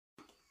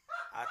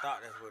I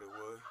thought that's what it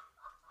was.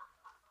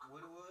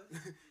 What it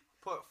was?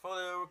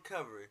 Portfolio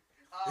recovery.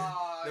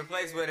 The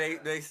place where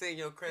they send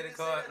your credit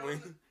card when.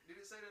 Did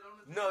it say that on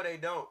the thing? No, they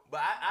don't.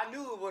 But I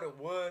knew what it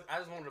was. I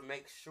just wanted to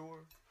make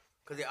sure.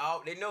 Because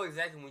they know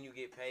exactly when you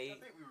get paid. I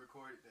think we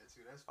recorded that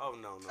too. That's funny.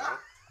 Oh, no.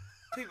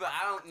 People,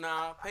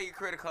 pay your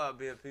credit card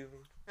bill, people.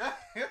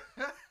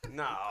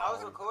 No. I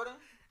was recording?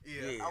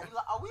 Yeah.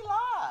 Are we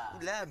live?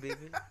 We live,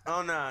 baby.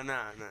 Oh, no.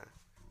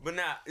 But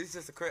it's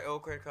just a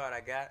old credit card I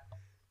got,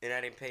 and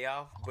I didn't pay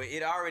off. But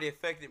it already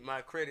affected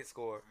my credit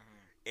score.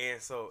 Mm-hmm.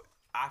 And so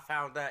I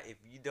found out if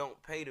you don't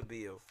pay the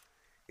bill,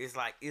 it's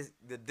like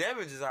the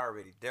damage is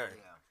already done.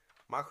 Yeah.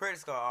 My credit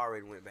score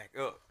already went back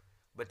up,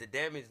 but the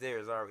damage there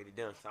is already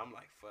done. So I'm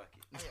like, fuck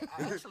it.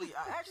 Hey,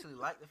 I actually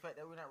like the fact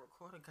that we're not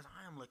recording because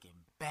I am looking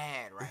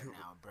bad right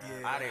now, bro.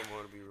 Yeah. I didn't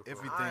want to be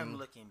recording. I am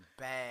looking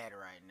bad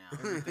right now.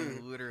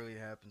 Everything literally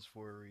happens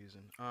for a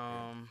reason.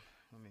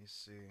 Let me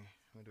see.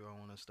 When do I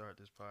want to start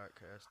this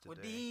podcast today?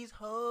 With these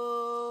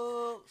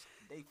hoes,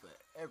 they for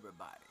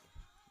everybody.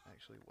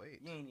 Actually,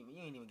 wait. You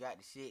ain't even got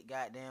the shit,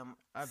 goddamn.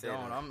 I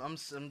don't. I'm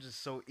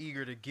just so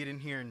eager to get in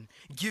here and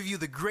give you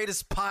the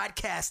greatest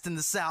podcast in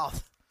the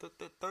South.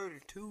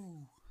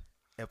 32.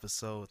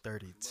 Episode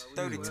 32.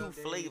 32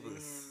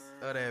 flavors.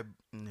 Yeah,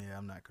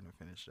 I'm not gonna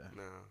finish that.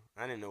 No,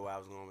 I didn't know where I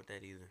was going with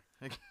that either.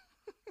 To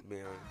be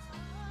honest.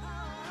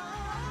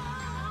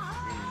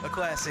 A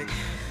classic.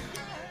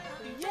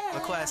 A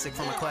classic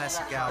from a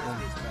classic album.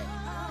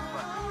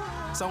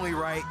 It's only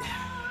right.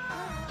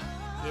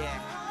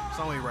 Yeah. It's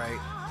only right.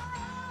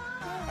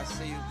 I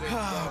see you, big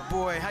Oh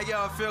boy, how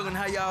y'all feeling?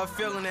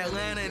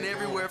 Atlanta and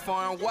everywhere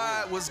far and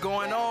wide. What's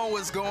going on?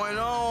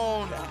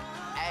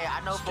 Hey,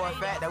 I know for a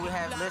fact that we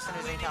have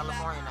listeners in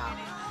California now.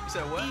 You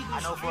said what?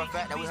 I know for a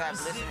fact that we have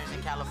listeners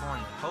in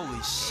California.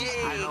 Holy shit.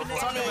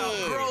 Talking about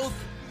growth.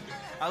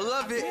 I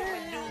love it.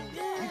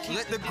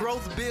 Let the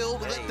growth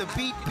build. Let the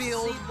beat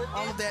build.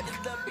 All that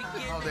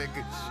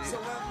good shit.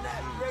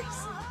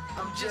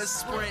 I'm just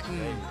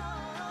sprinting.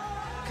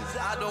 Cause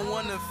I don't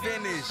want to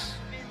finish.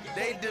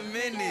 They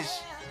diminish.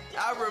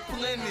 I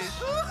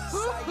replenish.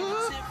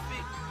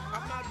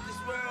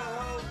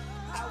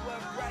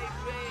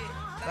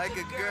 Like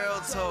a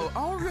girl toe. I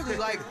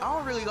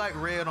don't really like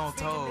red on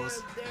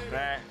toes.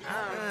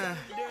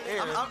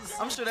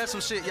 I'm sure that's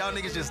some shit y'all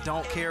niggas just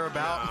don't care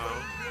about.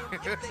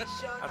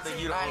 I think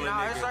you don't.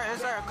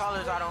 It's certain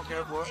colors I don't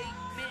care for.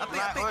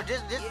 Or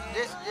just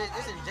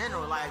in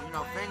general, like, you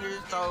know, fingers,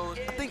 toes.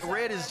 I think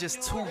red is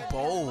just too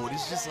bold.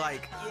 It's just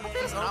like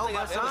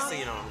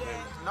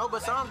No,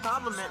 but some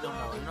compliment them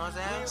though. You know what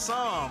I'm saying?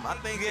 Some. I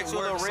think it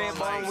works on red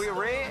bone with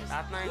red.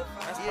 I think.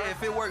 Yeah,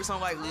 if it works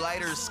on like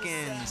lighter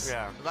skins,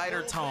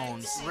 lighter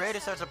tones. Red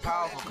is such a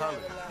powerful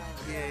color.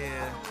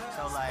 Yeah.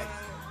 So like.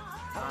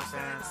 You know what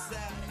I'm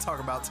saying? Talk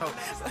about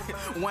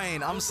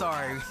Wayne, I'm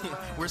sorry.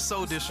 We're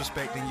so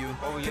disrespecting you.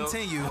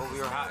 Continue. Over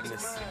your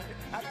hotness.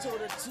 I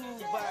told her 2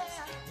 bucks.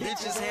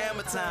 Bitches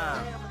hammer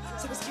time.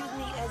 So excuse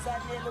me as I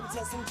nail him,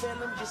 test him, feel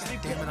him, just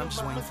damn it, I'm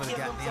just waiting for the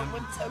goddamn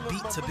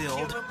beat to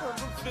build.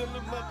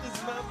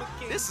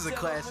 This is a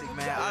classic,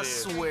 man. I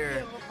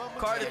swear.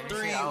 Carter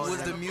 3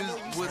 was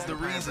the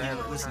reason.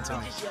 Listen to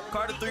me.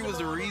 Carter 3 was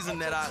the reason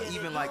that I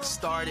even like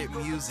started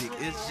music.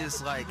 It's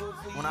just like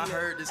when I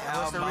heard this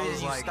album, I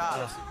was like,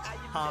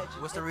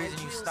 What's the reason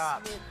you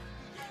stopped?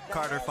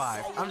 Carter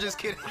 5. I'm just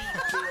kidding.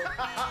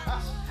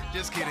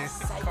 Just kidding.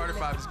 Carter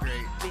 5 is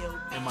great,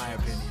 in my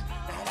opinion.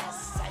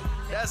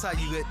 That's how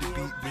you let the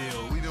beat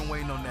build. We've been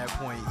waiting on that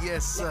point.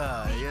 Yes,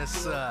 sir.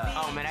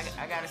 Oh man,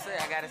 I gotta say,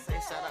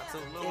 shout out to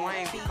Lil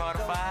Wayne, Carter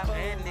 5,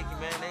 and Nicki,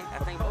 man. I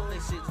think both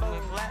their shit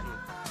went platinum.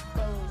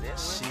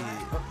 Shit.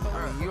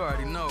 I mean, you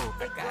already know.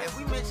 If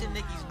we mention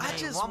Nicki's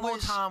name one more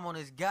time on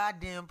this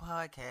goddamn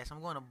podcast, I'm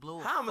gonna blow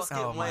it. How I'ma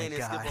skip Wayne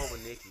and skip over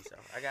Nicki? So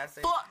I gotta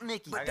say, fuck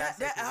Nicki. But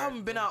that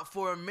album been out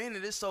for a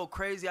minute. It's so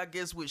crazy. I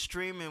guess with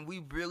streaming, we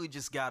really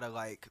just gotta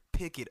like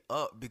pick it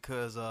up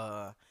because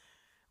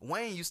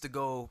Wayne used to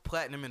go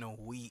platinum in a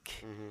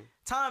week. Mm-hmm.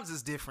 Times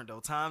is different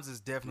though. Times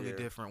is definitely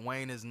different.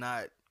 Wayne is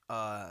not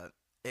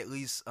at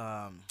least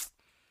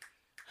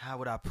how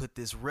would I put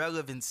this?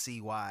 Relevancy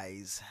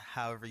wise,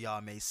 however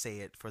y'all may say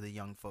it for the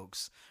young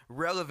folks.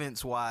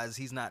 Relevance wise,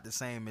 he's not the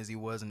same as he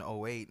was in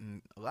 08.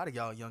 And a lot of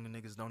y'all younger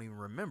niggas don't even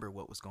remember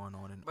what was going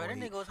on in 08. But that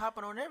nigga was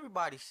hopping on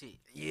everybody's shit.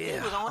 Yeah. He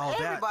was on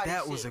everybody's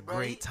that shit, was a bro.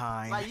 great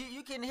time. Like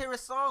you couldn't hear a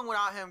song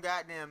without him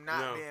goddamn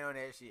not being on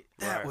that shit.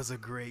 That was a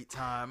great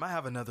time. I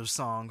have another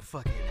song.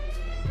 Fuck it.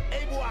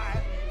 Hey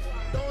boy,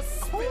 don't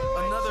spit.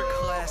 Another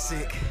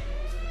classic.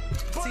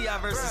 T.I.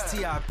 versus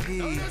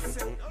T.I.P.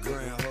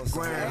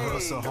 Grand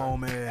Hustle,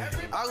 homie.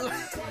 I love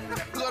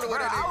the way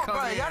that nigga come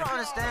in. Y'all don't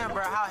understand,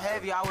 bro, how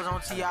heavy I was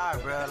on T.I.,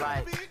 bro.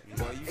 Like,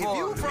 if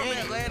you from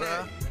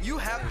Atlanta, you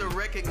have to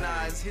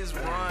recognize his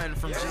run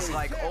from just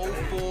like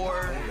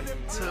 04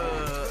 to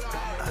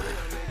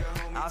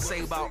I'll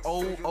say about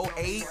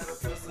 08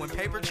 when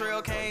Paper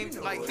Trail came.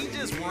 Like, he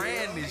just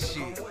ran this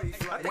shit.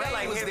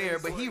 Wayne was there,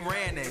 but he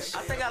ran that shit.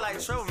 I think I like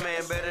Trouble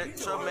Man better.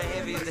 Trouble Man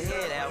Heavy is the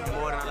Head album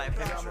more than I like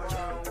Paper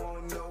Trail.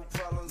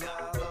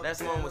 That's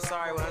the one with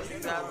Sorry When I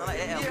like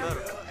that album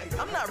better.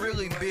 I'm not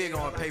really big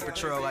on Paper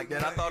Trail like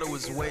that. I thought it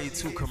was way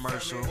too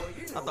commercial.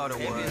 I thought it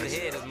Heavy in the was.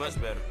 Head is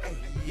much better.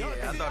 Yeah,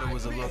 I thought it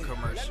was a little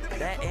commercial.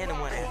 That and the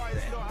one after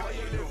that.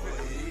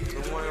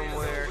 The one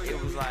where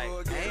it was like,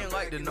 I ain't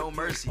like the No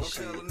Mercy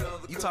shit.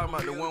 You talking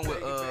about the one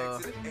with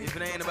If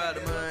It Ain't About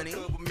the Money?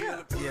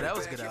 Yeah, that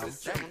was a good album.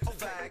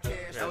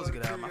 That was a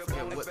good album. I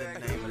forget what the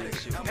name of that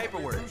shit.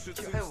 Paperwork.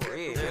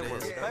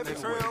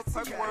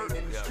 Paperwork.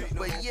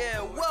 But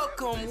yeah,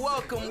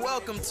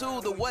 welcome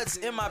to the What's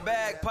in My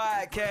Bag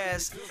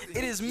podcast.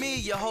 It is me,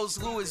 your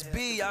host Louis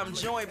B. I'm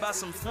joined by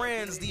some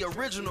friends, the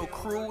original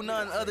crew,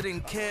 none other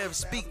than Kev.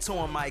 Speak to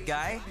him, my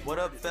guy. what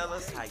up,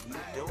 fellas? How you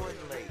doing,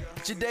 ladies?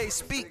 Jade,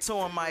 speak to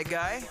him, my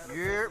guy.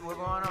 Yeah, what's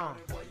going on?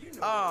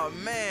 Oh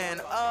man,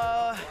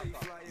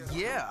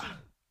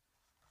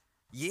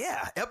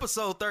 yeah,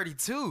 episode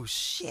 32.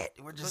 Shit,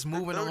 we're just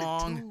moving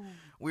along.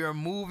 We are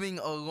moving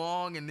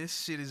along, and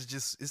this shit is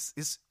just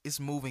it's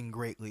moving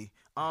greatly.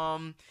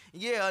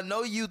 Yeah,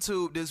 no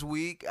YouTube this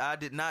week. I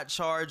did not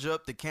charge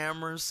up the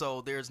cameras,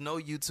 so there's no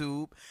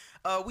YouTube.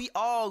 We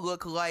all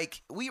look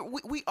like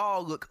we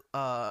all look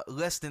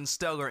less than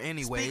stellar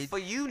anyway. Speak for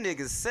you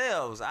niggas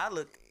selves. I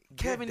look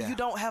Kevin, good you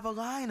don't have a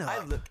lineup.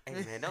 I look, hey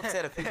man, don't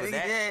tell the people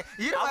that. Yeah,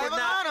 you don't have a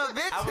lineup,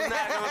 bitch. I was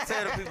not gonna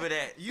tell the people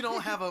that. You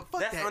don't have a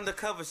fuck That's that.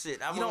 undercover shit.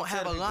 You don't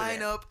have a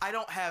lineup. I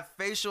don't have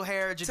facial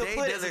hair. Jade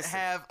put it- doesn't listen,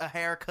 have a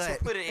haircut.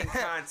 To put it in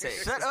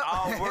context, Shut it's up.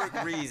 all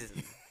work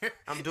reasons.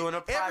 I'm doing a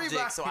project,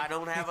 Everybody- so I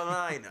don't have a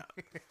lineup.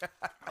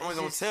 I wasn't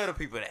gonna tell the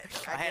people that.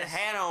 I had a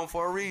hat on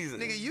for a reason.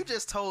 Nigga, you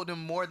just told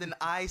them more than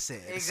I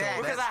said. so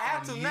Exactly. because I that's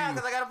have to on now, you.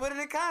 because I gotta put it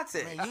in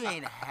context. Man, you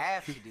ain't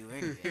have to do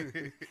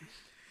anything.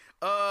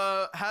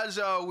 How's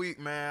y'all week,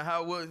 man?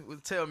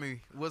 Tell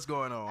me what's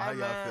going on. How Hey,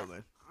 y'all man,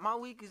 feeling? My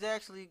week is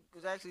actually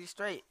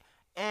straight.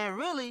 And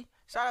really,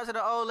 shout out to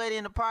the old lady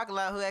in the parking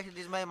lot who actually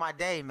just made my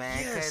day, man.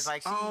 Yes, Because,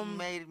 like, she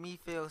made me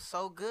feel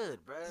so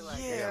good, bro. Like,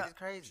 Yeah. it's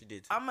crazy. She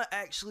did. I'ma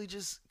actually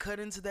just cut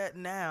into that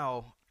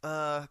now.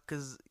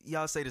 Cause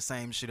y'all say the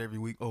same shit every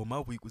week. Oh, my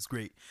week was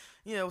great.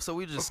 Yeah, so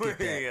we just skip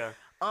that.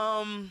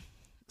 Yeah.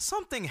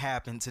 Something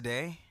happened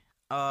today.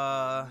 Just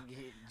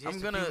I'm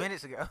gonna- a few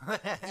minutes ago.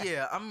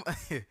 Yeah, I'm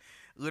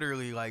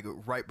literally like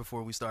right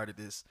before we started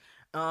this.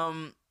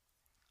 I'm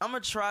gonna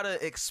try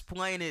to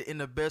explain it in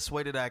the best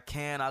way that I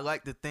can. I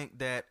like to think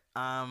that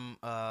I'm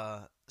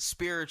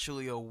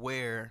spiritually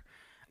aware.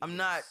 I'm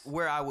not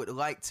where I would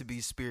like to be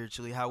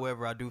spiritually.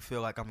 However, I do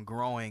feel like I'm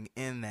growing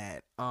in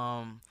that.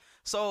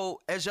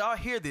 So as y'all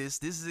hear this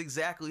is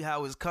exactly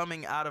how it's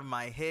coming out of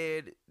my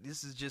head.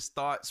 This is just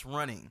thoughts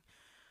running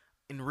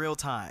in real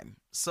time.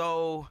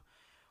 So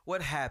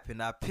what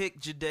happened? I picked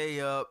Jade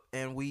up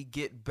and we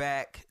get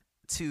back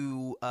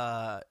to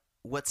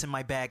What's in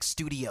My Bag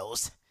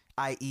Studios,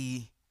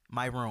 i.e.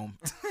 my room.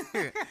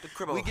 The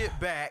cribbo. We get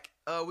back.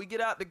 We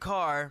get out the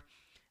car.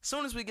 As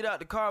soon as we get out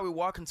the car, we're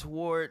walking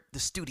toward the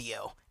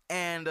studio.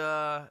 And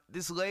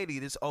this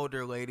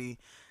older lady,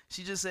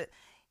 she just said,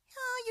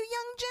 "Oh, you young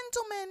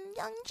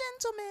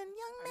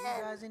Are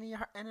you guys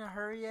in a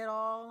hurry at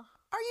all?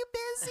 are you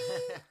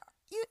busy?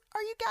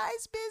 Are you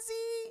guys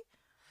busy?"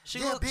 She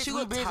Yeah, looked, bitch, she we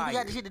looked busy. We got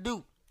tired. the shit to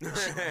do.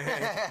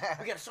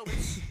 We got so much.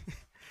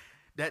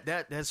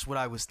 That's what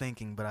I was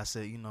thinking, but I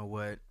said, you know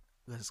what?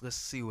 Let's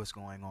see what's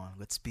going on.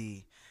 Let's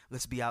be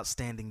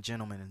outstanding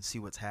gentlemen and see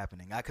what's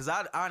happening. Because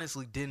I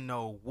honestly didn't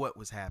know what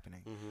was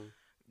happening.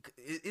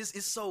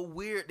 It's so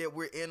weird that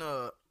we're in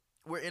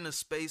a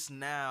space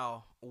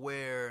now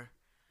where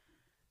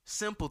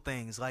simple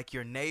things like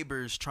your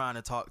neighbors trying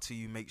to talk to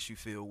you makes you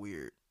feel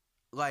weird.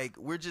 Like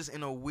we're just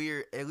in a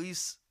weird, at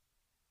least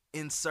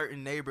in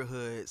certain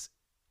neighborhoods,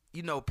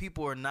 you know,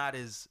 people are not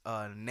as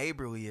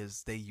neighborly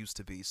as they used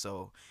to be.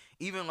 So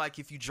even like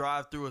if you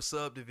drive through a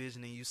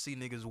subdivision and you see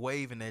niggas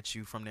waving at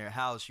you from their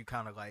house, you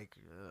kind of like,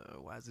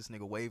 why is this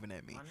nigga waving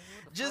at me?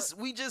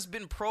 We just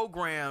been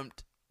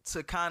programmed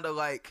to kind of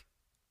like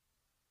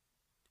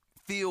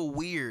feel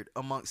weird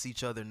amongst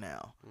each other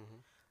now.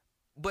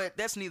 But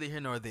that's neither here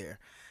nor there.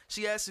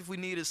 She asked if we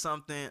needed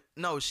something.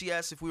 No, she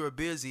asked if we were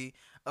busy.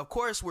 Of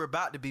course, we're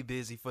about to be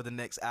busy for the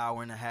next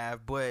hour and a half,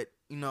 but,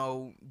 you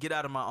know, get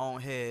out of my own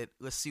head.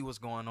 Let's see what's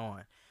going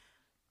on.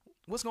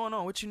 What's going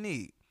on? What you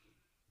need?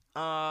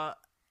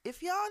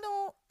 If y'all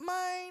don't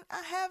mind,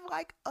 I have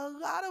like a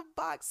lot of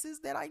boxes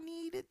that I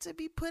needed to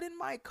be put in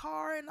my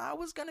car, and I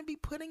was gonna be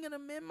putting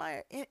them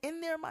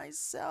in there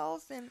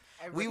myself. And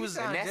we was,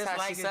 and that's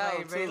how she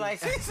sound, too. Like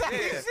she sounds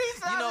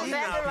You know, he exactly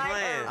not like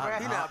playing. her,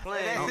 He bruh. not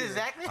playing. That's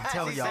exactly I'm how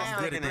telling she y'all, I'm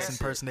sound. good at this that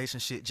shit. impersonation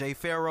shit. Jay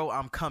Farrow,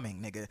 I'm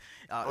coming, nigga.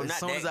 Oh, As not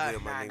soon that as I,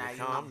 good, my Nah, nigga.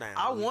 you Calm know. down.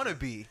 I want to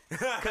be,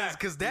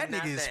 cause that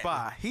Not nigga is that.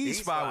 spy. He's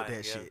spy with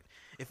that yeah. shit.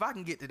 If I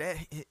can get to that,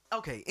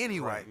 okay.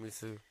 Anyway, Right, me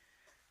too.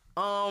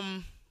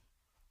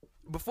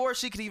 before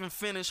she could even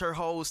finish her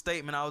whole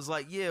statement, I was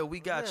like, "Yeah, we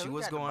got Yeah, you. we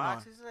What's got the going on?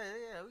 boxes.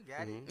 Yeah, we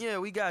got it. Yeah,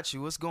 we got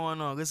you. What's going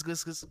on? Let's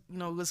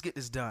let's get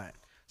this done."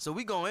 So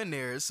we go in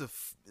there. It's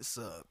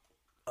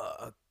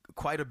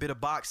quite a bit of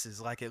boxes,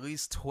 like at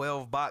least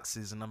 12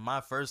 boxes. And then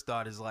my first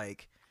thought is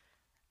like,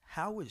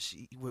 how was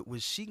she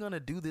gonna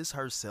do this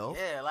herself?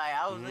 Yeah, like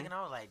I was looking,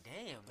 I was like,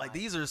 damn. Like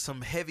these are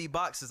some heavy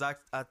boxes. I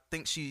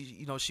think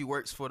she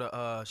works for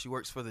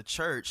the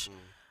church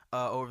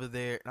over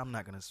there. I'm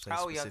not gonna say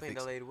How specifics. y'all think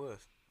the lady was?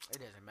 It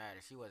doesn't matter.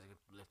 She wasn't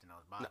lifting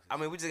those boxes. I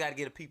mean, we just got to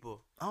get the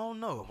people. I don't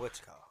know. What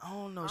you call? I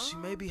don't know. She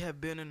maybe have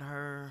been in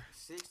her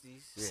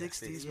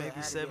 60s,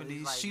 maybe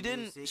 70s. She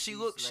didn't. She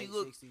looked.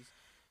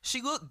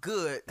 She looked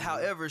good.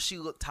 However, she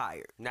looked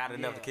tired. Not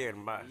enough to carry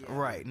them by. Yeah.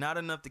 Right. Not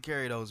enough to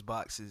carry those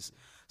boxes.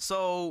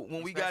 So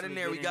when we got in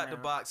there, we got the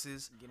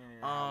boxes.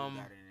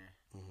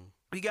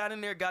 We got in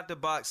there, got the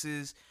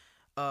boxes,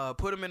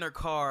 put them in her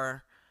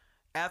car.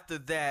 After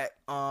that,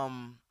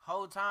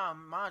 whole time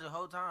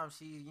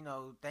she,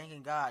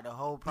 thanking God the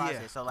whole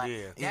process. Yeah. So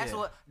like that's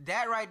what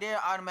that right there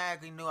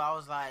automatically knew. I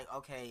was like,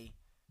 okay,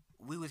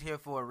 we was here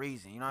for a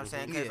reason. You know what I'm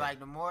saying? Because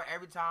like the more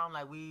every time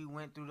like we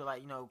went through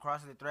the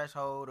crossing the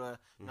threshold or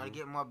to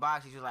get more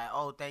boxes, you're like,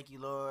 oh, thank you,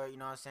 Lord. You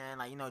know what I'm saying?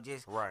 Like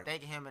just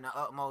thanking Him in the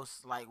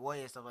utmost like way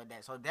and stuff like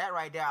that. So that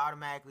right there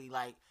automatically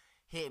like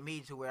hit me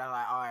to where I'm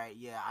like, all right,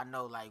 yeah, I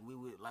know like we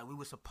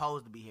were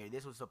supposed to be here.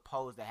 This was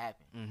supposed to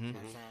happen. You know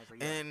what I'm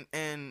saying? So,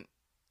 And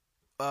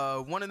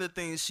one of the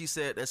things she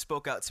said that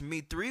spoke out to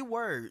me, three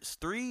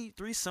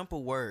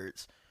simple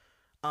words.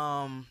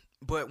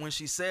 But when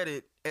she said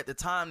it, at the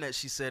time that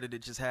she said it,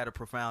 it just had a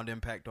profound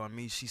impact on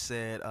me. She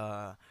said,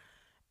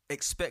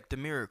 expect a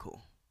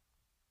miracle.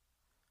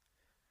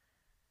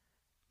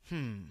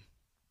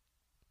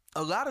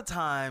 A lot of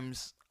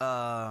times,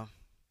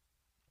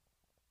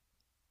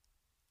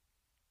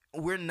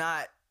 we're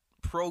not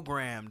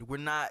programmed. We're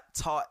not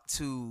taught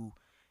to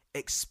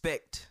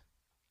expect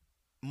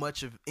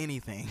much of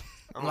anything.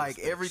 Like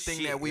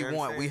everything that we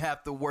want, we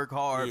have to work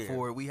hard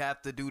for it. We have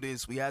to do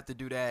this. We have to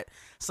do that.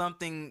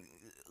 Something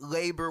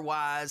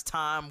labor-wise,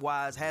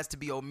 time-wise has to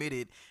be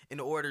omitted in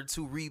order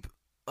to reap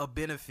a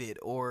benefit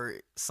or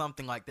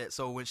something like that.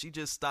 So when she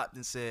just stopped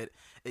and said,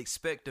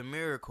 expect a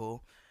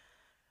miracle,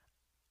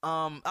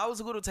 I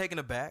was a little taken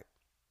aback.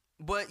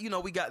 But,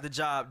 we got the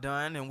job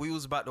done and we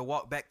was about to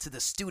walk back to the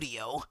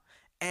studio.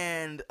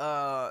 And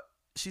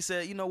she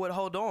said, you know what,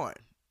 hold on.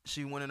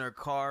 She went in her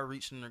car,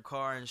 reached in her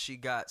car, and she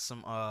got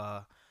some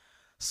olive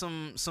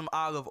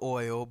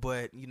oil.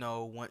 But,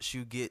 once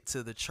you get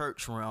to the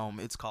church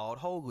realm, it's called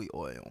holy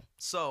oil.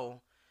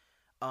 So,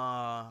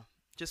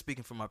 just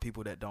speaking for my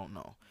people that don't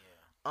know.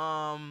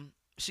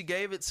 She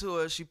gave it to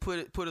us. She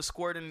put a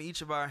squirt in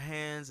each of our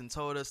hands and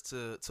told us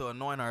to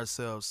anoint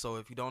ourselves. So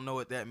if you don't know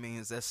what that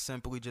means, that's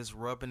simply just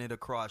rubbing it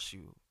across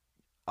you.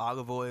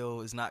 Olive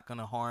oil is not going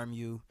to harm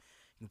you.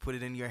 You can put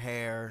it in your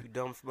hair. You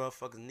dumb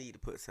motherfuckers need to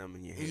put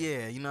something in your hair.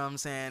 Yeah, you know what I'm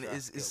saying?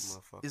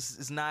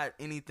 It's not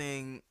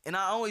anything. And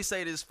I always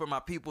say this for my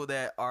people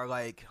that are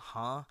like,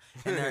 huh?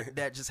 And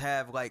that just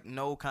have like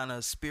no kind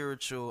of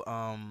spiritual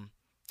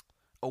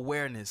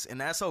awareness.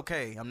 And that's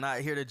okay. I'm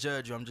not here to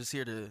judge you. I'm just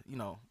here to,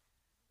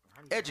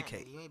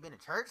 educate. You ain't been to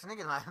church,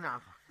 nigga? Like, no.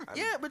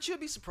 Yeah, but you'll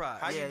be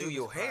surprised. How you do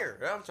your hair?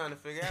 I'm trying to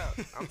figure out.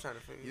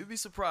 You'll be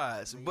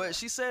surprised. But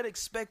she said,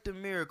 expect a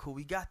miracle.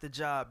 We got the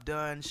job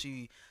done.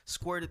 She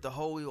squirted the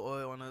holy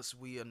oil on us.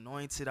 We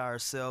anointed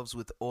ourselves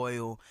with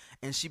oil,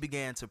 and she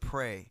began to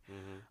pray.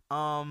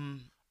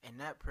 And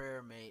that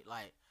prayer made,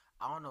 like,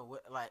 I don't know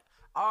what, like,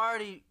 I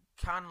already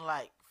kind of,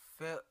 like,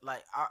 felt,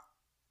 like,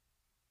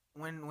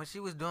 when she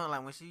was doing,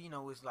 like, when she,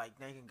 was, like,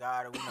 thanking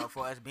God, or,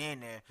 for us being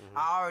there,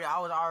 I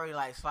was already,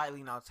 like,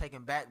 slightly,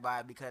 taken back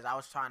by it because I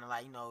was trying to,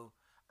 like,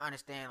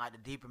 understand, like, the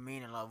deeper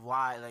meaning of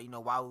why, like,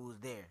 why we was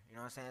there. You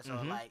know what I'm saying?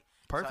 So, like,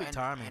 perfect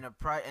timing. And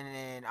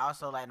then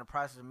also, like, in the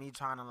process of me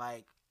trying to,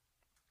 like,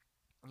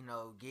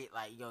 get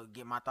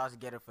my thoughts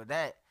together for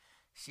that,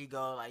 she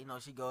goes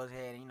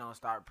ahead and,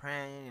 start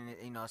praying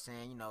and,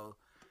 saying,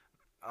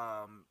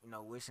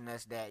 wishing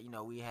us that,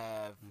 we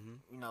have,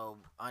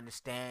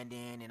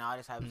 understanding and all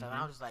this type of stuff. And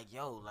I was just like,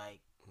 yo,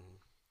 like,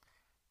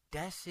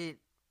 that shit,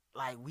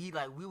 like, we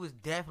was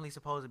definitely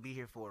supposed to be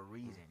here for a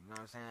reason. You know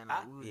what I'm saying?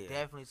 Like, we was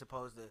definitely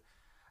supposed to,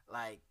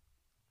 like,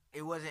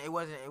 it wasn't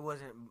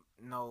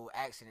no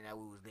accident that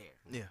we was there.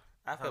 Yeah.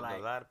 I've helped a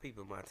lot of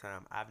people in my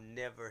time. I've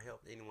never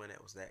helped anyone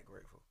that was that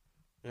grateful.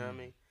 You know what I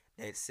mean?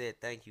 That said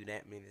thank you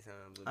that many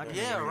times.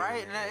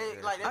 Right. And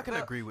I can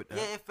agree with that.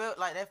 Yeah, it felt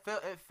like it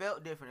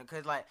felt different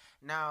because like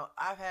now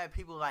I've had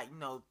people like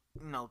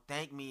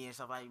thank me and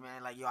stuff like,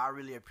 man, like, yo, I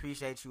really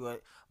appreciate you,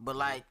 but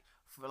like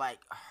for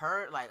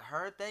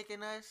her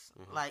thanking us,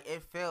 like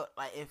it felt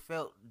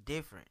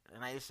different,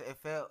 and like it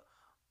felt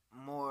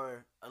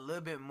a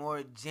little bit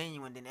more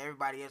genuine than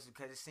everybody else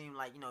because it seemed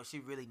like she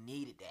really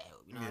needed that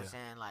help. You know what I'm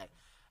saying? Like.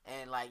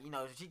 And, like,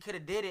 she could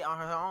have did it on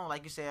her own,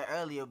 like you said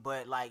earlier,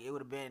 but, like, it would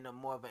have been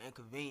more of an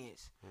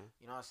inconvenience.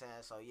 You know what I'm saying?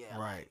 So, yeah.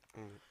 Right.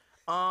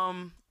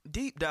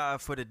 Deep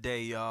dive for the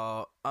day,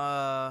 y'all.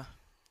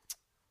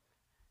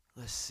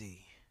 Let's see.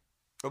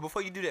 But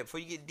before you do that,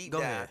 before you get deep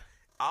dive, ahead.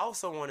 I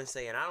also want to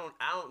say, and I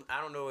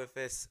don't know if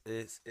it's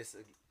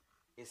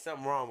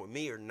something wrong with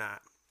me or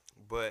not,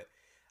 but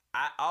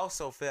I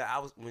also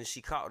felt when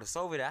she called us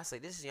over there, I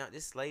said,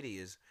 this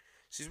lady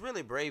she's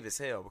really brave as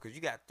hell because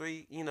you got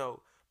three,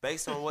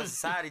 based on what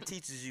society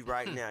teaches you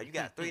right now. You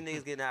got 3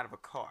 niggas getting out of a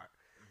car,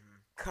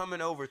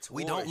 coming over towards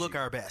We don't look you.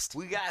 our best.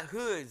 We got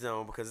hoods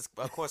on because,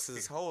 of course,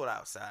 it's cold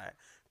outside.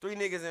 3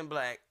 niggas in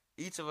black.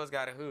 Each of us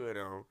got a hood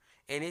on,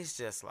 and it's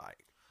just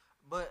like.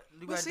 But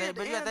you But gotta see, think, at the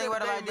but you gotta end think of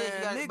about it the like day, this. You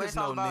man, gotta, but it's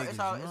niggas all know about niggas, it's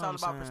all you know it's what all I'm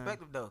about saying?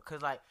 perspective though,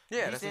 cause like Yeah,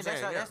 you that's said, what I'm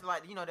saying, that's yeah.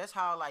 like that's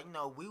how like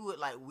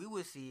we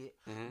would see it,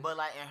 Mhm. but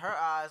like in her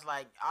eyes,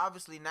 like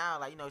obviously now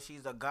like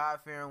she's a God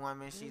fearing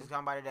woman, she's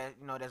somebody that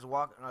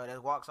that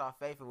walks off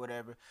faith or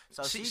whatever.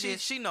 So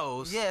She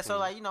knows. yeah. So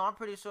like I'm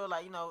pretty sure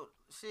like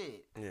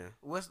shit. Yeah.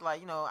 What's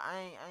like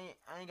I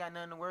ain't got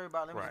nothing to worry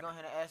about. Let me just Right. go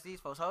ahead and ask these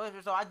folks.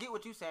 So I get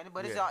what you saying,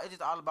 but Yeah. it's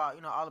just all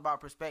about all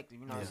about perspective.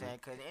 You know what I'm Yeah.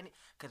 saying?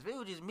 Cause if it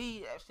was just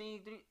me, I've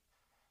seen 3.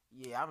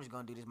 Yeah, I'm just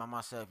gonna do this by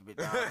myself, but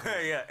dog,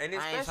 Yeah, and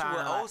I ain't especially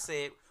what tryna, O like-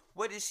 said.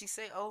 What did she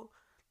say, O?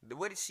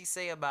 What did she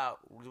say about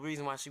the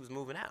reason why she was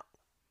moving out?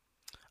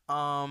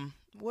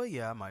 Well,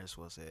 yeah, I might as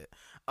well say it.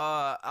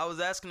 I was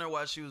asking her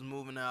why she was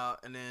moving out,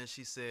 and then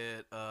she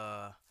said,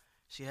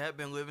 she had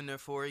been living there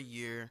for a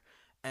year,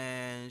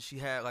 and she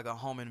had like a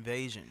home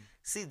invasion.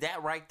 See,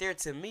 that right there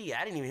to me,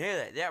 I didn't even hear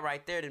that. That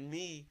right there to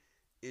me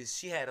is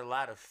she had a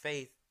lot of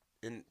faith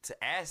in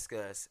to ask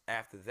us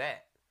after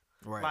that.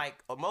 Right.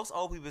 Like most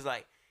old people is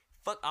like,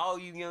 fuck all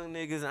you young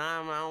niggas. I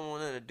don't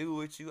want nothing to do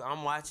with you.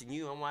 I'm watching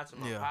you. I'm watching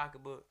my Yeah.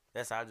 pocketbook.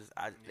 That's how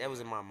that was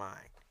in my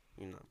mind.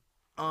 You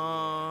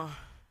know.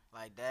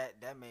 like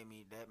that made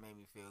me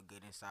feel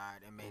good inside.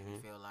 It made me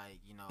feel like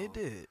It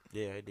did.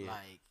 Yeah, it did.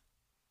 like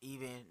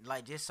even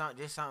like just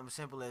something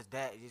simple as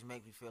that. It just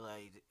makes me feel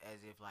like as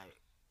if like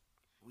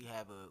we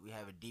have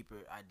a deeper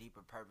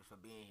purpose for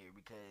being here,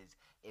 because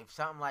if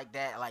something like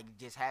that like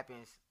just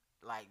happens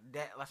like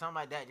that, like something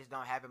like that just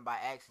don't happen by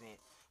accident,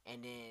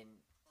 and then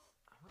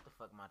what the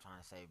fuck am I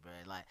trying to say, bro?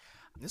 Like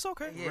It's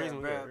okay. Yeah,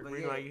 reason, bruh, but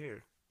reason yeah. why you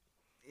here.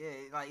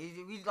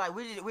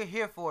 yeah, we're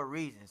here for a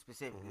reason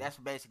specifically. That's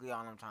basically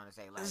all I'm trying to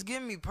say. Like It's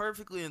getting me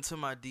perfectly into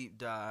my deep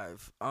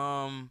dive.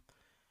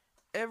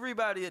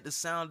 Everybody at the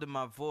sound of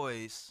my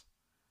voice,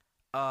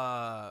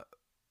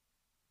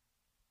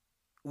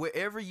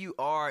 wherever you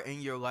are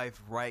in your life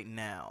right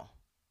now,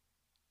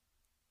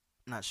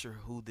 not sure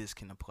who this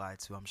can apply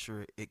to. I'm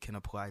sure it can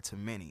apply to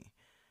many.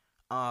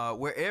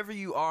 Wherever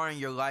you are in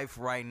your life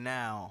right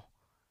now,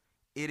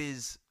 it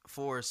is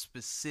for a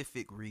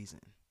specific reason.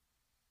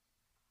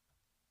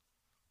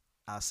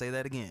 I'll say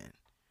that again.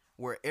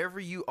 Wherever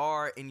you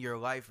are in your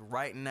life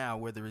right now,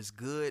 whether it's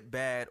good,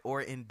 bad,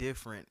 or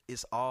indifferent,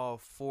 it's all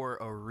for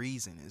a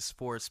reason. It's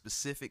for a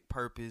specific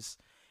purpose.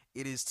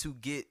 It is to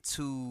get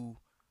to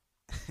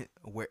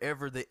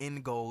wherever the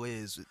end goal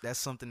is. That's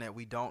something that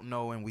we don't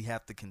know, and we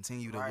have to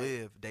continue to Right.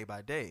 live day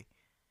by day.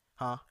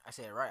 Huh? I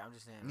said it right. I'm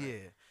just saying. Right.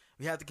 Yeah.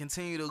 We have to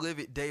continue to live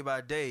it day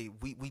by day.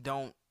 We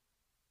don't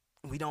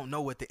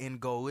know what the end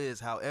goal is.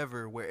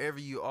 However, wherever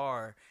you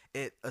are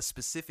at a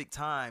specific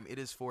time, it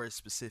is for a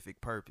specific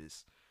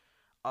purpose.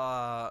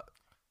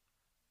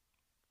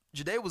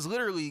 Jade was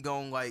literally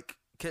gonna like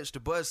catch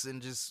the bus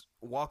and just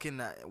walk in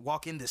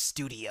the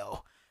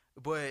studio,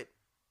 but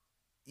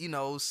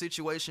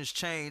situations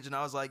change, and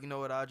I was like, you know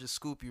what, I'll just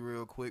scoop you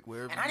real quick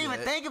wherever. And I didn't you even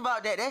at. think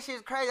about that. That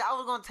shit's crazy. I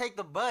was gonna take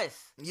the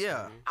bus.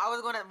 Yeah. I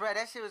was gonna, bro.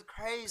 That shit was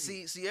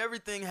crazy. See,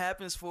 everything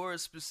happens for a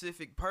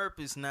specific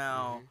purpose.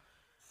 Now,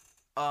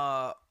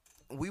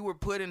 we were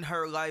put in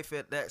her life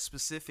at that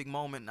specific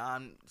moment. Now,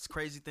 this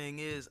crazy thing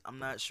is, I'm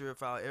not sure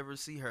if I'll ever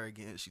see her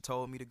again. She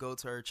told me to go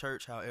to her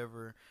church.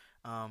 However,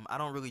 I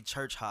don't really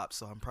church hop,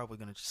 so I'm probably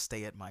gonna just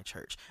stay at my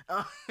church.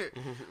 but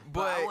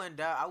but I wouldn't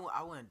doubt.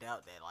 I wouldn't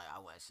doubt that. Like I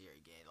wouldn't see her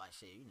again. Like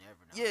shit, you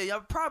never know. yeah, I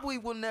probably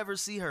will never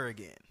see her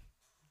again.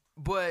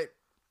 But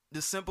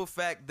the simple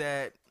fact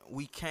that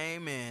we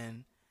came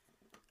in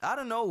out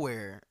of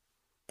nowhere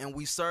and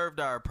we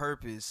served our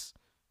purpose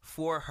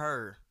for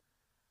her,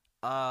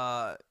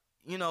 I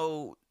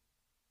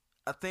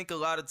think a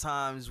lot of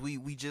times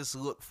we just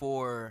look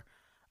for,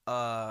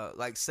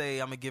 like say,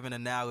 I'm gonna give an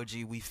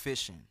analogy, we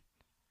fishing.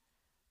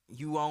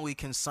 You only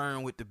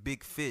concerned with the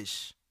big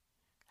fish.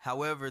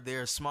 However,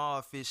 there are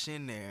small fish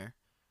in there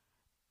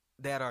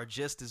that are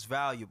just as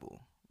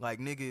valuable. Like,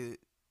 nigga,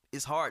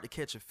 it's hard to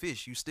catch a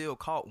fish. You still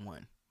caught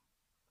one.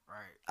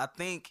 Right. I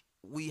think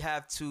we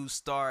have to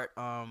start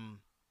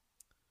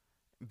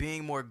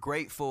being more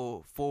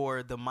grateful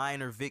for the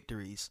minor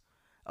victories.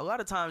 A lot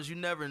of times you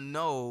never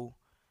know.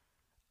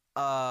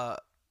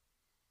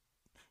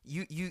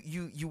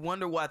 You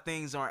wonder why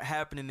things aren't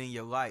happening in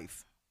your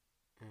life.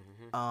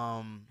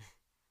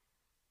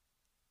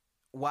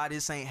 Why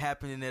this ain't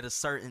happening at a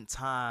certain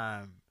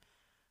time.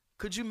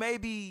 Could you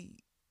maybe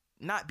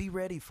not be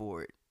ready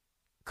for it?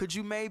 Could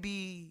you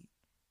maybe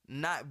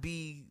not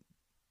be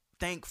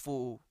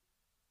thankful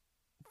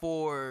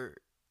for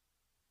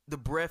the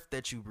breath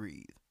that you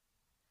breathe?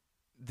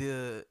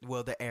 The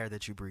air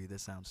that you breathe.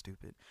 That sounds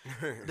stupid.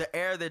 The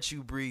air that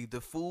you breathe,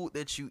 the food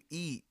that you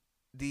eat,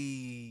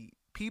 the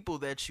people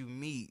that you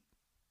meet.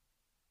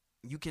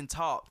 You can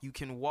talk, you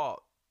can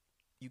walk,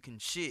 you can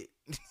shit,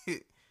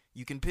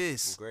 you can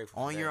piss I'm grateful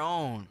for on that. your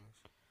own.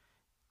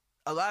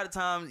 A lot of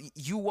times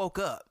you woke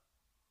up.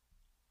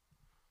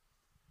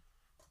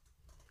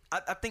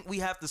 I think we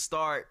have to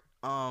start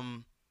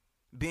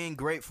being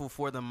grateful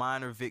for the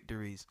minor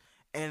victories.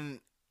 And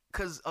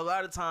because a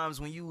lot of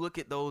times when you look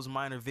at those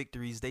minor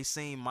victories, they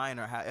seem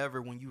minor.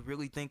 However, when you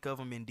really think of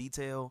them in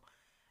detail,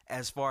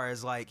 as far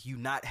as like you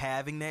not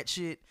having that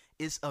shit,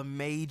 it's a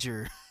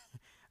major.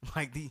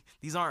 Like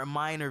these aren't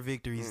minor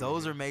victories.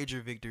 Those are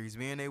major victories.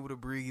 Being able to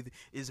breathe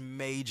is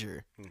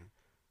major.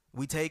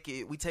 We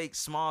take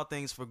small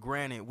things for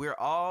granted. We're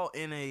all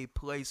in a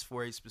place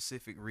for a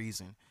specific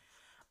reason.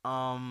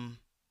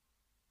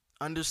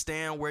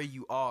 Understand where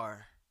you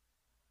are.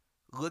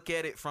 Look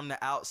at it from the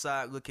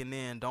outside looking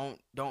in.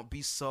 Don't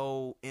be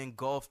so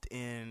engulfed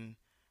in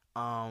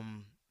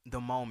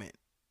the moment.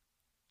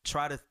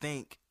 Try to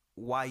think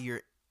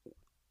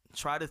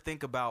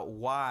about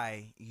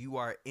why you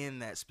are in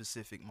that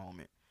specific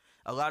moment.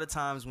 A lot of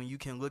times when you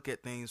can look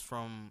at things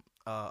from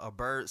a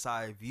bird's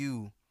eye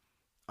view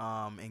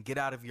and get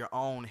out of your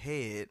own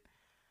head,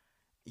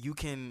 you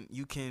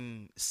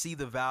can see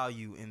the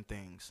value in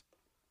things.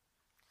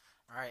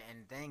 All right,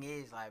 and the thing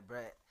is, like,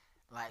 bruh,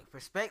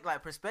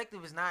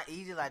 perspective is not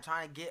easy. Like,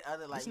 trying to get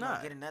other, like,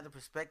 get another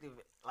perspective,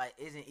 like,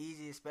 isn't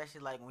easy,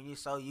 especially like when you're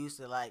so used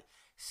to like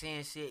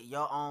seeing shit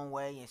your own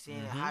way and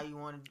seeing how you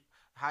want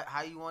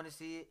to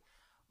see it.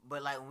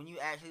 But like when you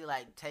actually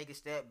like take a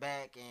step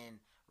back and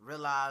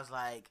realize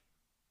like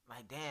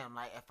damn,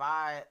 like if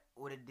I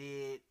would have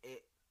did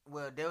it,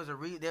 well, there was a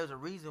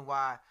reason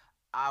why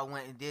I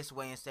went this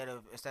way instead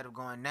of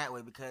going that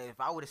way, because if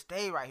I would have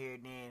stayed right here,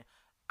 then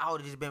I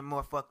would have just been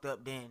more fucked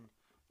up than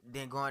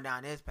going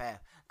down this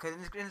path. Cause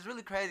it's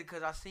really crazy,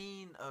 cause I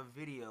seen a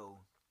video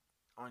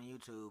on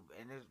YouTube,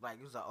 and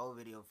it was an old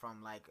video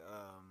from like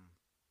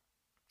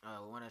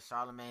one of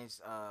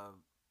Charlamagne's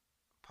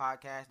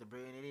podcast, The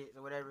Brilliant Idiots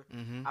or whatever.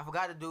 I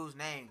forgot the dude's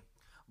name,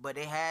 but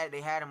they had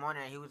him on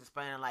there, and he was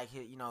explaining like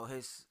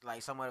his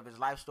like somewhat of his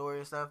life story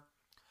and stuff,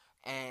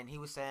 and he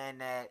was saying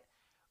that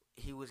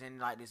he was in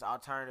like this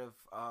alternative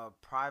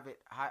private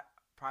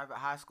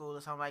high school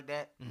or something like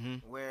that,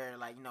 where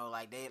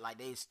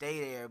they stay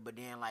there, but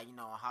then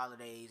on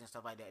holidays and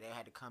stuff like that, they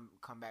had to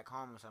come back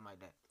home or something like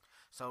that.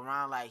 So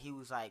around like he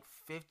was like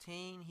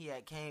 15, he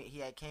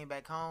had came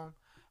back home,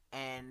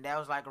 and that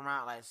was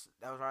around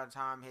the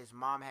time his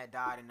mom had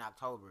died in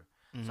October.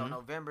 So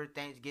November,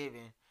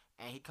 Thanksgiving,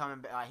 and he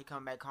coming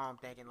back home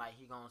thinking like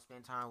he gonna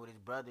spend time with his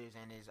brothers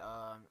and his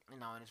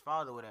and his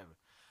father, whatever.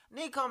 And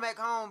he come back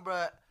home,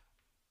 bruh,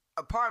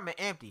 apartment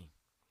empty.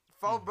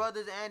 4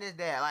 brothers and his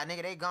dad, like,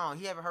 nigga, they gone.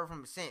 He haven't heard from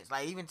him since.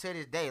 Like, even to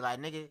this day,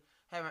 like, nigga,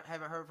 haven't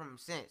heard from him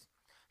since.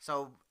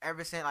 So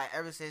ever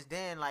since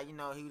then, like,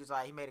 he was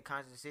like, he made a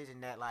conscious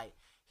decision that like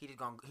he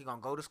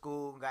gonna go to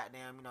school,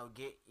 goddamn,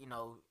 get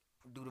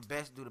do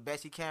the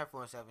best he can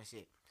for himself and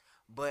shit.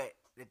 But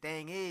the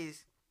thing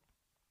is,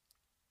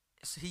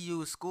 he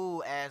used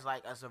school as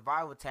like a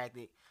survival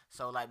tactic.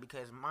 So like,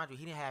 because mind you,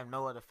 he didn't have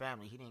no other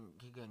family. He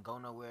couldn't go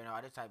nowhere and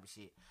all this type of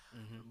shit.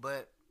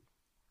 But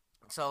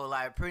so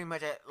like pretty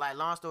much, like,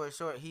 long story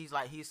short, he's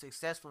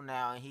successful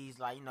now, and he's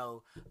like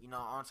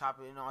on top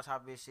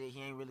of his shit.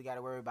 He ain't really got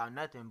to worry about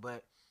nothing.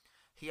 But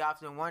he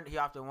often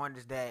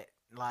wonders that,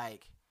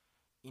 like,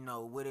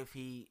 what if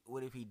he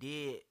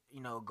did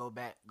go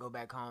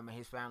back home and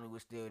his family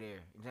was still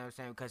there. You know what I'm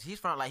saying? Because he was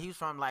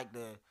from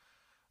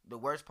the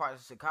worst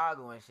parts of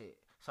Chicago and shit.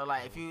 So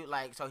like if you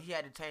like, so he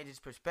had to change his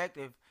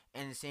perspective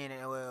and seeing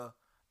that, well,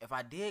 if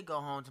I did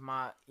go home to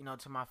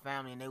my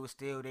family and they were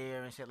still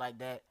there and shit like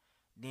that,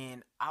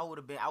 then I would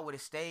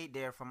have stayed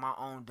there for my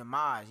own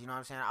demise. You know what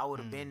I'm saying? I would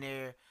have been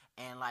there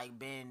and like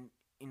been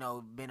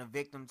a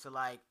victim to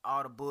like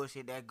all the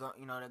bullshit that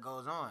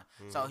goes on.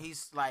 So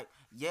he's like,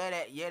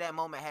 that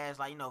moment has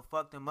like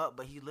fucked him up,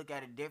 but he look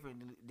at it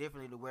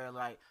differently to where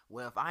like,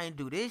 well, if I ain't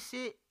do this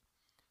shit,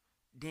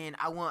 then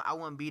I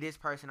wouldn't be this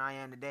person I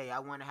am today. I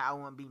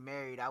wouldn't be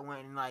married. I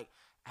wouldn't like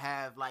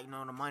have like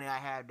the money I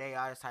have today,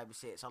 all this type of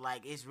shit. So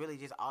like, it's really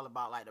just all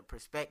about like the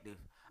perspective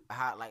of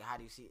how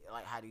do you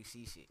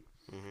see shit.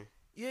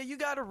 Yeah, you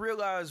gotta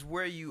realize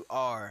where you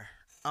are.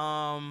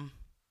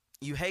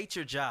 You hate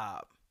your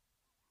job.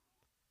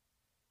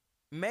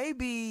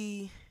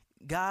 Maybe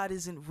God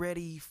isn't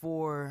ready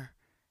for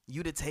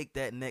you to take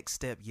that next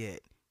step yet.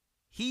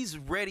 He's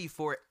ready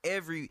for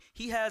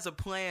he has a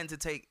plan to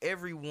take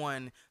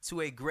everyone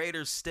to a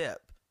greater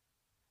step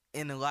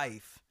in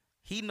life.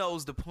 He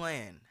knows the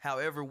plan.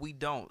 However, we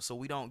don't. So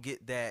we don't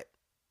get that,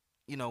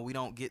 we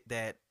don't get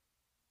that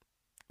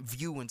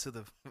view into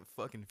the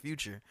fucking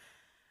future.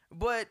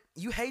 But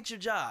you hate your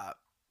job.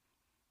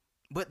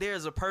 But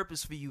there's a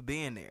purpose for you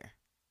being there.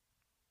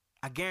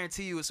 I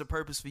guarantee you it's a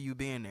purpose for you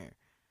being there.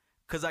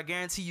 Because I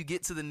guarantee you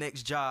get to the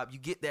next job, you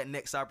get that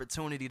next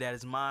opportunity that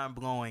is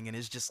mind-blowing, and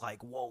it's just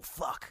like, whoa,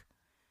 fuck.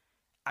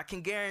 I can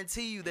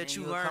guarantee you that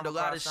you learned a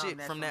lot of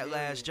shit from that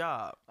last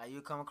job. Like,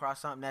 you come across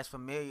something that's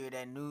familiar,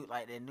 that new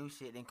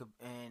shit, and it's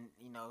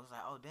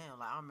like, oh, damn,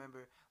 like, I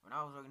remember when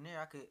I was working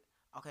there, I could,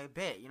 okay,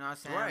 bet, you know what I'm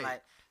saying? Right.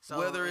 Like, so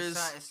whether it's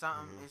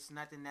something, it's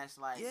nothing that's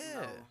like,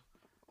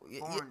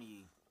 foreign to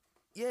you.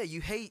 yeah,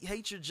 you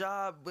hate your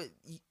job, but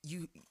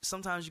you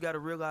sometimes you got to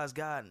realize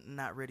God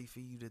not ready for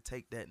you to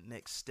take that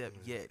next step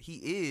yet.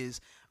 He is,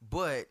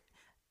 but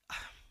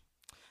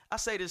I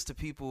say this to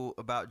people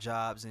about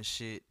jobs and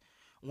shit.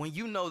 When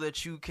you know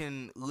that you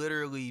can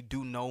literally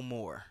do no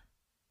more,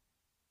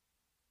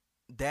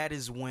 that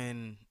is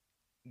when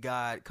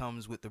God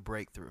comes with the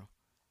breakthrough.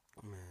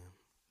 Man.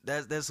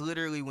 That's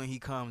literally when he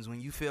comes. When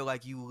you feel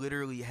like you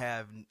literally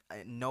have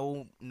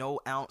no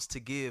ounce to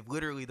give.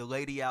 Literally, the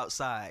lady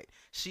outside,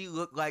 she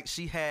looked like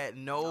she had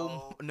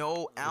no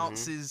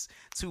ounces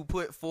to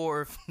put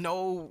forth,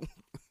 no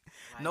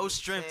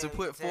strength to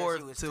put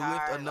forth to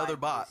lift another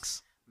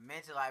box.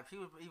 Mentally, like she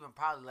was even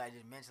probably like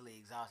just mentally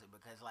exhausted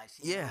because like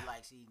she knew,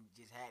 like she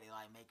just had to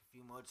like make a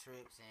few more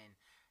trips and.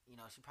 You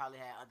know, she probably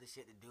had other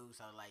shit to do,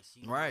 so like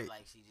she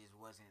like she just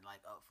wasn't like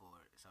up for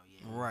it. So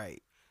yeah,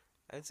 right.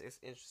 It's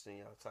interesting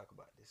y'all talk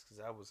about this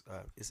because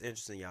it's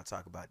interesting y'all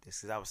talk about this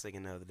because I was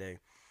thinking the other day,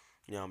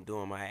 you know, I'm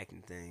doing my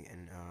acting thing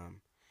and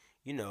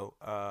you know,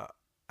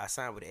 I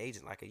signed with an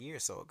agent like a year or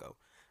so ago,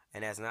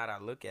 and as now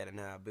that I look at it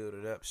now, I build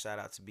it up. Shout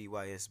out to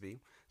BYSB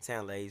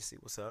Talent Agency.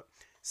 What's up?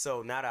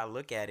 So now that I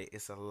look at it,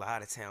 it's a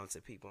lot of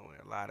talented people on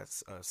there, a lot of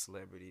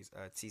celebrities.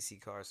 TC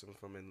Carson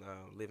from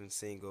Living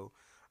Single.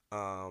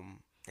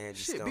 And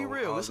shit, be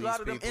real. There's a lot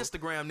of them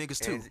Instagram niggas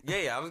too. And,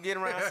 yeah, I was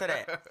getting around to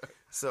that.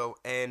 So,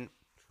 and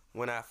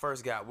when I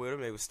first got with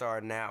them, they was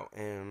starting out,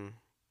 and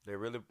they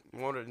really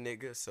wanted a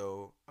nigga.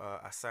 So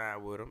I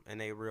signed with them, and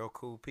they real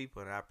cool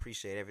people, and I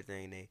appreciate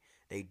everything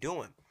they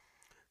doing.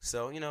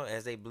 So you know,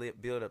 as they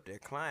build up their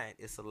client,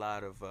 it's a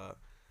lot of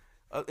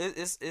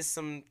it's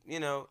some you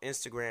know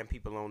Instagram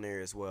people on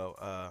there as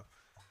well.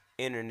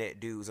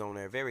 Internet dudes on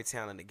there, very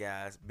talented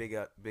guys. Big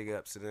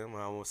ups to them.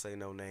 I won't say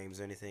no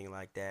names or anything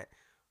like that.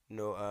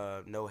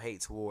 No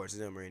hate towards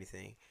them or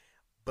anything,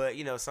 but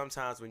you know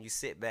sometimes when you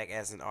sit back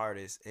as an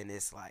artist and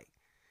it's like,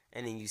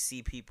 and then you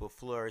see people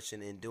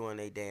flourishing and doing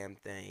their damn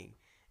thing,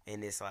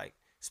 and it's like,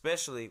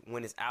 especially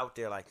when it's out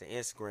there like the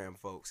Instagram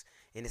folks,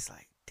 and it's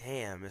like,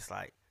 damn, it's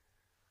like,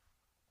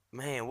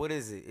 man, what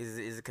is it? Is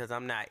it because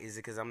I'm not? Is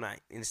it because I'm not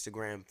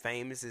Instagram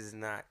famous? Is it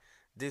not?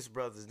 This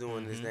brother's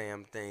doing this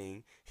damn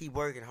thing. He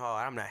working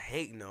hard. I'm not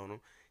hating on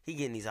him. He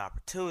getting these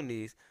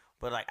opportunities.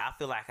 But, like, I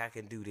feel like I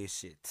can do this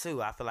shit,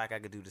 too. I feel like I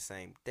could do the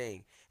same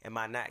thing. Am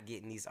I not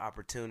getting these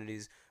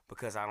opportunities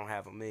because I don't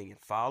have 1 million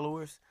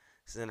followers?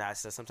 So then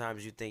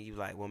sometimes you think, you're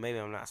like, well, maybe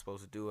I'm not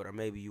supposed to do it. Or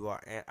maybe you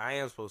are. I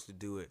am supposed to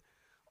do it.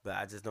 But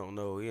I just don't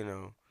know, you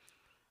know.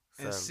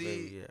 So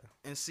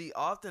and see,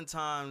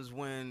 oftentimes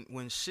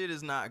when shit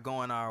is not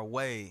going our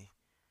way,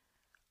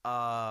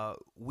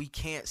 we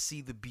can't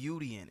see the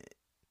beauty in it.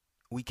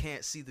 We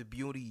can't see the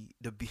beauty,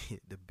 the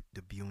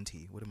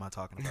beauty. What am I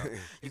talking about?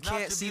 You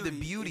can't see the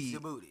beauty.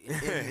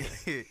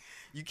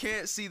 You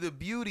can't see the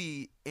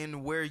beauty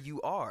in where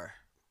you are.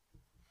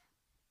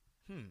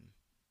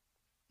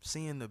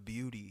 Seeing the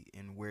beauty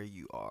in where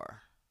you are.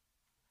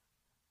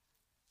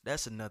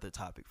 That's another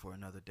topic for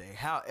another day.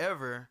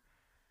 However,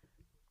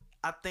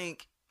 I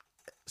think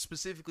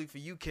specifically for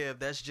you, Kev,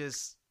 that's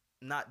just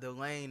not the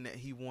lane that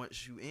he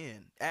wants you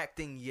in.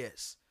 Acting,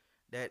 yes.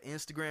 That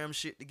Instagram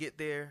shit to get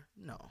there,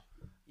 no.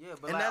 Yeah,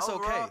 but and like, that's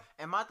overall, okay.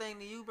 And my thing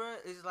to you, bro,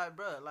 is like,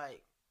 bro,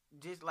 like,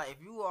 just like if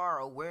you are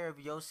aware of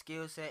your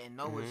skill set and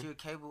know what you're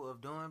capable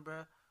of doing,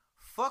 bro,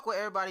 fuck what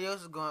everybody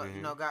else is going,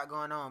 you know, got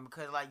going on.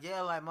 Because like,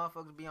 yeah, like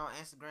motherfuckers be on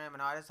Instagram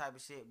and all that type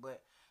of shit,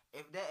 but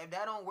if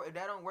that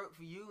don't work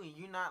for you and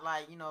you're not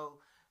like, you know,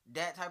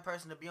 that type of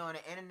person to be on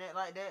the internet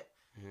like that,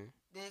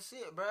 then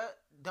shit, bro,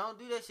 don't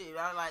do that shit.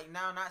 I like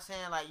now, not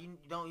saying like you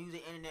don't use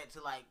the internet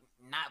to like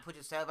not put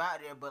yourself out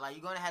there, but like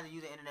you're gonna have to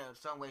use the internet in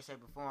some way,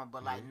 shape, or form.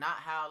 But like not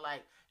how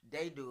like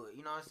they do it.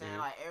 You know what I'm saying?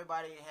 Like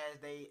everybody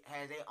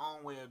has their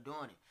own way of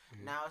doing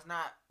it. Now it's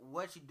not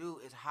what you do,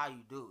 it's how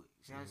you do it.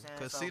 You see what I'm saying?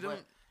 Cause so, see them,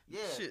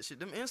 yeah, shit,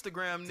 them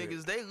Instagram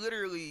niggas, they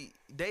literally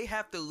they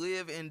have to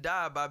live and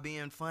die by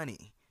being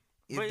funny.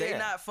 If they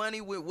not funny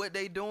with what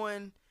they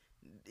doing,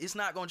 it's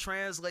not gonna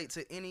translate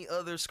to any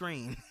other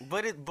screen.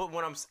 But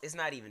it's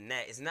not even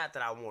that. It's not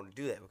that I want to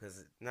do that because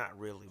it's not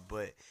really.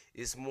 But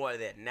it's more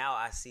that now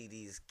I see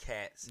these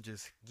cats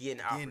just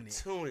getting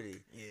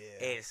opportunity.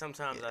 Yeah. And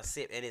sometimes I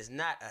sit and it's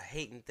not a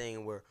hating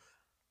thing where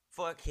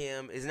fuck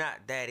him. It's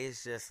not that.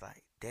 It's just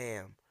like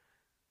damn.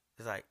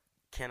 It's like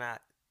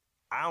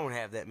I don't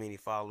have that many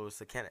followers,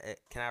 so can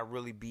I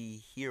really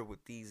be here with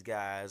these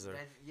guys or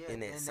in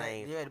that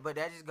same? But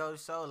that just goes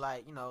to show,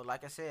 like, you know,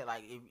 like I said,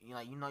 like if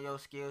you know your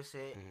skill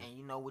set and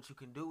you know what you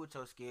can do with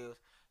your skills,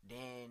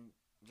 then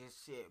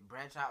just shit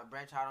branch out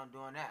on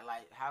doing that.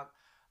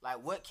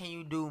 Like what can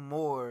you do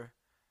more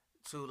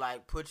to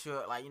like put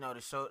your like, you know,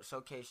 to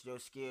showcase your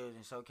skills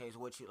and showcase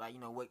what you like,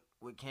 you know,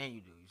 what can you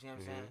do? You see what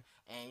I'm saying?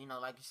 And you know,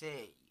 like you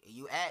said,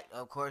 you act,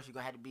 of course you're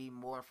gonna have to be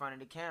more in front of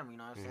the camera, you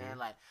know what I'm saying?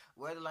 Like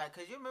whether like,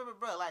 cause you remember,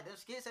 bro, like them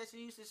skits that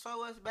you used to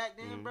show us back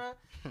then, bro,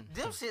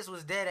 them shits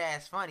was dead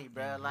ass funny,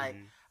 bro. Like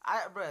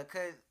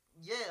cause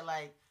yeah,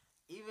 like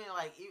even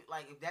like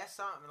if that's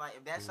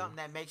something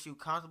that makes you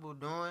comfortable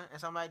doing and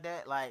something like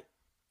that, like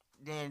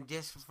then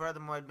just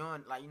furthermore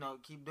doing, like, you know,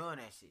 keep doing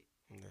that shit.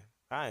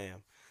 Yeah, I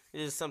am.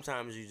 It's just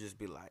sometimes you just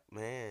be like,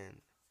 man,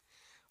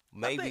 I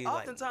maybe think like,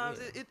 oftentimes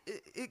yeah.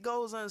 it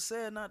goes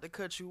unsaid, not to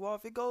cut you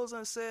off. It goes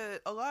unsaid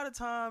a lot of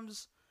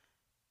times,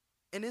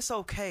 and it's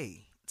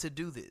okay to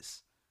do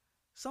this.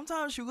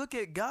 Sometimes you look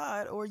at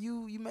God, or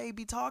you may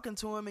be talking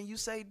to him, and you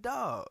say,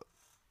 "Dog,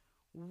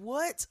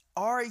 what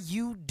are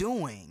you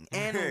doing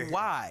and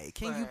why?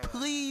 Can you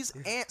please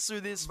answer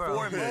this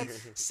for me?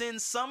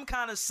 Send some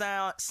kind of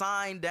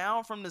sign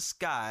down from the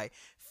sky."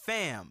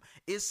 Fam,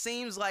 it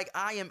seems like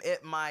I am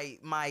at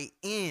my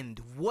end.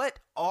 What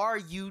are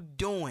you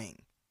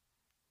doing?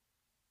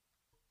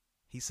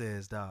 He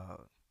says,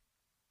 "Dog,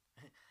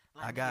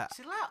 Like, I got-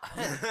 chill out.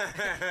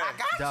 I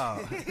got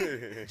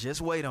dog,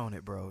 just wait on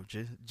it, bro.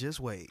 Just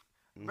wait.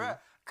 you, bro.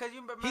 Cause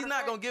you. He's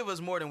not gonna give us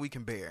more than we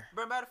can bear."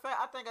 Bro, matter of fact,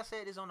 I think I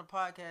said this on the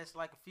podcast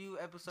like a few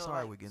episodes. Sorry,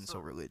 like, we're getting so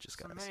religious,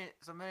 guys.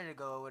 Some minute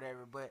ago or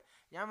whatever. But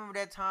y'all remember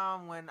that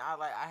time when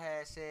I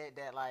had said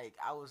that like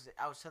I was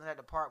chilling at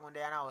the park one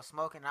day and I was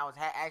smoking and I was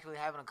actually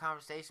having a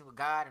conversation with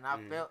God and I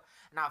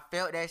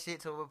felt that shit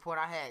to a point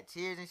I had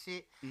tears and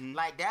shit.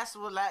 Like that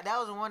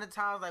was one of the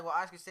times like what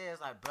Oscar says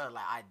like, bro,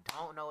 like I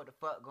don't know what the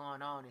fuck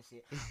going on and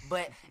shit.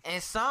 But in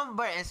some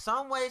way,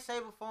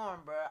 shape or form,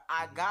 bro,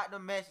 I got the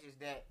message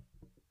that,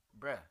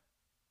 bruh,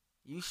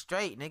 you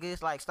straight, nigga.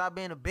 It's like stop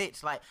being a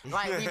bitch. Like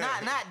not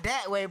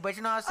that way, but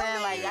you know what I'm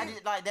saying? Like I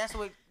just like that's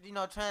what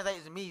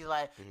translates to me.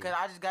 Like, cause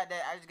I just got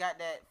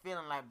that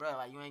feeling like, bro,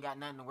 like you ain't got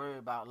nothing to worry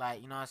about.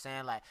 Like, you know what I'm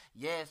saying? Like,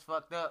 yeah, it's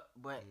fucked up,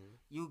 but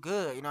you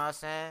good. You know what I'm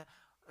saying?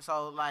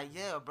 So like,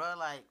 yeah, bro,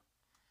 like,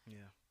 yeah.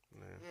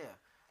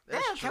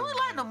 That's Damn, can true, we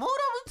lighten the man. mood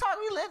up?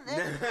 We live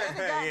in the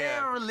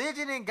goddamn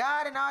religion and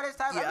God and all this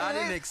type of Yeah, I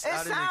mean, didn't it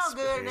expect sounds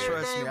good and it.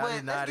 Trust everything, me, I but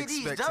did not let's get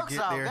these expect to jokes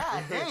get off. there.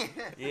 God damn.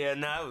 Yeah,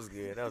 nah, it was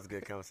good. That was a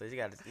good conversation. You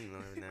got to, every now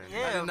and then.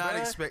 Yeah. I did not bruh.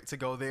 expect to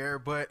go there,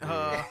 but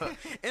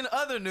in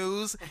other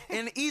news,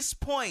 in East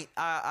Point,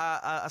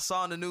 I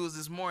saw in the news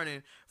this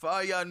morning, for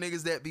all y'all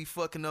niggas that be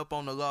fucking up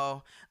on the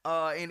law,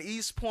 in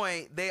East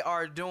Point, they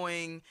are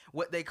doing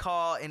what they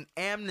call an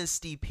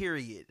amnesty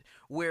period,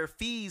 where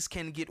fees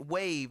can get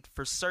waived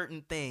for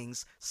certain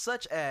things,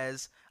 such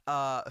as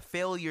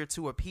failure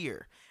to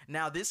appear.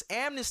 Now, this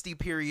amnesty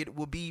period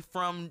will be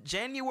from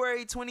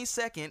January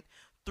 22nd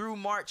through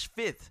March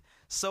 5th.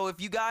 So if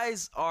you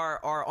guys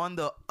are on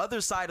the other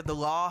side of the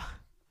law,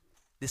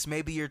 this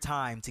may be your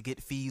time to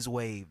get fees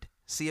waived.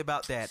 See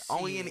about that.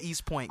 Only in Shit.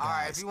 East Point, guys. All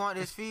right, if you want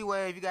this fee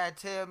wave, you gotta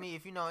tell me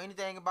if you know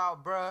anything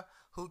about bruh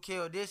who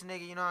killed this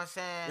nigga. You know what I'm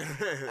saying?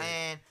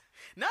 And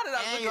Now that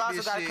I and look you at also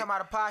this gotta shit, come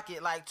out of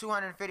pocket like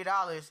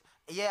 $250.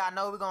 Yeah, I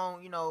know we're gonna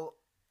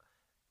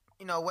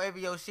waive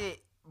your shit,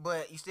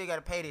 but you still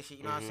gotta pay this shit.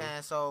 You know what I'm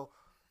saying? So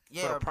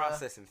yeah, For a bruh.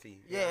 processing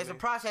fee. You know Yeah, what it's I a mean?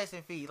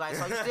 processing fee. Like,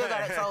 so you still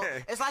gotta. So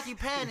it's like you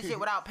paying the shit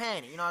without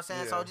paying it. You know what I'm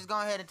saying? So just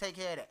go ahead and take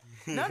care of that.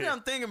 now that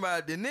I'm thinking about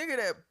it, the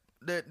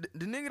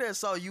nigga that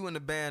saw you in the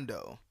band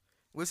though,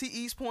 was he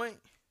East Point?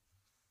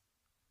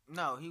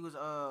 No, he was It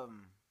was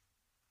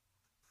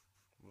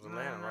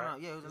Atlanta, no,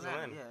 right? yeah, it was It was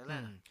Atlanta. Atlanta. Yeah,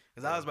 Atlanta.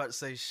 Because I was about to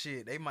say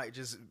shit. They might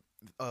just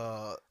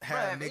have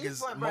Bruh, if niggas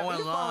East Point- bruh, mowing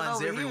East Point lawns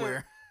over here,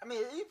 everywhere. I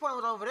mean, East Point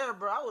was over there,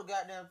 bro. I would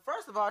goddamn.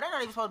 First of all, they're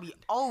not even supposed to be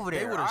over there.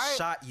 They would have alright?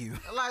 shot you.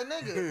 Like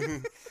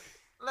nigga,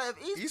 like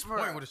if East bruh,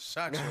 Point would have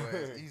shot your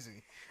ass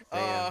easy.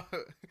 Damn.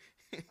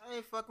 I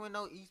ain't fucking with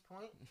no East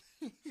Point.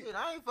 Shit,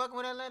 I ain't fucking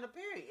with Atlanta.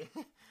 Period.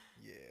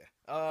 yeah.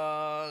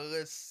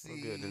 Let's see.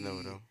 Well, good to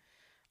know, though.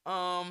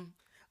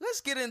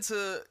 Let's get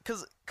into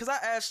cause I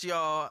asked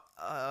y'all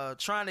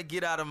trying to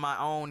get out of my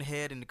own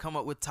head and to come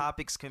up with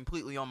topics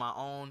completely on my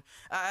own.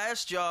 I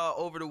asked y'all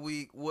over the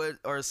week what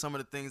are some of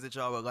the things that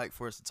y'all would like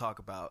for us to talk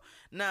about.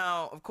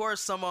 Now, of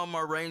course, some of them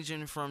are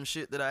ranging from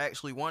shit that I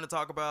actually want to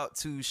talk about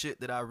to shit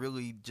that I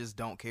really just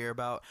don't care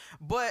about.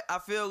 But I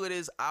feel it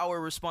is our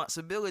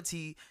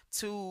responsibility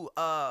to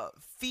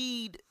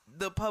feed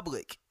the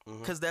public.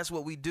 Because that's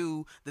what we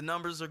do. The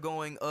numbers are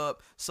going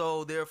up,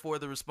 so therefore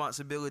the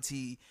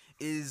responsibility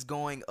is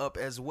going up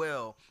as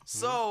well.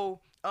 So,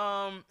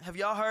 have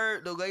y'all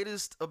heard the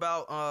latest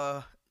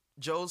about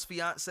Joe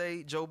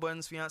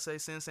Budden's fiance,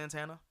 Sin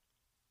Santana?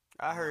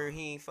 I heard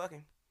he ain't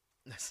fucking.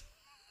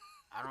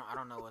 I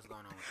don't know what's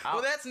going on.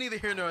 Well, that's neither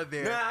here nor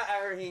there. Nah, I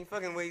heard he ain't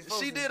fucking what he's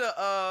supposed She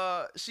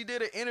to.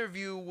 did an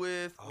interview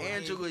with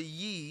Angela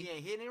Yee. He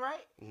ain't hitting it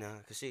right. Nah,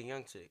 cause she a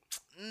young chick.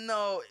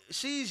 No,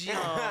 she's young.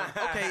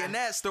 Okay, in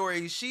that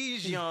story,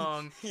 she's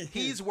young.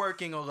 He's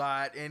working a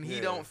lot, and he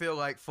Yeah. don't feel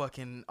like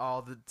fucking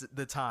all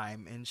the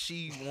time, and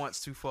she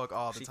wants to fuck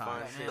all the She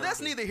time. fine. But that's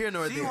neither here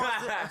nor She there.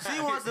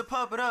 wants to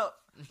pump it up,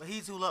 but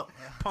he's too low.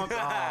 Punk.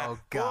 Oh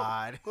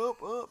God,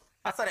 Up.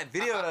 I saw that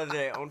video the other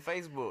day on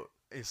Facebook.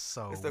 it's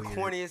so It's the weird.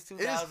 corniest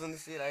 2000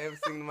 shit I ever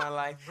seen in my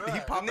life. Bruh.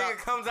 The pop nigga out-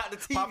 comes out the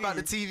TV. Pop out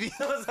the TV.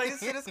 I was like, this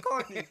shit is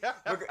corny.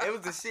 But it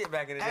was the shit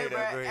back in the day, Hey, though.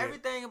 bro, Go ahead.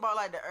 everything about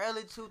like the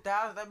early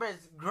 2000s, like, bro,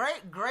 it's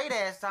great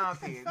ass time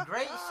period.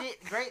 Great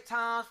shit, great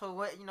times for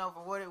what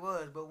for what it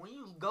was. But when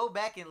you go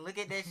back and look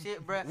at that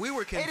shit, bro, We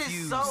were It is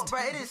confused. so, bro,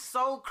 it is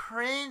so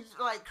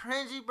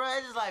cringy, bro.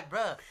 It's just like,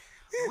 bro,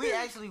 we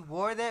actually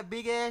wore that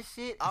big ass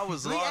shit. I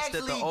was we lost at the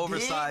actually did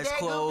oversized that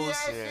goofy clothes.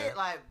 ass Yeah. shit.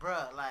 Like,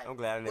 bruh, like. I'm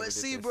glad I never But did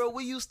see, this. bro,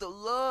 we used to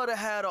love to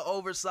have the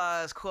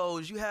oversized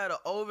clothes. You had an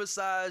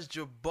oversized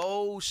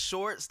Jabot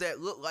shorts that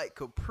looked like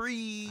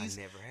capris.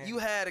 I never had You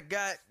it. had a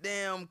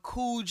goddamn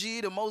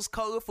Coogee. The most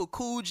colorful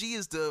Coogee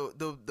is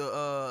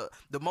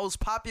the most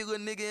popular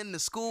nigga in the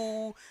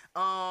school.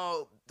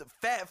 The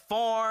Fat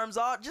Farms,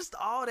 all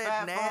that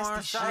Fat nasty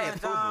Farm, shit. Sean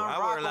Fubu. John, I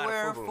wear a lot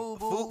of Rockaware,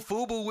 Fubu.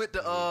 Fubu with the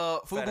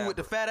Fubu with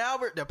the Fat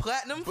Albert, the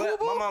platinum But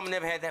Fubu. my mom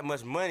never had that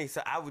much money,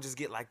 so I would just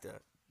get like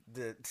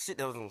the shit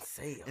that was on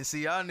sale. And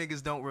see, y'all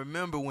niggas don't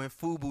remember when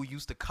Fubu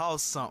used to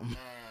cost something.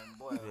 Man,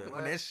 boy,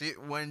 When that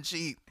shit wasn't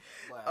cheap.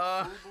 boy,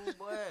 uh, Fubu,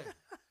 boy.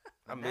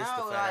 I miss the Now,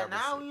 Fat like, Albert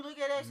now shit. when you look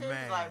at that shit,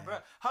 Man. it's like, bro.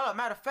 Hold up,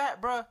 matter of fact,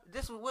 bro.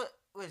 This was what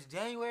was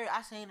January.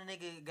 I seen a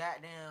nigga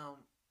goddamn.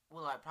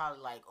 Well, like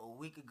probably like a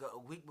week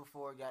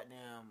before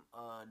goddamn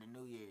the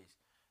New Year's.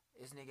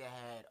 This nigga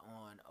had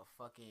on a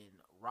fucking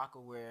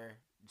Rockaware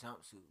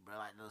jumpsuit, bro,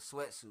 like the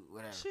sweatsuit,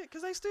 whatever. Shit,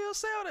 cause they still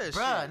sell that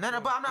Bruh, shit. no,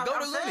 but I'm not. Go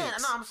I'm to saying,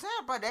 Linux. no, I'm saying,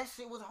 bro, that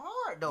shit was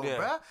hard though, Yeah.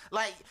 bruh.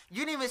 Like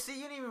you didn't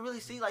even really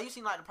see, like you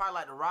seen like probably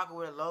like the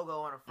Rockaware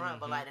logo on the front,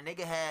 but like the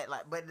nigga had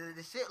like, but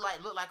the shit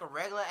like looked like a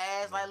regular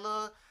ass like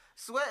little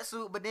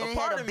sweatsuit, but then A it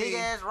part had a of big me-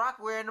 ass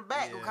Rockaware in the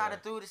back who Yeah. kind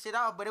of threw the shit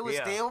off, but it was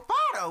Yeah. still fire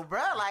though,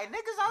 bruh. Like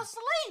niggas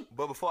asleep.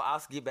 But before I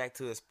get back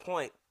to his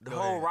point, the Go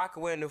whole ahead.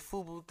 Rockaway and the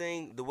Fubu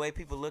thing, the way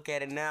people look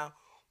at it now,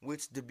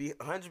 which to be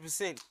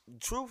 100%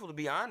 truthful, to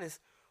be honest,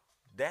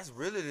 that's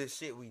really the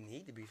shit we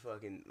need to be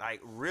fucking,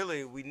 like,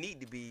 really, we need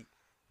to be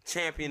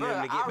championing them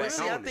Bruh, to get I back really-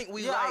 See, I on think it.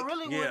 we yeah, like. I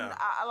really yeah.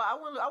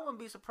 wouldn't. I wouldn't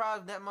be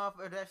surprised if that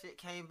motherfucker that shit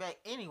came back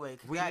anyway.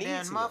 Cause We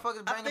goddamn need to. motherfuckers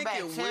I bringing think back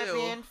it will.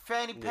 champion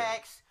fanny Yeah.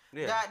 packs.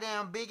 Yeah.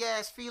 Goddamn big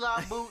ass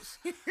feline boots.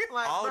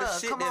 Like, All the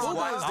bruh, shit come that's on,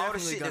 white, Fubu's bruh. all the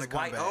definitely shit gonna that's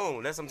come white back.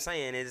 owned. That's what I'm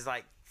saying. It's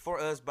like, for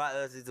us, by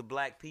us, it's the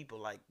black people.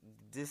 Like,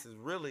 this is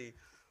really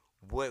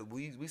what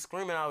we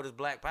screaming all this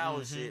black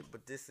power shit,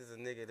 but this is a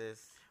nigga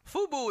that's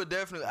Fubu would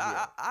definitely.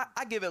 Yeah.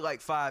 I give it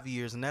like 5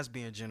 years, and that's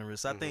being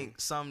generous. I think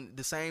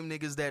the same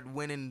niggas that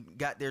went and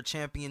got their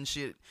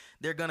championship,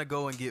 they're gonna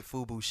go and get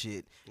Fubu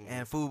shit,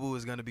 and Fubu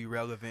is gonna be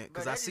relevant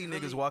because But I that see is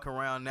niggas really- walking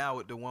around now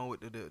with the one with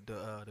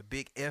the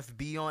big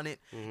FB on it.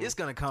 It's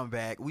gonna come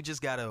back. We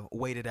just gotta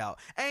wait it out.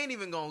 I ain't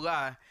even gonna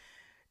lie.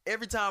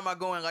 Every time I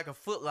go in like a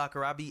Foot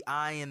Locker, I be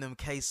eyeing them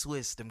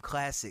K-Swiss, them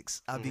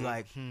classics. I be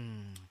like,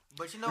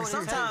 But you know And what?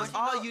 sometimes but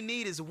you know, all you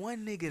need is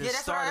one nigga to yeah, that's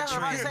what, start that's a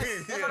what I'm about to trend.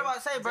 say. That's what I'm about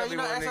to say, bro. You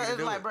know, Definitely that's one what nigga it's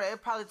do like, it. bro.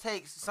 It probably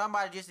takes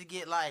somebody just to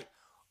get like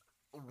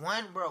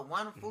one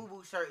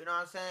Fubu shirt. You know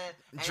what I'm saying?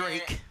 And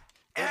Drake. then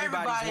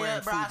Everybody's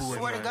wearing bro, Fubu I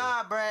swear to anyway.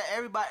 God, bro.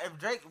 Everybody, if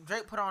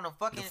Drake put on a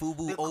fucking The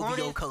Fubu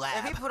corny- OVO collab.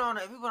 If he put on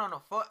a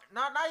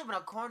not even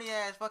a corny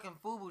ass fucking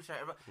Fubu shirt.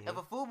 If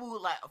a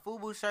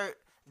Fubu shirt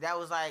that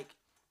was like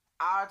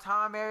our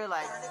time era,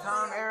 like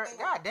time era.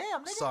 God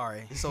damn, nigga.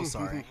 Sorry, so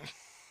sorry.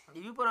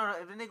 If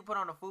the nigga put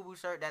on a Fubu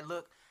shirt that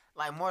looked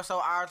like more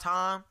so our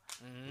time,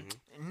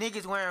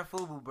 niggas wearing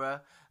Fubu, bruh.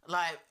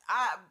 Like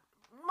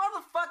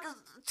motherfuckers,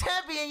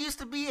 Champion used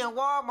to be in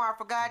Walmart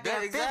for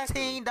goddamn Yeah,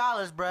 exactly.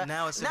 $15, bruh.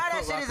 Now it's in that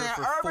Foot shit is in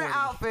Locker for Urban 40.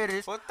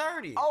 Outfitters, for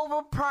 30.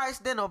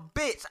 overpriced than a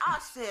bitch. I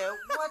said,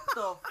 what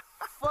the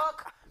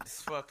fuck? It's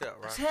fucked up,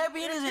 right?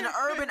 Champion is in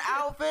Urban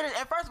Outfitters,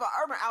 and first of all,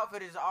 Urban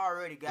Outfitters is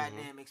already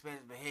goddamn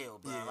expensive as hell,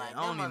 bro. Yeah, Like,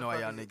 I don't them even know why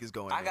y'all motherfuckers- niggas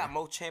going. I got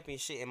more champion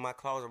shit in my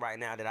closet right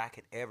now that I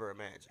could ever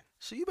imagine.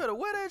 So you better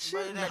wear that shit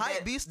Bro, and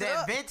hype beast it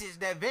up.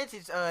 that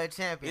vintage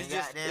champion. It's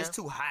just goddamn. it's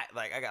too hot.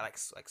 Like I got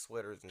like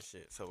sweaters and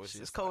shit. So it's It's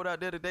just cold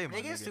out there today,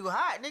 man. Nigga, it's too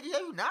hot. Nigga,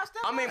 you not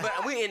still I mean, but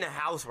hot? we in the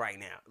house right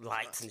now,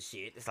 lights and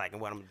shit. It's like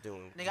what I'm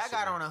doing. Nigga, I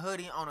got on a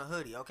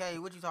hoodie, okay?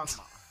 What you talking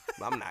about?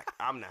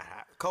 I'm not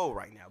hot. Cold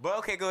right now. But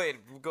okay, go ahead.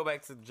 Go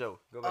back to Joe.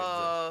 Go back to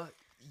Joe.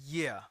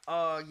 Yeah.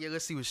 Yeah,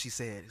 let's see what she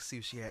said. Let's see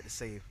what she had to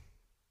say.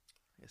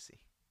 Let's see.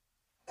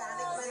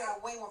 Niggas are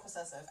way more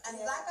possessive, and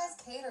black guys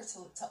cater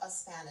to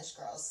us Spanish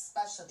girls,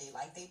 especially.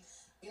 Like they,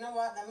 you know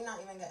what? Let me not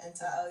even get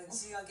into.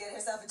 She gonna get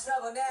herself in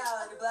trouble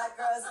now. The black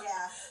girls, Yeah,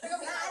 I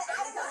didn't mean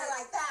it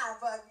like that,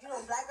 but you know,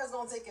 black girls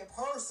don't take it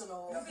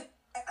personal. No, but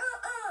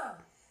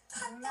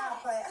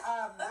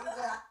I'm good.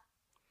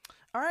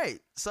 All right.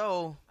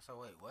 So So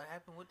wait, what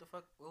happened? What the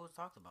fuck? What was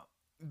talked about?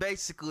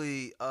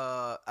 basically,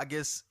 I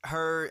guess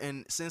her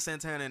and Sin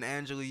Santana and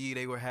Angela Yee,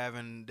 they were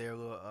having their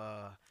little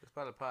It's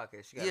part of the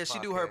podcast. She got yeah, a she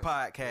do her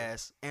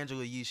podcast.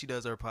 Angela Yee, she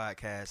does her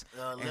podcast,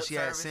 and Lip she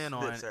had service? Sin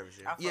Lip on. service,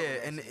 I fuck Yeah, with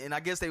that and shit. and I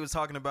guess they was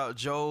talking about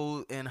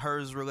Joe and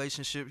her's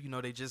relationship. You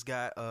know, they just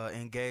got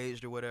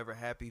engaged or whatever.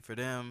 Happy for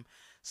them.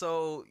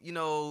 So you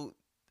know,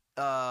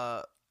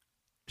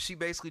 she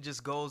basically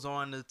just goes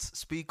on to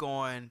speak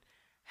on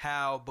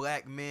how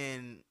black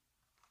men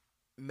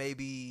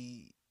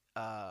maybe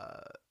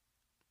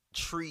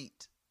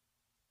treat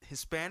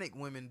Hispanic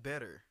women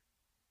better,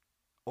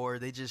 or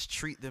they just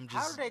treat them just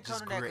How did they come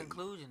just to that great.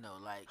 conclusion though?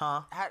 Like,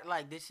 Huh?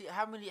 Did she?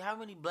 How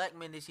many black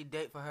men did she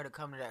date for her to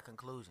come to that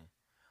conclusion?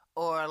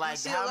 Or like,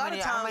 see, a how lot many?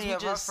 of How times many we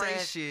of her just say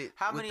friends? shit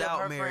How many of without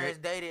her merit. friends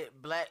dated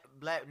black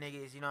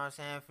niggas? You know what I'm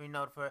saying?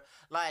 For for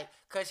like,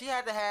 cause she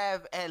had to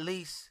have at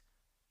least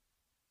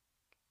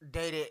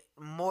dated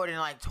more than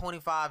like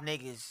 25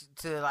 niggas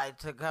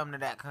to come to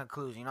that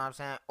conclusion. You know what I'm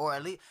saying? Or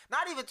at least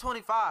not even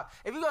 25.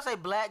 If you gonna say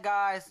black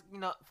guys, you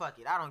know, fuck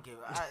it. I don't give.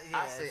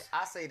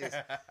 I say this.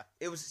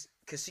 It was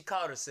because she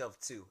called herself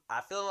two.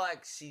 I feel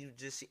like she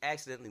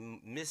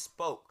accidentally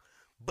misspoke.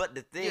 But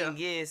the thing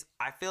is,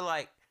 I feel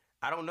like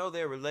I don't know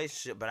their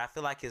relationship, but I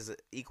feel like it's an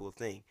equal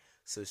thing.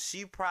 So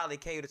she probably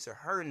catered to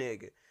her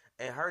nigga,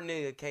 and her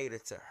nigga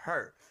catered to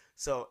her.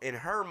 So in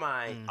her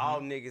mind, all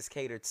niggas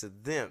cater to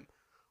them.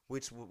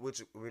 Which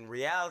in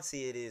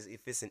reality it is, if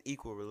it's an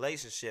equal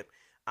relationship,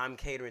 I'm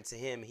catering to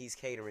him, he's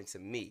catering to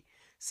me.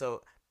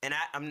 So, and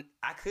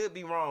I could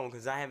be wrong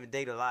because I haven't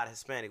dated a lot of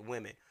Hispanic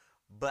women,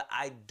 but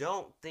I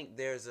don't think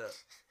there's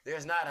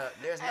not.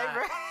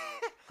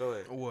 Go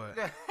ahead. What?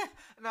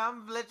 No,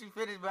 I'm gonna let you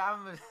finish, but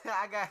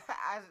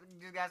I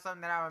just got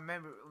something that I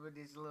remember with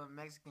this little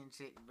Mexican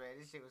chick, bro.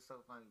 This shit was so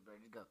funny, bro.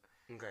 Just go.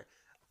 Okay.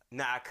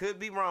 Now I could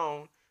be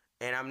wrong.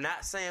 And I'm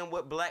not saying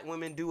what black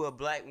women do or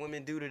black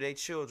women do to their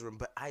children,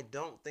 but I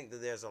don't think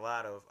that there's a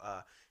lot of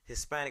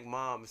Hispanic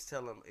moms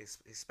telling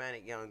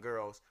Hispanic young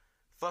girls,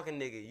 fucking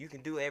nigga, you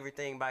can do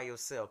everything by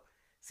yourself.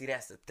 See,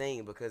 that's the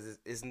thing, because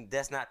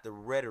that's not the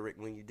rhetoric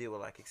when you deal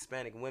with like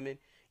Hispanic women.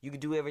 You can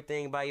do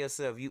everything by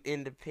yourself. You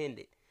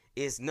independent.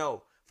 It's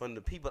no. From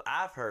the people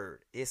I've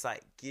heard, it's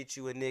like get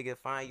you a nigga,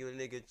 find you a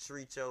nigga,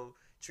 treat your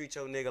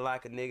nigga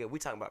like a nigga. We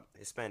talking about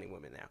Hispanic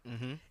women now.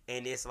 Mm-hmm.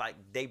 And it's like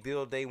they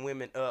build their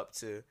women up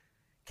to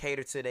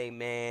cater to their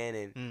man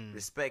and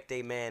respect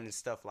their man and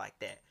stuff like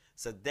that.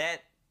 So that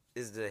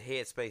is the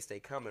headspace they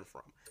coming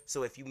from.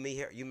 So if you may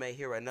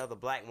hear another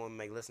black woman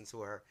may listen to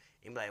her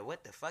and be like,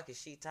 what the fuck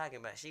is she talking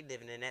about? She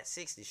living in that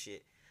 60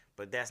 shit.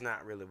 But that's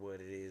not really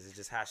what it is. It's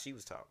just how she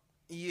was talking.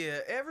 Yeah,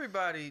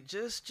 everybody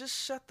just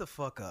shut the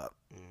fuck up.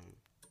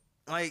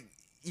 Like,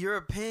 your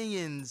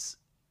opinions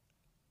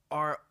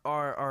are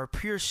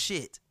pure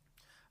shit.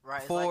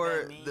 Right.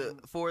 For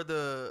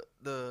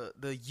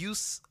the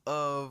use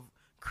of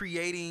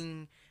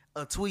creating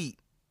a tweet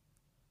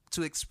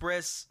to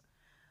express.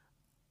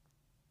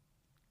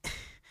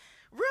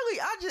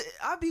 Really,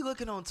 I be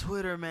looking on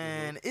Twitter,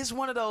 man. It's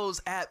one of those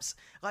apps,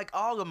 like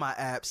all of my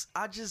apps.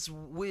 I just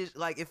wish,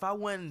 like, if I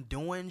wasn't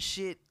doing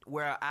shit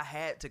where I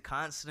had to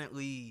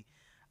constantly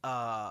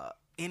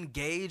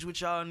engage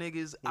with y'all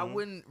niggas, I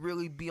wouldn't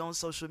really be on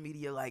social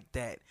media like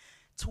that.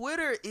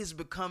 Twitter is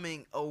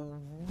becoming a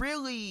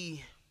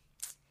really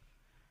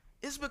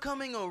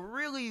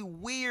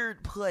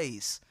weird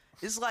place.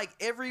 It's like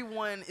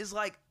everyone is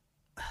like,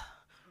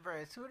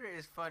 bro, Twitter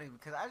is funny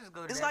because I just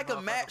go to it's that like a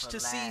match to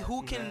laugh, see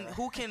who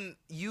can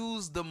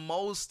use the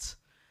most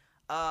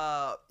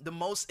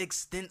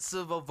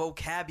extensive of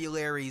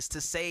vocabularies to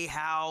say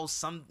how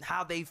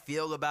they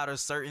feel about a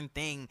certain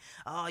thing.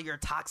 Oh, your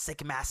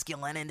toxic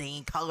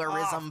masculinity,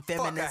 colorism,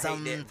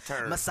 feminism,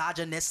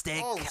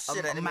 misogynistic,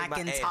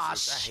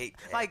 Macintosh. I hate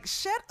that. Like,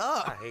 shut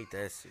up. I hate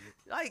that shit.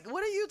 Like,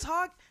 what are you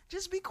talking?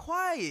 Just be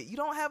quiet. You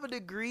don't have a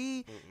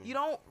degree. You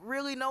don't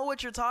really know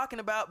what you're talking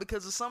about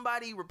because if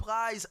somebody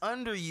replies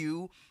under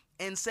you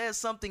and says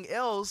something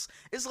else,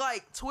 it's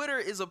like Twitter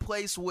is a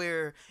place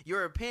where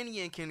your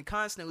opinion can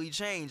constantly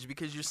change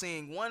because you're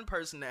seeing one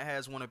person that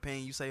has one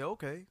opinion. You say,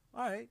 okay,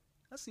 all right,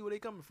 I see where they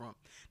coming from.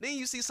 Then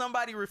you see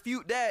somebody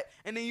refute that,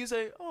 and then you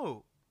say,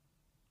 oh,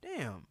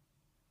 damn.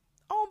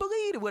 I don't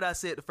believe what I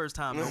said the first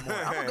time no more.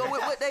 I'm gonna go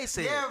with what they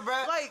said. Yeah, bro.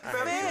 Like,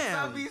 bro,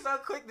 fam. be so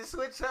quick to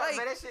switch up, Like,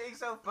 man. That shit ain't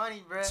so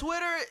funny, bro.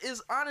 Twitter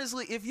is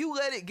honestly, if you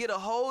let it get a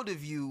hold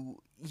of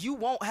you, you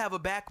won't have a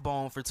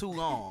backbone for too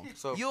long.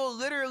 So you'll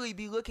literally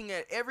be looking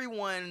at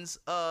everyone's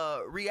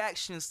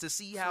reactions to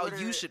see how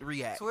you should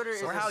react Twitter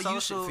is or how you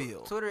should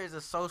feel. Twitter is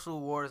a social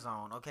war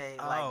zone, okay?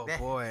 Oh, Like that.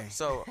 boy.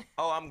 So,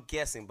 I'm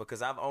guessing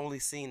because I've only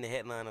seen the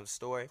headline of the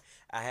story.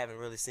 I haven't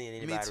really seen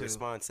anybody too.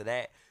 respond to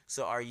that.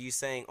 So, are you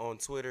saying on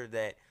Twitter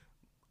that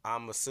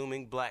I'm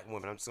assuming black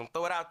women? I'm just gonna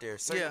throw it out there.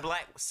 Certain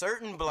black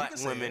can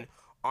say women it.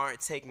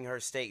 aren't taking her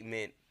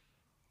statement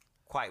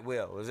quite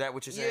well. Is that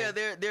what you're saying?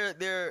 Yeah,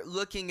 they're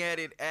looking at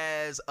it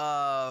as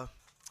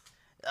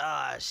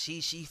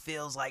she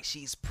feels like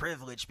she's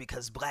privileged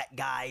because black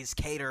guys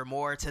cater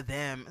more to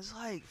them. It's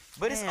like,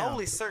 But it's damn.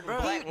 only certain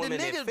Bro, black the women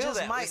that nigga feel just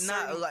that. might It's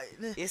not certain- like.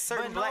 It's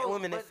certain But black no,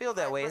 women that but, feel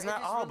that like, way. bro, It's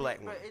not just all really, black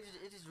bro, women.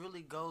 It just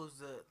really goes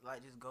to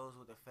like just goes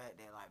with the fact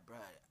that like, bro,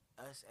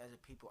 us as a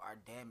people are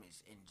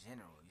damaged in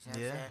general. You see what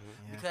I'm Yeah, saying?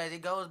 yeah. Because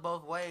it goes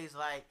both ways.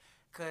 Like,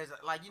 cause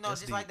like you know,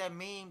 That's just like deep. that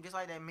meme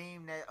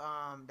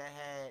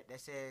that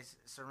says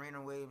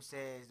Serena Williams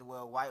says,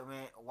 well, white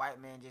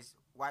men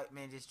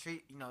just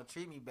treat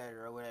me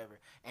better or whatever,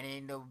 and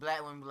then the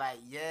black women be like,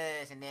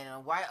 yes, and then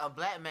a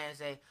black man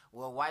say,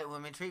 well, white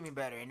women treat me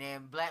better, and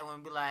then black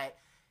women be like,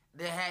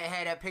 they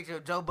had that picture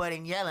of Joe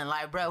Budden yelling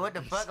like, bro, what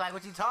the fuck, like,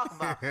 what you talking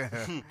about?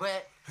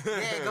 But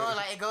yeah,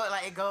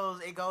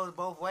 it goes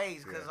both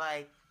ways, cause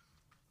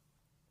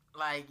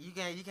like you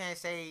can't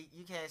say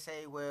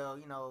well,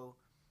 you know,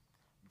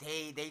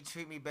 they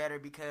treat me better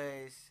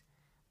because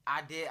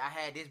I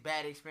had this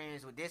bad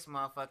experience with this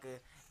motherfucker,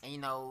 and you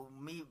know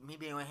me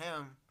being with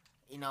him,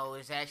 you know,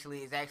 it's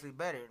actually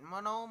better.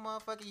 No,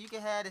 motherfucker, you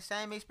can have the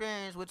same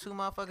experience with 2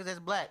 motherfuckers that's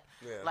black.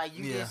 Yeah. Like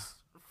you Yeah. just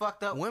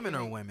fucked up. Women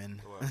are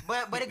women.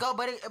 But it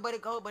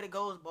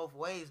goes both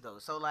ways though.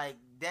 So like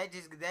that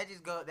just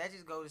goes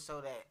to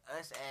show that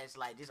us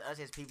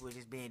as people is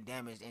just being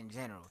damaged in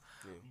general.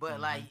 Yeah. But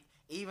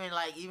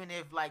even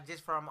if like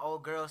just from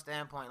old girl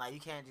standpoint, like you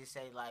can't just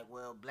say like,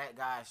 well, black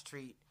guys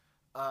treat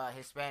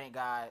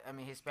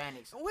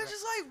Hispanics. We're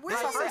just like, where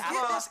That's do you what I'm get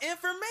saying. this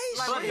information?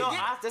 Like, Yo,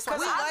 that's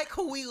we like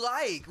who we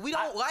like. We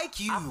don't like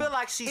you. I feel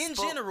like she in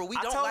spoke, general, we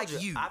I don't told like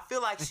you. I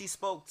feel like she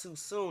spoke too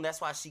soon. That's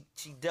why she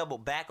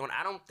doubled back on.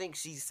 I don't think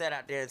she sat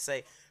out there and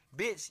say,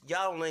 "Bitch,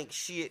 y'all ain't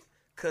shit."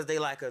 Cause they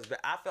like us, but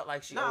I felt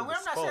like she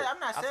overspoke. I'm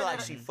not I saying feel like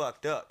that. she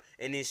fucked up,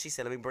 and then she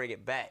said, "Let me bring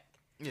it back."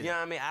 You know what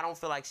I mean? I don't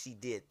feel like she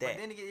did that. But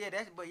then again,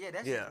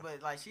 that's Yeah.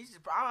 but like she's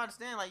just, I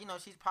understand, like, you know,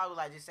 she's probably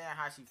like just saying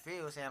how she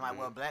feels, saying like,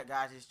 well, black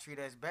guys just treat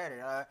us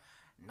better.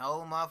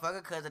 No,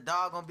 motherfucker, cause a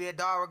dog gonna be a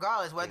dog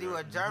regardless, whether you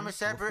a German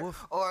Shepherd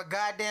Woof, woof. or a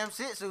goddamn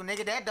Shih Tzu,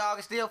 nigga. That dog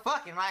is still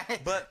fucking.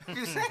 Like, But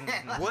you saying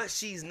like, what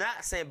she's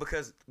not saying,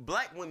 because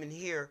black women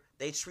here,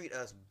 they treat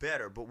us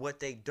better, but what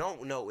they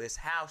don't know is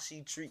how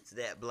she treats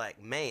that black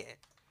man.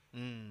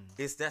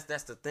 That's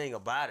the thing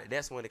about it.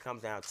 That's when it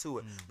comes down to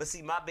it. But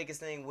see, my biggest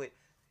thing with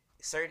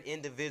certain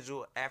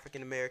individual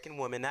African American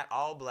women, not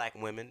all black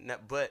women,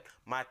 but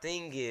my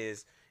thing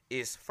is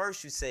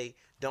first you say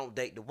don't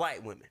date the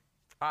white women.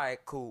 All right,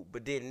 cool.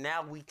 But then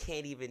now we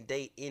can't even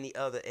date any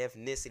other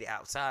ethnicity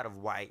outside of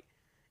white.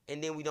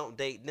 And then we don't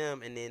date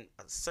them, and then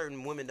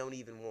certain women don't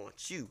even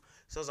want you.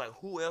 So it's like,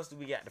 who else do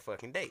we got to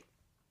fucking date?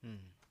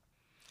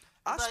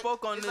 I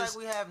spoke on it's this.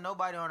 like we have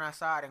nobody on our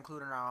side,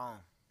 including our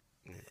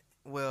own.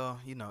 Well,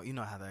 you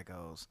know how that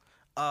goes.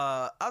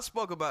 I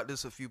spoke about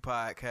this a few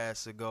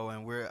podcasts ago,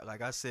 and we're,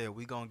 like I said,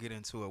 we gonna get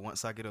into it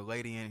once I get a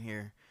lady in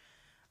here.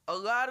 A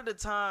lot of the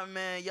time,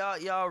 man,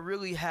 y'all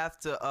really have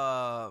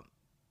to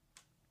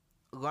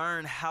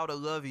learn how to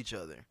love each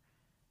other.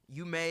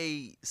 You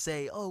may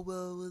say, "Oh,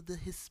 well, the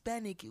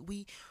Hispanic,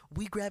 we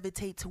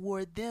gravitate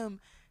toward them."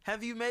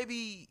 Have you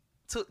maybe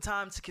took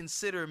time to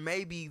consider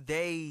maybe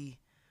they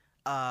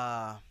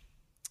love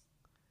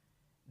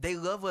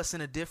us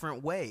in a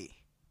different way?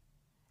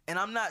 And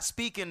I'm not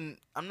speaking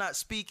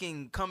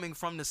coming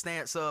from the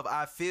stance of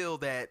I feel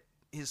that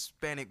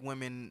Hispanic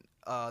women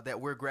that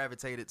we're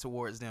gravitated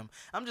towards them.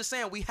 I'm just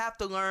saying we have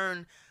to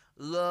learn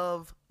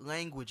love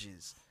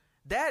languages.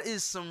 That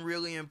is some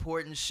really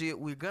important shit.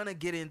 We're gonna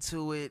get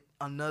into it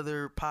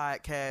another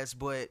podcast,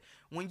 but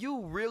when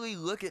you really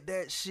look at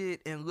that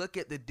shit and look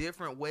at the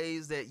different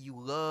ways that you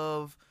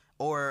love,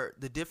 or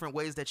the different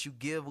ways that you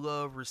give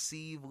love,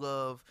 receive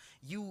love,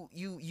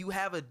 you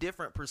have a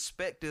different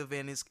perspective,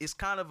 and it's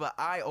kind of an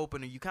eye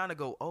opener. You kind of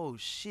go, oh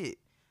shit,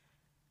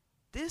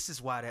 this is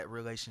why that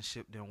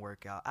relationship didn't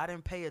work out. I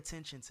didn't pay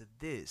attention to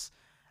this.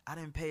 I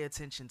didn't pay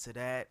attention to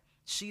that.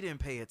 She didn't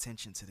pay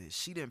attention to this.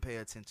 She didn't pay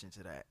attention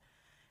to that.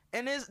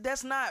 And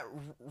that's not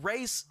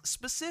race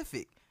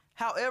specific.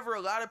 However,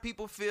 a lot of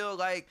people feel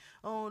like,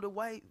 oh, the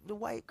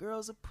white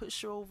girls are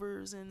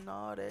pushovers and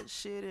all that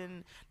shit,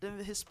 and the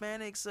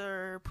Hispanics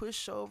are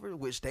pushovers,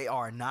 which they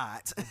are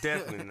not.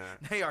 Definitely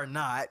not. They are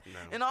not. No.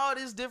 And all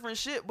this different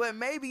shit. But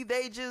maybe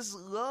they just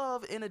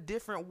love in a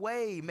different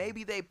way.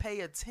 Maybe they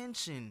pay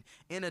attention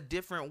in a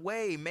different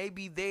way.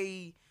 Maybe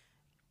they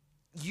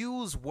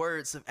use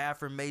words of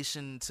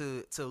affirmation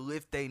to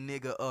lift they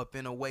nigga up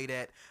in a way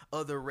that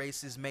other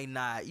races may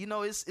not. You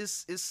know,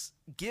 it's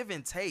give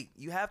and take.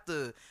 You have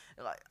to,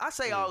 like, I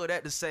say all of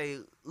that to say,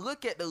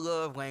 look at the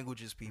love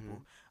languages,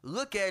 people.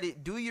 Look at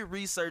it, do your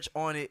research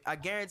on it. I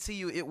guarantee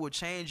you it will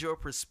change your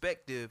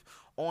perspective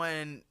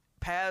on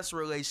past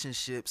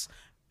relationships,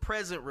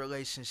 present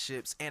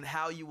relationships, and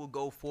how you will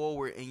go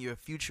forward in your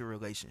future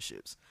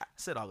relationships. I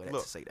said all of that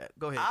Look, to say that.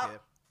 Go ahead, Kev.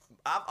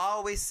 I've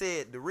always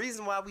said the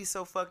reason why we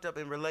so fucked up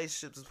in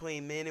relationships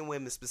between men and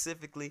women,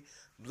 specifically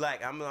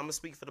black, I'm gonna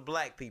speak for the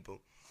black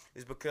people,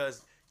 is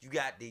because you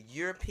got the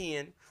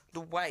European, the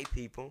white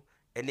people,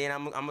 and then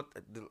I'm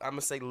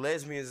gonna say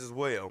lesbians as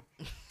well.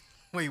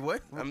 Wait,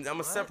 what? I'm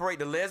gonna separate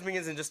the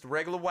lesbians and just the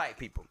regular white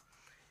people.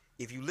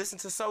 If you listen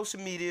to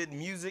social media,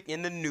 music,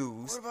 and the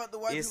news, What about the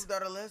white it's people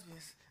that are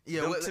lesbians?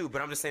 Yeah, them what, too.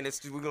 But I'm just saying that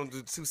we're gonna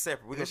do two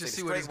separate. We're gonna Let's say just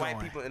the see where straight it's white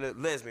going. people and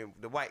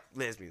the white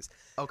lesbians.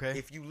 Okay.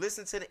 If you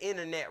listen to the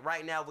internet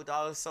right now with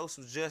all the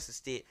social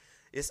justice shit,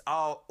 it's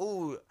all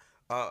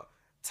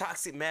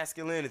toxic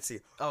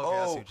masculinity. Okay,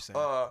 I see what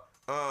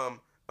you're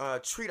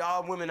saying. Treat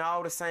all women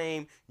all the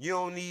same. You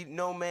don't need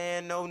no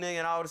man, no nigga,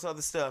 and all this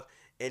other stuff.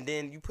 And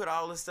then you put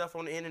all this stuff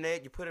on the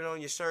internet. You put it on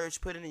your shirts,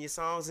 put it in your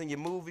songs and your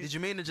movies. Did you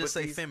mean to just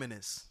But say these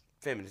feminists?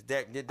 feminists?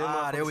 there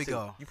we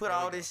go. You put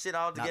all this shit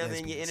all Not together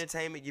in your lesbians.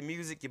 entertainment, your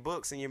music, your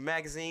books, and your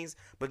magazines.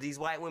 But these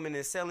white women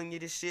are selling you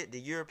this shit.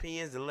 The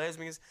Europeans, the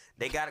lesbians,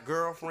 they got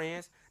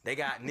girlfriends. They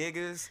got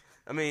niggas.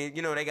 I mean,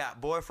 you know, they got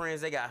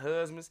boyfriends. They got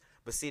husbands.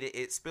 But see,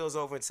 it spills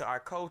over into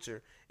our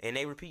culture, and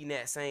they repeating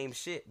that same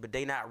shit. But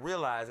they not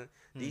realizing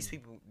these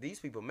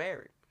people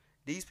married.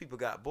 These people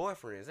got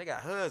boyfriends. They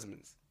got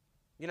husbands.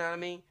 You know what I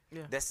mean?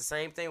 Yeah. That's the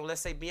same thing. Well,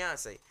 let's say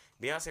Beyonce.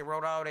 Beyonce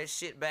wrote all that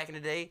shit back in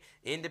the day.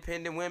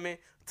 Independent women,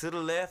 to the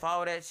left,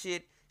 all that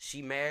shit.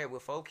 She married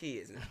with 4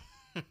 kids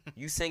now.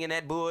 You singing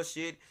that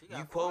bullshit.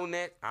 You quoting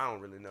that. I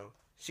don't really know.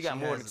 She got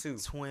more than has 2.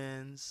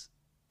 twins,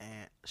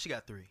 and she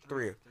got 3.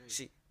 3.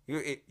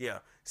 Yeah.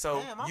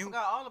 So Damn, I you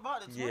forgot all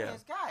about the twins. yeah.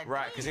 God,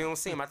 Right, because you don't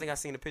see him. I think I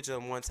seen a picture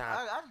of him one time.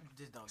 I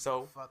just don't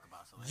So, give a fuck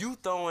about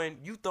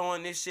celebrities. You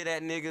throwing this shit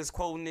at niggas,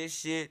 quoting this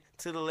shit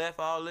to the left,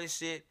 all this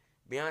shit.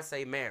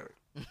 Beyonce married.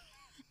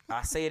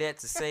 I say that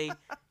to say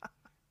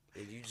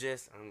that you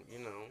just, you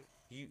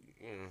know.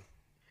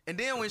 And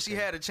then when she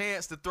had a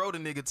chance to throw the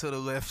nigga to the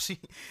left,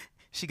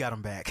 she got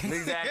him back.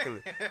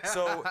 Exactly.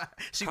 So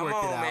She come worked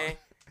on, it out. man.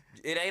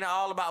 It ain't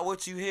all about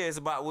what you hear; it's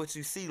about what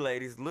you see,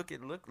 ladies. Look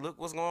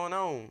what's going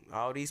on.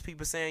 All these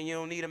people saying you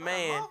don't need a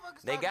man,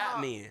 they got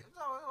men.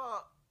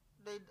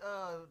 They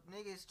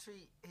niggas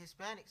treat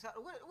Hispanics.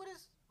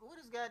 What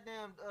is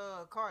goddamn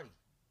Cardi?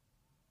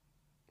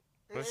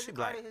 Well, Is she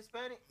Cardi black.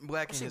 Hispanic?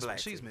 Black and She Hispanic. black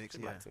She's too. mixed.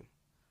 She Yeah. black too.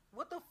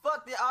 What the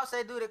fuck did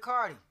Offset do to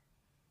Cardi?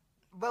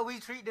 But we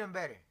treat them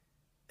better.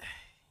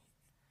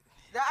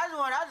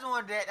 I just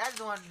wanted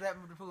that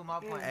to prove my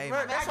point. Hey, But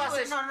man. that's why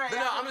I said. But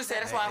no, I'm just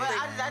saying. That's why But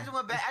I think. I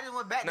just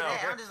went back to No,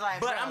 that. I'm just like,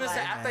 but bro, I'm just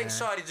saying. like, I think man.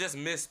 Shorty just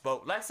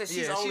misspoke. Like I said,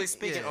 she's Yeah, only she-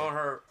 speaking yeah.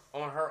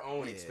 on her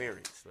own Yeah.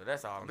 experience. So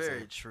that's all I'm Very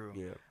saying.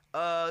 true.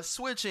 Yeah.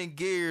 Switching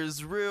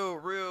gears,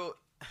 real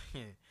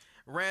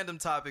random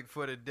topic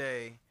for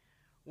today.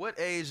 What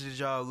age did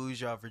y'all lose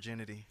y'all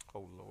virginity?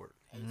 Oh Lord.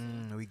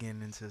 We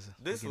getting into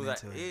This we was getting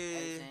like, into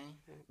it.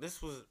 18.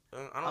 this was I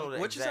don't know the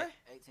What you exact.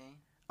 say? 18.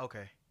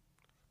 Okay,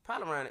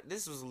 Probably around it.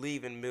 This was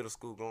leaving middle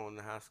school, going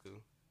to high school.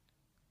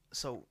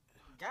 so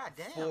God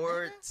damn.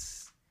 for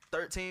nigga.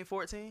 13,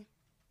 14?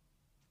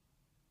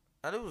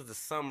 I think it was the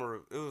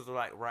summer. It was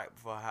like right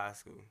before high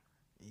school.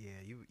 Yeah,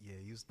 you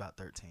was about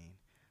 13.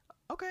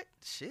 Okay,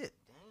 shit.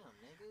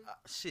 Damn, nigga.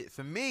 Shit,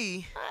 for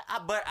me,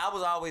 But I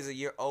was always a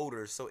year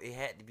older, so it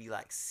had to be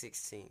like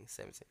 16,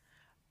 17.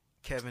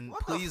 Kevin, What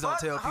the please don't fuck?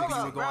 tell people Hold you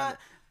up, were going. bruh.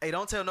 Hey,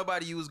 don't tell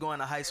nobody you was going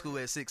to high school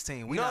at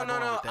 16. We No. not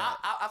going with that.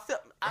 I feel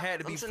It had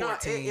to be I'm sure- no,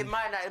 14, It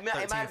might not. It might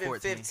 13, have been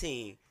 14.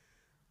 15.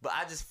 But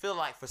I just feel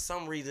like for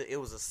some reason it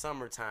was a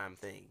summertime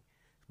thing.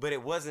 But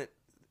it wasn't.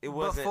 It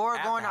wasn't Before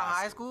after going to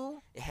high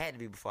school? It had to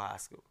be before high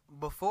school.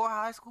 Before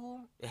high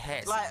school? It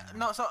had to. Like,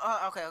 no, so,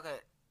 okay.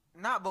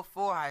 Not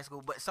before high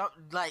school, but some,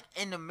 like,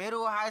 in the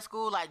middle of high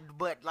school,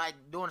 but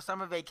during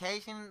summer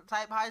vacation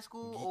type high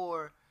school,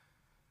 or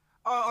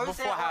you Before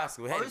saying, high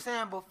school, Or had you to-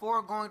 saying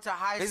before going to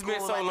high It's school?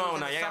 been so like, it was long in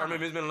now. the You gotta summer?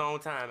 remember, it's been a long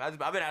time. I've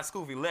been out of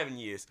school for 11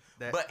 years.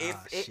 That- But it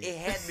shit.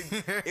 had to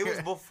be. It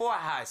was before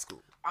high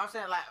school. I'm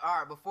saying, like, all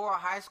right, before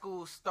high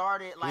school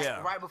started, like,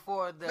 Yeah. right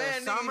before the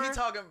Man, summer. nigga, he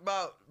talking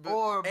about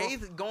Or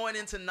 8th going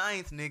into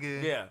 9th,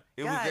 nigga. Yeah,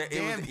 it was God that.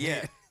 damn It was, it.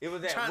 yeah, it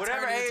was that. Trying to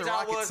Whatever turn it age into I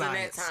rocket was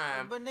science. in that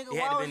time, But, nigga, it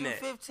had why to was been you that.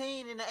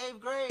 15 in the 8th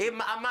grade?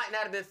 I might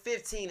not have been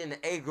 15 in the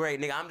 8th grade,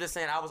 nigga. I'm just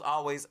saying I was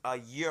always a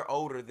year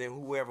older than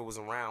whoever was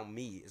around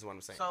me. Is what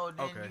I'm saying. So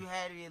then Okay. you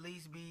had to at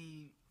least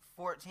be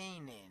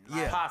 14 then.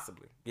 Yeah.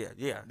 Possibly. Yeah.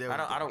 There we I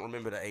go. don't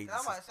remember the ages.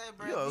 I'm about to say,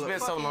 bro. Yo, It's you been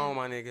so fucking- long,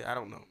 my nigga. I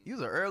don't know. You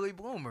was an early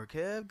bloomer,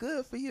 Kev.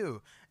 Good for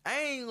you. I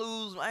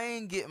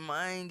ain't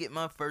get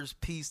my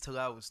first piece till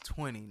I was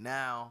 20.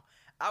 Now,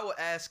 I would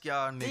ask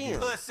y'all niggas.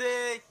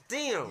 Pussy,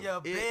 Damn. you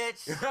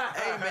bitch.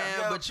 Hey man,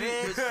 Yo, but you,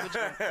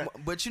 bitch.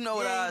 but you know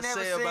what You I ain't never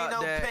say seen about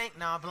no that, pink.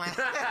 No, I'm playing.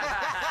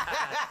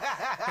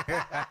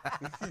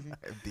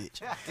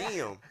 bitch.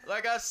 Damn.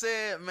 Like I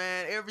said,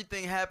 man,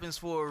 everything happens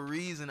for a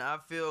reason. I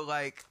feel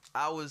like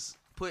I was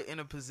put in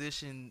a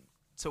position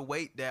to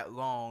wait that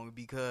long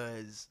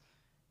because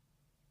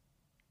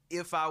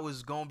if I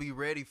was gonna be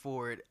ready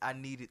for it, I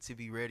needed to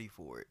be ready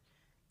for it.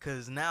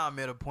 Cause now I'm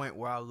at a point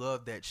where I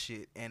love that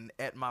shit, and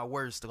at my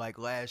worst, like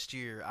last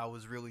year, I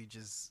was really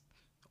just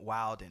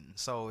wilding.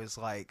 So it's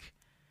like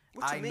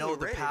What you I mean know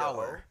the ready,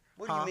 power. though?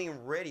 What do Huh? you mean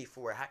ready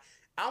for it?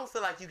 I don't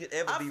feel like you could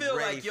ever I be feel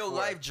ready like your for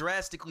life it.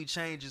 drastically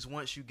changes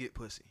once you get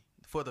pussy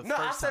for the No,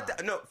 I first said time.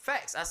 that. No,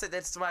 facts. I said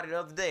that to somebody the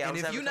other day. I And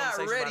was if having you're a not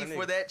conversation ready about a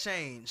for nigga. that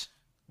change,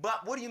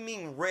 But what do you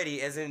mean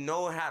ready? As in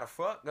knowing how to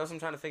fuck? That's what I'm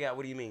trying to figure out.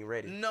 What do you mean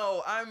ready?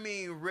 no, I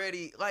mean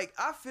ready. Like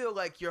I feel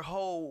like your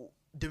whole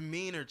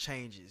demeanor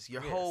changes,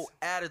 your Yes. whole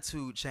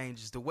attitude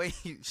changes, the way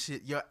you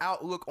shit, your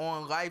outlook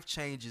on life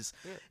changes,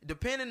 Yeah.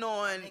 depending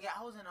on Nigga,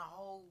 I was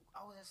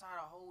inside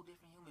a whole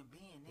different human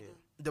being, nigga.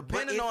 But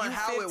depending if on you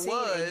how it 15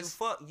 and you was.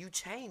 fuck, you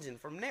changing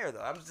from there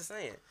though. I'm just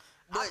saying.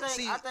 But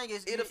I think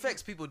it's it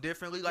affects people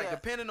differently. Like Yeah.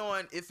 depending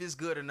on if it's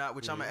good or not,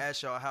 which I'm gonna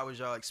ask y'all how was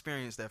y'all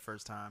experience that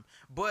first time.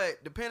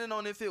 But depending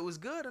on if it was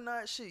good or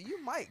not, shit,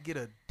 you might get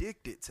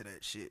addicted to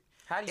that shit.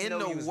 How do you In know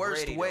the you was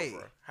worst ready, way. Though,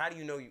 bro? How do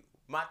you know you?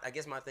 I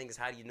guess my thing is,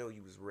 how do you know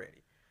you was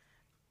ready?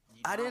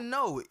 I didn't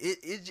know.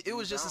 It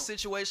was just a don't.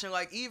 situation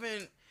like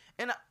even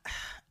and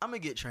I'm gonna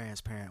get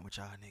transparent with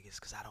y'all niggas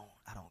because I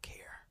don't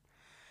care.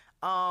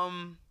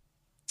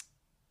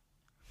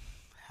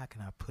 How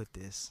can I put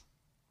this?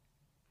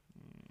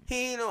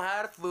 He ain't know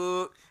how to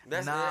fuck.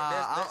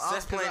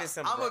 That's plain and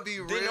simple. I'm bro. gonna be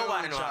real. Didn't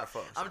nobody with know how y'all. to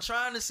fuck. I'm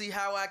trying to see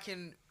how I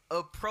can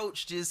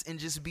approach this and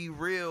just be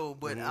real,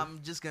 but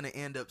I'm just gonna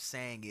end up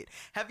saying it.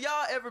 Have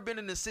y'all ever been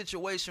in a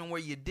situation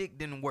where your dick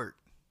didn't work?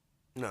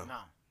 No. No.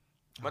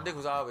 My dick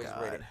was always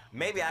God. ready.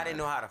 Maybe I didn't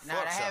know how to Nah,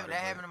 fuck that somebody.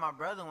 happened to my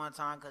brother one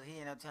time because he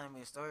ended up telling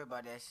me a story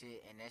about that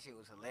shit, and that shit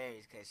was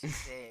hilarious because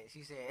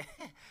she said,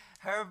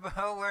 her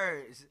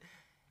words,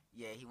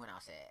 yeah, he went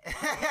outside.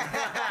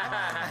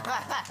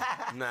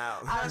 Now,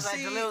 I was Now, like,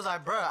 see- Jaleel was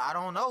like, bruh, I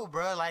don't know,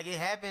 bruh. Like, it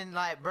happened,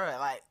 like, bruh,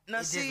 like, Now,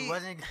 it just see-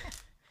 wasn't.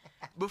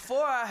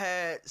 Before I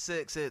had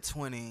sex at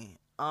 20,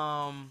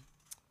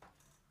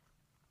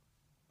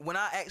 when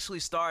I actually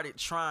started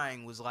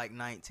trying was like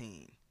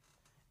 19.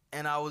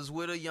 And I was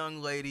with a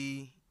young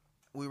lady.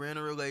 We were in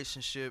a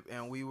relationship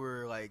and we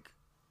were like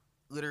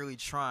literally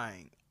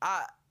trying.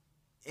 What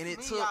you mean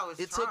y'all was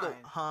trying?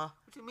 huh?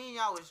 What you mean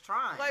y'all was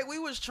trying? Like we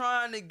was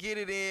trying to get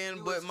it in,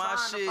 You but was my trying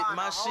to shit, find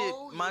my a shit,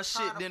 hole? You my was shit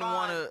trying to didn't find-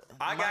 want to.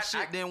 My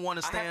shit didn't want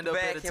to I have stand to up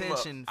back at him up.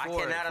 attention. I for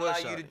cannot for allow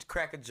shawty. you to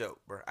crack a joke,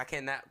 bro. I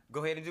cannot.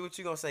 Go ahead and do what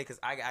you gonna say, cause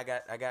I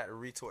got a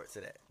retort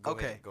to that. Go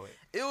Okay. ahead, go ahead.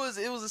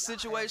 It was a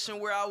situation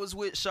where I was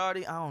with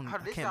Shawty. I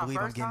This can't y'all believe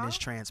I'm first getting this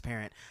time?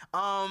 transparent.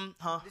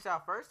 This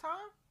our first time?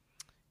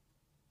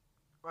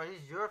 Or this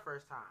is your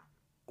first time?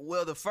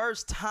 Well, the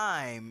first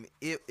time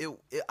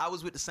I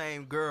was with the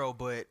same girl,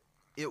 but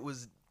it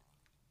was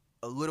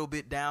a little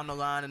bit down the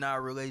line in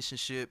our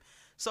relationship.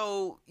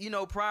 So,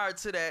 prior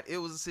to that, it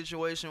was a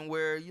situation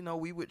where,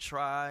 we would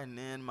try and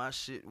then my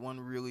shit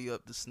wasn't really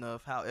up to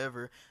snuff.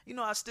 However,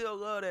 I still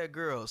love that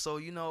girl. So,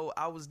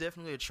 I was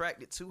definitely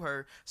attracted to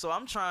her. So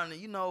I'm trying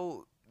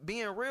to,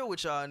 being real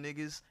with y'all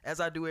niggas,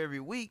 as I do every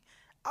week,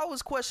 I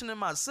was questioning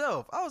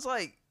myself. I was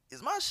like,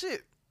 is my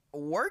shit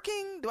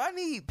working? Do I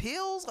need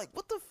pills? Like,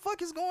 what the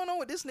fuck is going on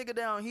with this nigga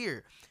down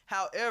here?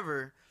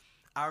 However,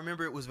 I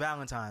remember it was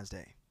Valentine's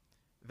Day.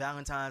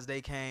 Valentine's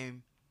Day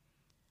came,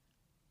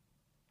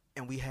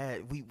 and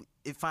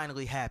it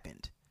finally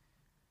happened.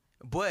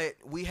 But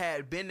we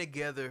had been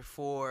together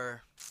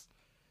for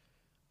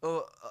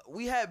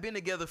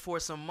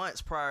some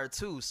months prior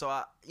to. So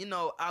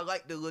I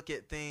like to look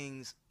at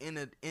things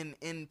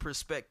in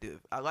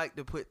perspective. I like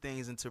to put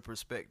things into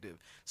perspective.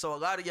 So a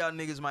lot of y'all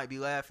niggas might be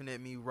laughing at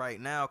me right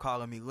now,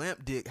 calling me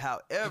limp dick.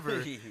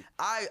 However,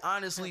 I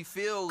honestly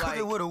feel like Cook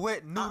it with a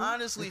wet noodle. I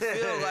honestly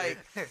feel like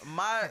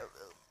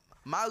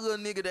my little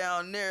nigga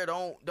down there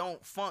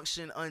don't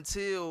function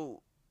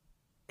until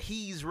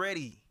he's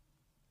ready.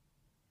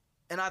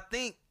 And I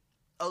think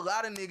a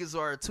lot of niggas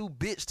are too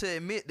bitch to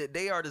admit that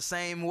they are the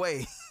same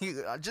way.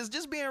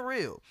 just being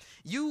real.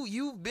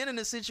 You've been in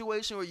a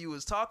situation where you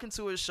was talking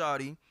to a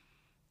shawty.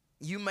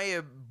 You may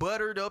have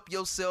buttered up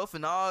yourself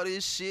and all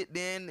this shit.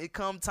 Then it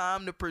come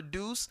time to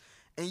produce,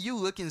 and you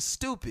looking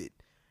stupid.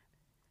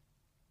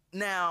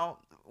 Now,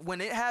 when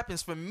it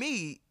happens for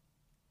me,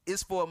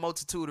 it's for a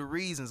multitude of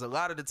reasons. A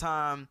lot of the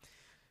time,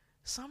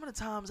 some of the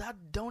times I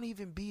don't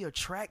even be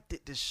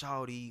attracted to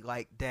shawty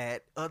like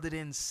that other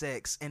than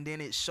sex, and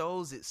then it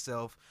shows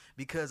itself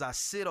because I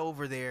sit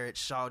over there at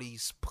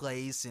shawty's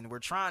place and we're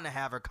trying to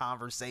have a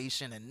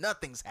conversation and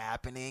nothing's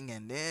happening,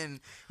 and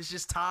then it's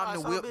just time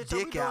to whip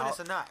dick out.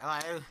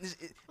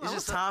 It's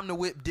just time to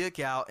whip dick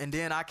out, and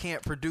then I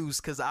can't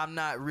produce because I'm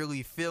not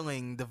really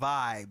feeling the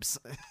vibes.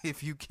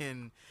 If you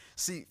can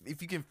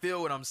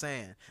feel what I'm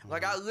saying.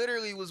 Like, I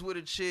literally was with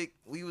a chick.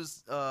 We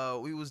was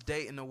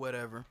dating or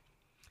whatever.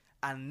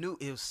 I knew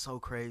it was so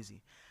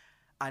crazy.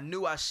 I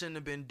knew I shouldn't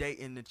have been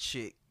dating the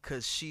chick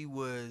because she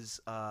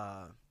was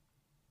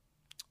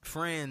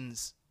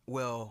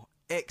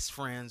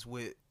ex-friends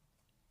with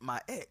my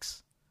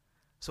ex.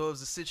 So it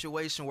was a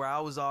situation where I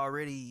was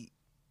already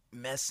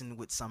messing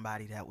with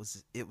somebody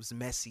it was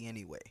messy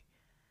anyway.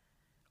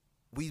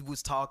 We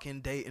was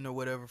talking, dating or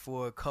whatever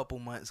for a couple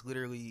months,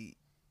 literally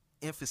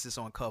emphasis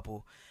on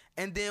couple.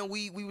 And then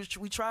we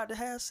tried to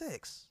have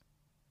sex.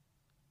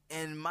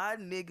 And my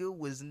nigga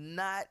was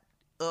not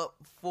up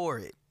for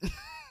it.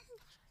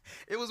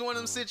 It was one of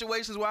them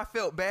situations where I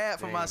felt bad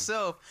for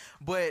myself,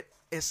 but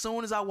as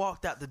soon as I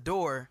walked out the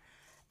door,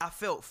 I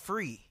felt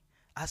free.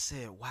 I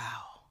said,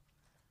 "Wow,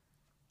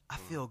 I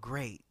feel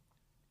great.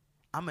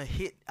 I'm gonna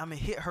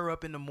hit her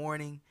up in the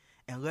morning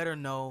and let her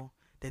know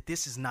that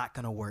this is not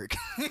gonna work."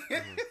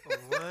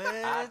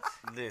 What?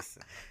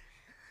 Listen.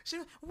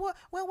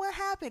 What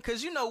happened?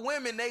 Because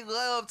women, they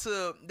love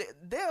to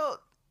they'll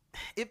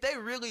if they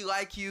really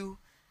like you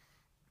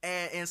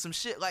and some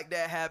shit like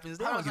that happens,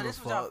 they don't give a this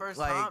fuck. was our first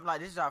time? Like,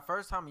 this is our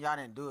first time and y'all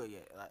didn't do it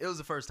yet? Like, It was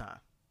the first time.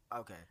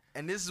 okay.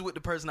 And this is with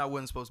the person I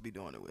wasn't supposed to be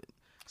doing it with.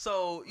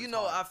 So,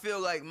 I feel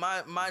like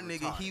my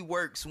nigga, he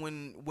works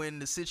when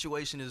the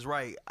situation is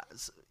right.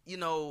 A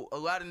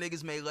lot of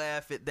niggas may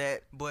laugh at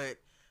that, but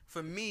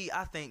for me,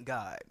 I thank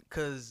God.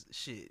 Because,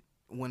 shit,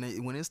 when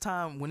it's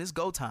time, when it's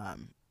go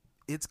time,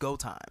 it's go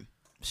time.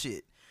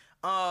 Shit.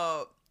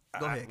 Go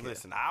ahead, Kev.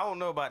 Listen, I don't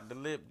know about the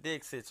lip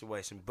dick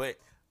situation, but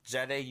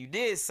Jade, you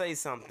did say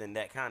something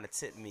that kind of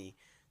tipped me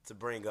to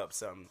bring up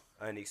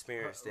an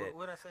experience that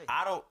What'd I say?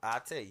 I'll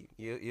tell you.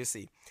 You'll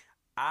see.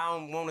 I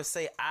don't want to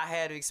say I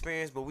had the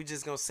experience, but we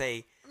just gonna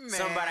say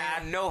somebody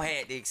I know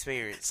had the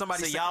experience.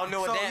 Somebody so say- y'all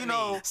know what so, that you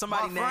know, means.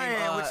 Somebody my named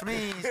friend,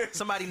 which means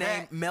somebody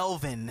named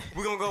Melvin.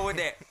 We're gonna go with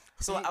that.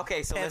 So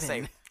okay, so let's say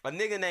Evan. a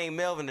nigga named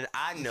Melvin that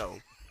I know.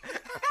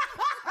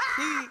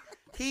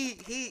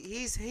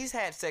 He's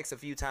had sex a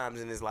few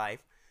times in his life.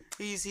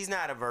 He's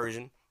not a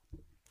virgin.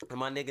 And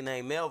my nigga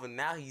named Melvin,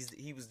 now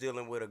he was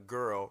dealing with a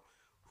girl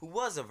who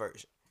was a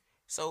virgin.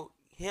 So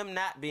him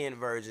not being a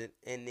virgin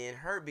and then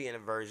her being a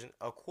virgin,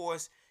 of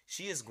course,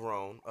 she is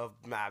grown, I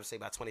would say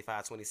about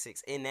 25,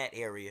 26 in that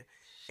area.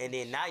 And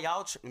then now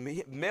y'all,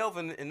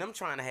 Melvin and them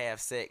trying to have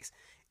sex.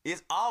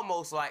 It's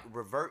almost like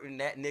reverting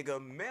that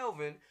nigga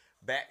Melvin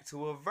back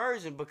to a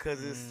virgin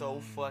because it's so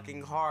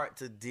fucking hard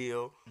to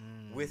deal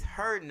with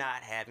her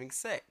not having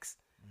sex.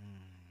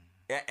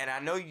 And I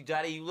know you,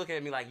 Jody, you looking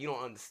at me like you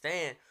don't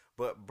understand,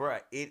 but bruh,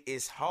 it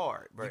is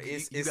hard, bruh.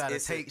 You gotta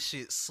take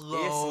shit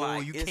slow.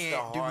 like- You it's the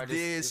can't do hardest-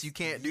 this. You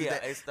can't do yeah,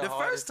 that. it's the The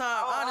hardest- first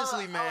time,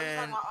 honestly, you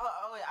man. talking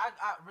about- wait,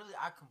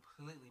 I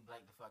completely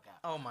blanked the fuck out.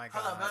 Oh my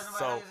Hold up, god. that's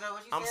So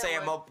what you I'm said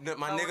saying was-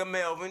 my so- nigga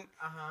Melvin,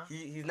 Uh-huh.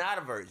 he's not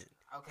a virgin.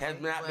 Okay, Has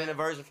not been a but-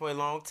 virgin for a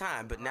long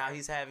time, but now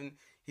he's having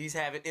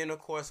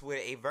intercourse with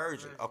a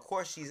virgin. Of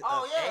course, she's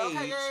Oh of yeah, age.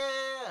 okay,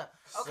 yeah.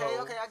 Okay,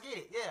 So, okay, I get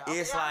it. Yeah,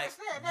 It's okay, I like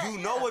understand that, you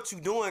know yeah. what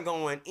you're doing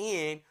going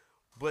in,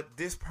 but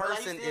this But, like, you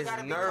person still is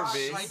gotta be nervous.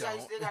 cautious, like,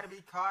 you still gotta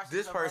be cautious.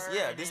 This of person- her,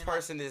 yeah, and this then,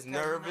 person is 'cause, you know,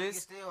 you nervous.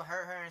 can still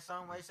hurt her in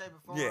some way, shape, or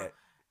form. Yeah.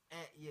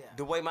 And, yeah.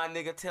 The way my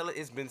nigga tell it,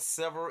 it's been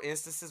several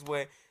instances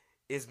where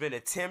it's been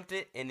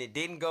attempted and it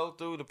didn't go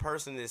through. The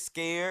person is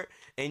scared,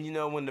 and you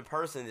know when the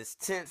person is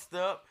tensed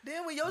up.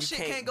 Then when your You shit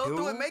can't can't go through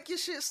do- it, make your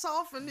shit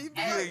soft and you be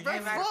Yeah, like, you- bro,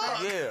 matter of fuck.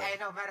 fact, Yeah. Hey,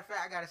 no, matter of fact,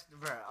 I got to,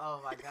 bro.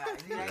 Oh my god.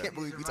 Can't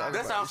believe we talking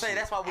That's what about I'm this saying. shit.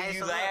 That's why when Hey, you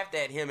so look- laughed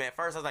at him at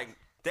first, I was like,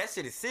 that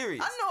shit is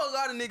serious. I know a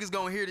lot of niggas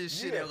gonna hear this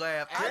shit Yeah. and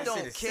laugh. That I shit don't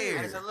is care.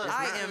 serious. So look,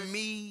 I this am is-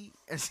 me.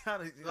 And try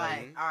to,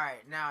 Like, all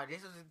right, now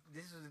this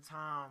was the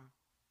time,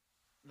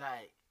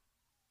 like,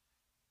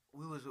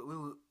 we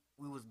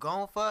was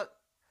going fuck,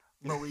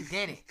 but we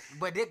didn't.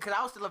 But cause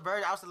I was still a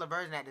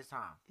virgin at this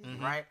time,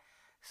 right?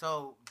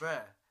 So,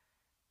 bruh,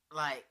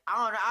 like,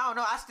 I don't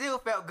know. I still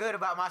felt good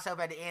about myself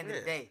at the end of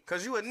the day.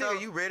 Cause you a nigga, So-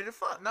 you ready to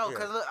fuck. No, Yeah.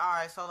 cause look, all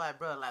right, so like,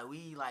 bro, like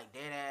we like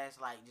dead ass,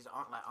 like just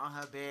on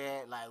her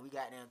bed, like we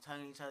got them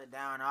tonguing each other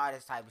down, all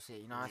this type of shit.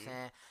 You know what I'm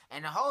saying?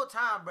 And the whole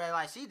time, bro,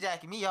 like she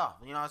jacking me off.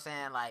 You know what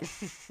I'm saying? Like,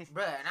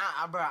 bro, and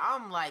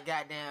I'm like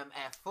goddamn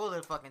at full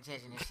of fucking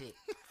tension and shit.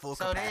 full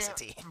So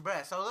capacity. then,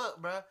 bruh, so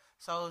look, bruh,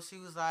 so she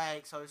was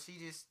like, so she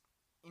just,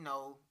 you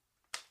know,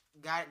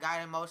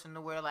 got in motion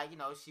to where like, you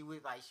know, she was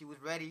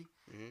ready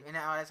and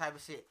all that type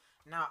of shit.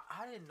 Now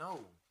I didn't know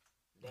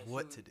that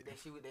What she, to do.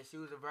 that she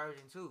was a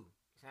virgin too. You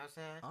know what I'm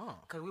saying? Oh.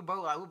 Cause we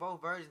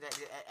both virgins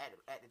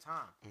at the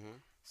time. Mhm.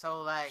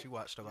 So like, She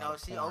watched a lot you know,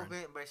 of she porn.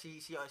 opened, but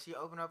she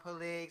opened up her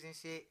legs and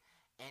shit,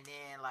 and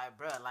then like,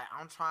 bruh, like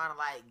I'm trying to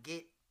like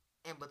get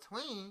in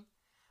between.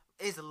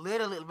 It's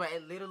literally, but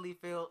it literally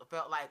felt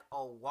like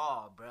a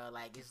wall, bruh.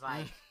 Like it's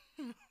like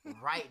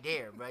right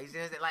there, bruh. It's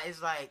just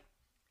like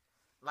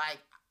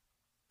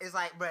it's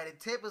like bruh. The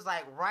tip is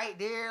like right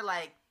there,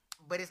 like,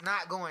 but it's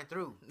not going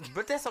through.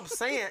 But that's what I'm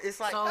saying. It's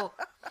like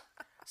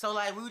So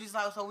like we just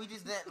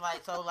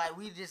like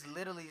we just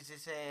literally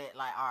just said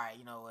like, all right,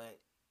 you know what?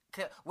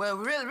 Well,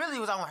 really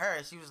it was on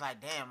her. She was like,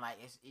 damn, like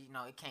it's, you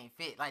know, it can't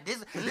fit. Like this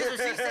what she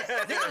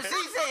said. This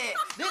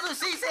what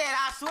she said.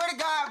 I swear to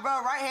God,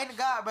 bro, right hand to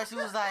God, bro. She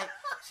was like,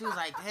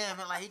 damn,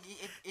 man, like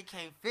it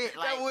can't fit.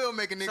 Like That will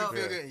make a nigga so-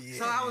 feel good. Yeah.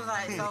 So I was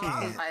like,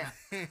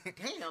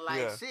 damn, like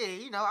Yeah.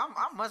 shit, you know,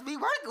 I must be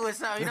working with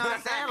something. You know what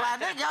I'm saying?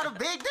 Like, nigga, y'all the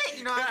big dick.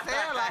 You know what I'm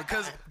saying? Like,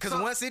 Because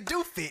once it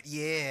do fit,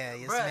 yeah,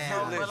 yes, Bruh, man.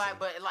 so,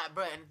 but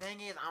bruh, and the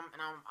thing is,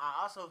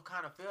 I also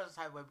kind of feel this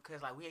type of way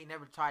because like we ain't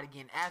never tried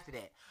again after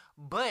that.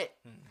 But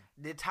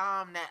the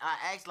time that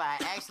I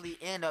actually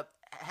end up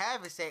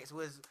having sex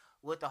was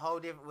a whole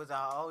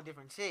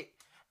different chick.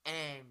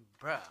 And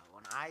bruh,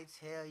 when I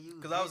tell you,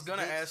 Because I was this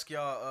gonna bitch- ask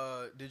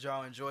y'all, did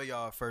y'all enjoy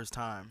y'all first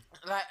time?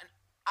 like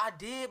I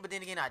did, but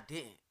then again I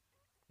didn't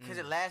because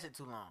it lasted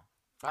too long.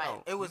 Like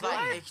Oh, it was what?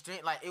 like extreme,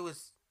 like it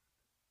was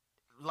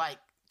like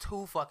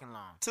too fucking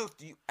long.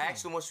 you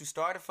actually once you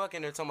started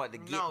fucking, they're talking about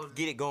to No.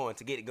 get it going.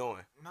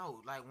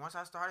 No, like once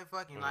I started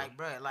fucking, Mhm. like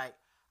bruh, like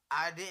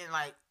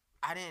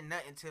I didn't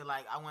nut until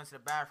like I went to the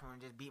bathroom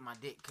and just beat my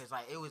dick because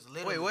like it was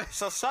literally. Wait, what?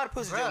 So shot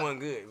pussy just Bruh. wasn't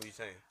good. What you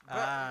saying?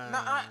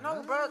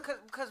 No, bro,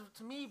 cause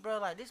to me, bro,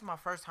 like this is my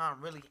first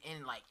time really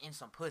in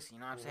some pussy.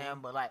 You know what I'm saying?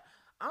 But like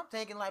I'm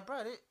thinking like,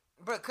 bro,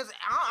 cause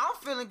I'm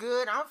feeling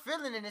good. I'm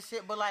feeling in this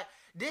shit. But like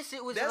this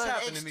shit was That's just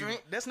happened to me. extreme.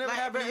 That's never like,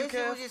 happened to bro, you, this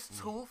shit Kev? was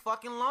just too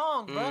fucking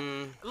long, bro.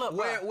 Mm. Look,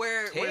 Where bro.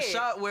 where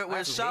Head. where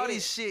That's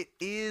Shawty's head. shit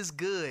is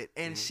good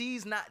and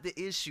she's not the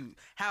issue.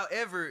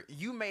 However,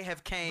 you may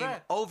have came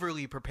Bruh.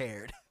 overly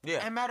prepared.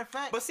 Yeah. And matter of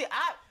fact, But see,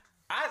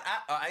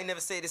 I ain't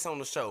never said this on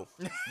the show,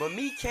 but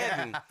me,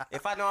 Kevin,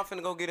 if I know I'm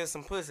finna go get in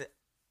some pussy,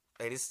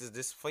 hey, this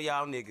is for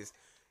y'all niggas.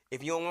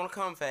 If you don't want to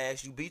come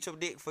fast, you beat your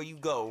dick before you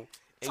go,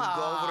 and you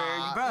go over there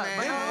and you, Bruh, man,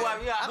 but you no,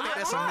 wipe your I think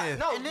that's a myth.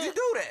 No, And then- you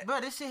do that.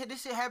 Bro, this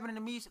shit happened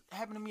to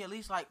me at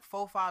least like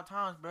 4 or 5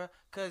 times, bro.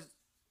 Cause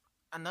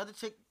another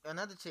chick,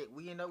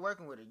 we end up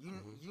working with her.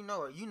 You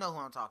know her. You know who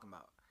I'm talking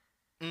about.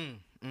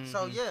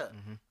 So yeah,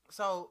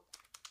 so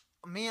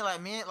me and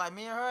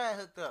her had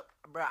hooked up,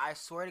 bro. I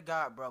swear to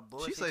God, bro.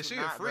 She said she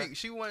a freak. Bro.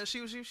 She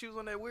was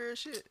on that weird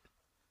shit.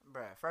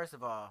 Bro, first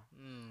of all,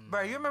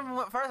 bro, you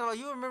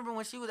remember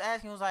when she was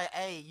asking, was like,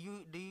 hey,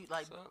 do you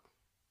like?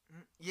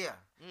 Yeah.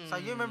 So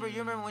you remember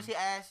when she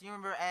asked,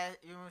 when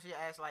she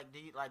asked like, do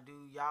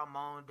y'all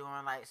moan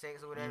during like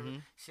sex or whatever?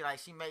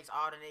 She makes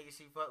all the niggas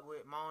she fuck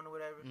with moan or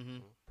whatever.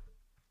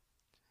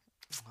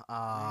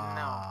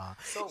 No.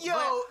 So,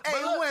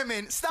 but look,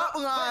 women, stop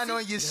lying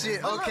on your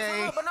shit,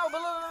 okay? But look,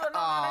 not even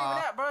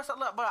that, bro. So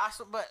look,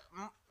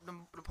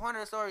 the point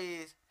of the story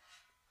is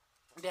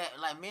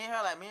that me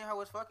and her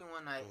was fucking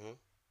one night.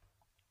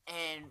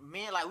 And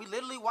we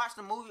literally watched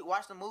the movie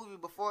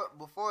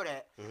before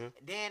that.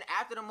 Then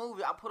after the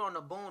movie, I put on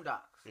the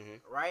Boondocks,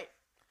 right?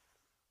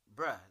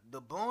 Bruh,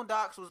 the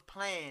Boondocks was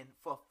playing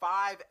for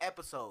 5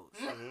 episodes.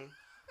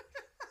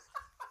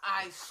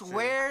 I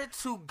swear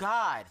to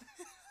God.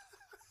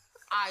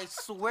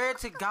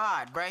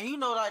 Bruh. And you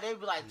know, like, they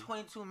be like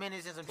 22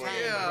 minutes and some change,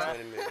 bruh.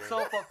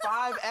 So for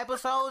 5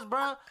 episodes,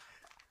 bruh,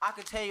 I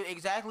could tell you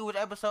exactly which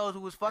episodes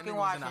we was fucking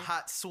watching. In a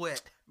hot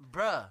sweat.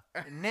 Bruh,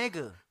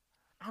 nigga.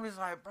 I'm just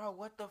like, bro,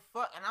 what the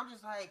fuck? And I'm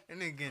just like,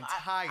 and then getting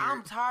tired.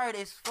 I'm tired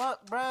as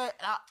fuck, bro.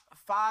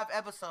 5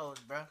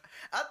 episodes, bro.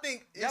 I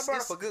think y'all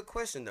brought up a good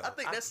question though. I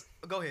think that's.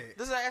 Go ahead.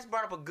 That's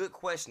brought up a good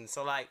question.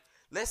 So like,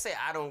 let's say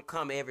I don't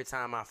come every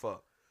time I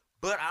fuck,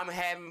 but I'm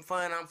having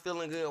fun. I'm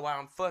feeling good while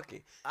I'm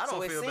fucking. I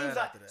don't feel bad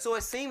after that. So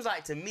it seems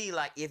like to me,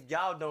 like if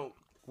y'all don't,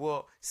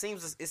 it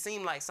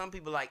seems like some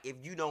people like if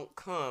you don't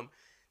come,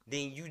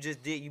 then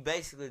you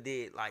basically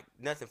did like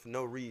nothing for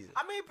no reason.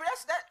 I mean, but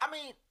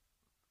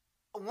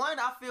one,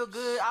 I feel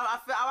good.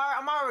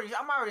 I'm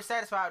already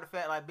satisfied with the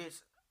fact, like,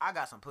 bitch, I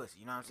got some pussy.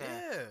 You know what I'm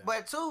saying? Yeah.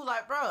 But 2,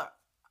 like, bro,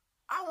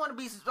 I want to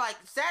be like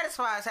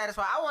satisfied.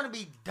 I want to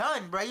be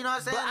done, bro. You know what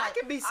I'm saying? But like, I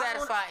can be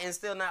satisfied and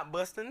still not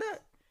busting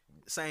nut.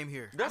 Same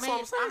here. That's what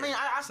I'm saying. I mean,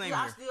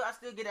 I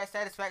still get that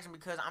satisfaction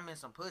because I'm in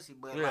some pussy.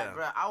 But like,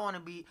 bro, I want to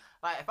be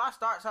like, if I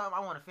start something, I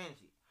want to finish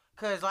it.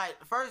 Cause like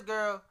the first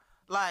girl.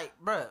 Like,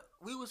 bruh,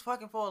 we was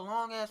fucking for a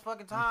long ass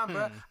fucking time,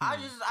 bruh. I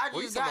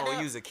just got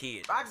there. Use a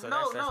kid. That's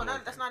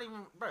not even,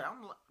 bruh.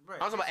 I'm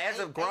talking about as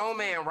a grown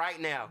man right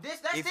now.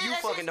 If you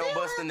fucking don't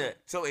bust a nut,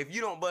 so if you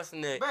don't bust a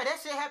nut, bruh, that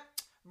shit happened,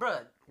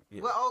 bruh.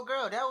 Yeah. Well, old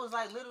girl, that was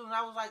like literally when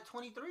I was like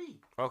 23.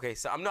 Okay,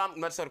 so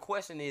so the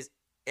question is,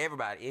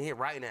 everybody in here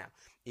right now,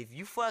 if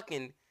you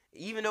fucking,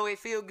 even though it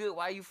feel good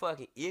while you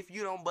fucking, if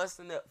you don't bust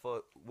a nut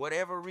for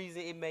whatever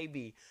reason it may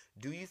be,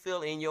 do you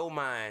feel in your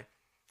mind,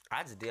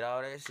 I just did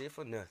all that shit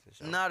for nothing?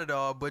 So. Not at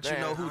all, but you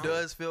know who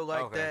does feel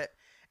like that,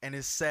 and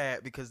it's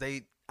sad because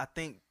I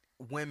think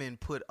women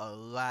put a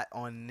lot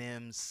on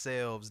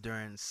themselves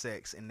during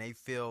sex, and they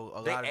feel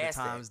a lot of the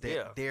times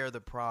that they're the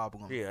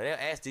problem. Yeah, they'll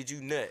ask, "Did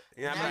you nut?"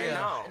 And I'm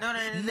like, no,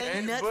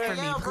 nut for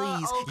me,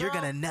 please. You're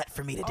gonna nut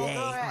for me today.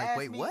 I'm like,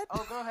 wait, what?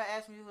 Oh, girl had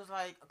asked me, was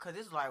like, cause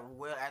this was like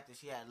well after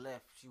she had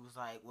left. She was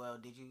like, "Well,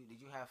 did you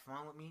have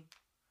fun with me?"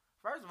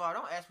 First of all,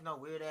 don't ask me no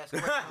weird ass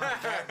question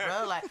like that,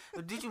 bro. Like,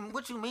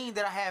 what you mean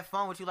that I had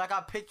fun with you? Like, I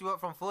picked you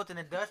up from Fulton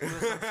Industrial or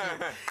some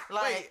shit.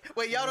 Like,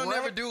 wait, y'all don't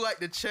never do like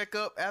the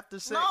checkup after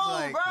sex? No,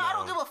 like, bro, I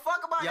don't give a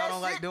fuck about y'all that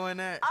don't shit. like doing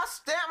that? I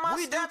stamp my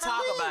We do stamp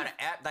talk and about leave.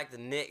 it like the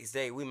next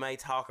day. We may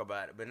talk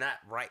about it, but not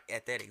right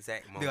at that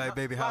exact moment. Be like,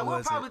 baby, how we'll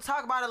was probably it?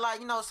 talk about it like,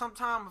 you know,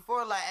 sometime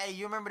before, like, hey,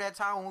 you remember that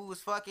time when we was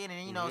fucking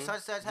and, you know,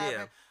 such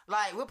happened?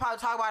 Like, we'll probably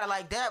talk about it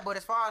like that, but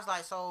as far as,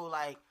 like, so,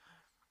 like,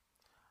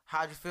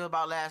 how'd you feel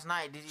about last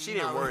night? Did you, she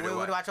didn't word it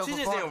right. She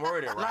just didn't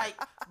word it right. Like,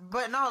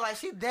 but no, like,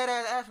 she dead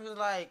ass asked me,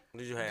 like,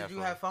 did you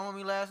have fun with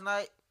me last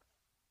night?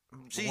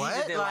 She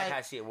just didn't like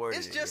how shit worded.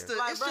 It's just bro,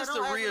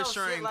 a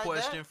reassuring like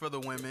question that. for the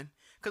women.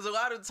 Because a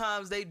lot of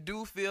times they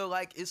do feel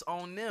like it's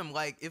on them.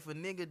 Like, if a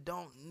nigga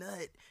don't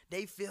nut,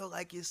 they feel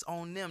like it's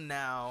on them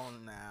now.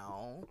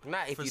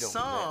 Not if for you don't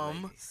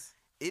some, nut,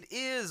 it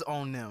is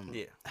on them.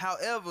 Yeah.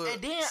 However,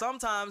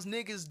 sometimes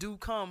niggas do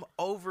come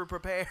over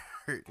prepared.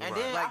 And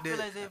then like I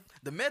feel as if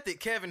the method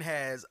Kevin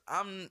has,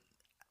 I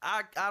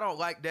don't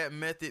like that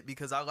method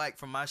because I like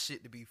for my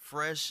shit to be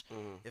fresh.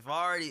 If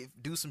I already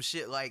do some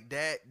shit like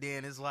that,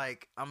 then it's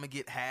like I'm gonna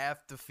get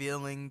half the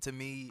feeling to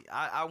me.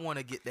 I want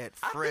to get that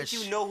fresh. I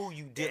think you know who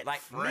you did.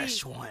 Like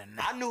fresh me, one.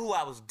 I knew who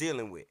I was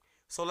dealing with.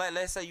 So like,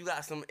 let's say you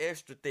got some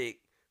extra thick,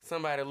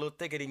 somebody a little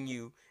thicker than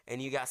you,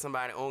 and you got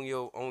somebody on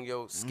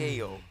your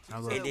scale,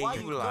 and then why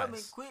you you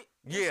realize, quick?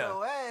 Yeah. It's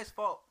your ass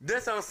fault.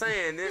 That's what I'm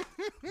saying.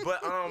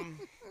 But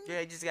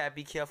yeah, you just gotta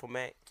be careful,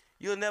 Mac.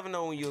 You'll never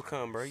know when you'll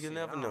come, bro. You'll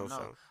never know.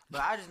 So.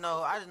 But I just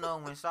know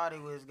when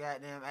Shawty was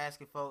goddamn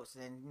asking folks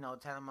and, you know,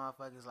 telling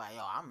motherfuckers like,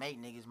 yo, I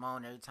make niggas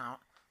moan every time.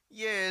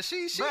 Yeah,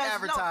 she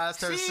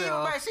advertised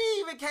herself. She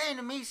even came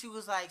to me. She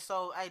was like,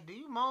 so, hey, do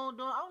you moan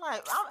doing? I'm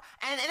like,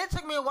 and it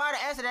took me a while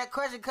to answer that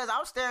question because I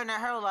was staring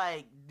at her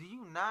like, do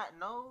you not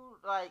know?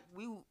 Like,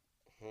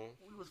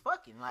 we was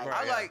fucking. Like,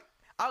 Right.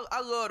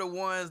 I love the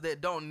ones that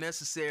don't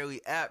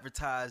necessarily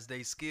advertise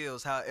their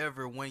skills.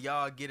 However, when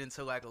y'all get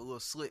into like a little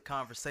slick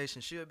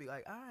conversation, she'll be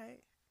like, "All right,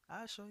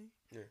 I'll show you."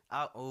 Yeah.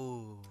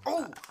 Oh,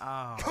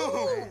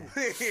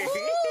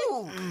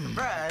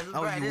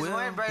 bruh, you this will?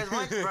 one,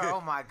 bruh,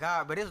 oh my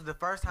god, but this was the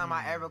first time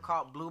I ever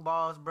caught blue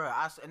balls, bruh.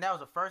 And that was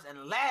the first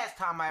and last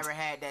time I ever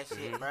had that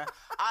shit, bruh.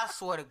 I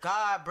swear to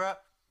God, bruh.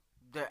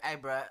 Hey,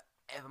 bruh,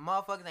 if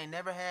motherfuckers ain't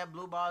never had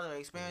blue balls or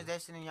experienced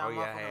that shit in y'all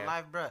motherfucking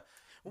life, bruh.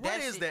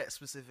 What is that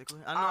specifically?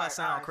 I know I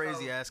sound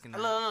crazy asking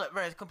that. Look,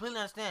 bro, it's completely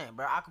understand,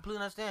 bro. I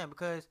completely understand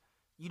because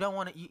you don't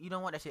want you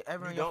don't want that shit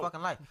ever in your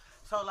fucking life.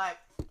 So like,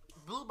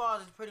 blue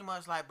balls is pretty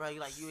much like, bro,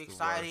 you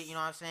excited, you know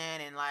what I'm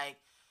saying, and like,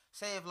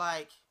 say if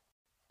like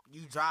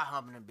you dry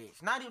humping a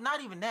bitch,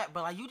 not even that,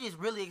 but like you just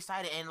really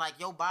excited and like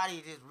your body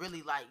is just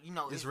really like, you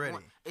know, it's ready.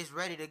 It's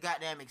ready to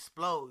goddamn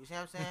explode. You see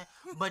what I'm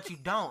saying? But you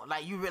don't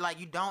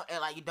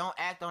you don't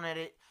act on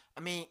it.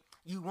 I mean.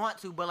 You want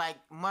to, but like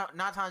 9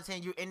 times out of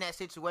 10, you're in that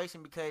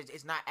situation because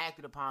it's not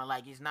acted upon.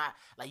 Like it's not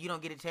like you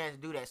don't get a chance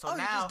to do that. So now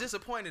you're just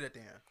disappointed at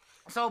the end.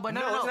 So, but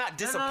no, it's not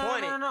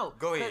disappointed. No.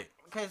 Go ahead.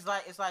 Cause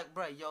like it's like,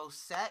 bro, your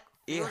sack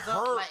It fills hurt,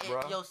 up, like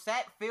bro. your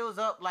sack fills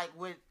up like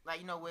with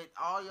with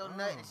all your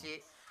nut and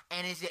shit,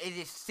 and it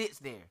just sits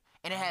there.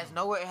 And it has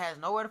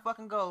nowhere to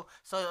fucking go.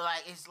 So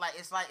like it's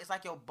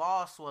like your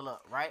balls swell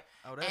up, right?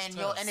 Oh, that's and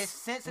tough. and it's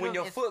sensitive. When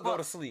your as foot go fuck.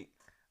 to sleep.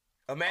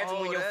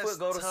 Imagine when your that's foot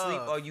go to sleep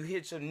tough. or you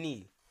hit your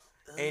knee.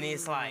 And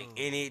it's like,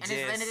 and it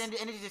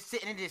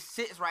just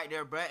sits right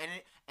there, bro.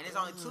 And it's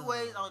only two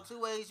ways. Only two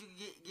ways you can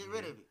get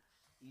rid of it.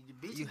 You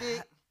beat your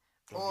dick,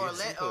 or get some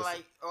let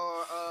pussy.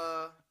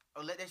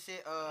 or let that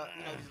shit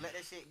just let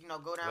that shit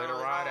go down. Let it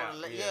ride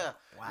out. Yeah.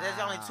 There's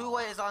only two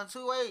ways. It's only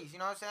two ways. You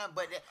know what I'm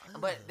saying?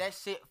 But that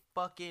shit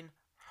fucking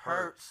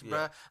hurts, Yeah.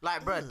 bruh.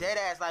 Like, bruh, dead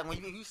ass. Like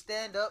when you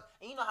stand up,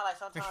 and you know how like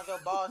sometimes your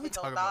balls hit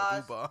your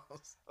thighs.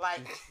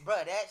 Like,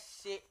 bruh, that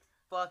shit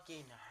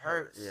fucking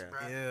hurts, Yeah.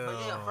 bro. Ew,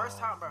 But yeah, first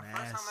time I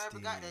ever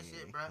got that nasty.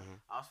 shit, bro.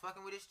 I was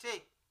fucking with this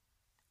chick,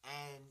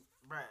 and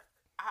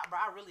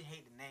I really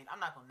hate the name. I'm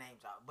not gonna name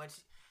drop, but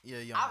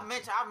I've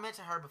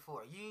mentioned her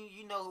before.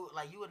 You know,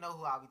 like you would know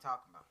who I'll be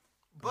talking about.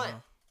 But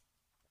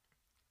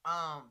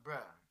bruh,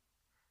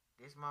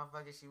 this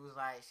motherfucker, she was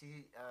like,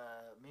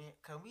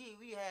 cause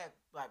we had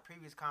like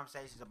previous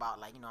conversations about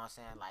like, you know what I'm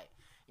saying, like,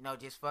 you know,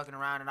 just fucking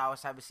around and all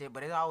this type of shit,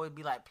 but it always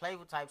be like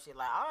playful type shit,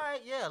 like, all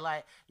right, yeah,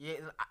 like, yeah,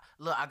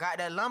 look, I got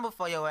that lumber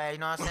for your ass, you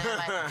know what I'm saying,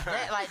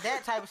 like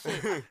that type of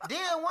shit.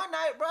 Then one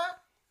night, bruh,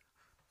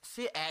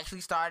 shit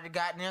actually started to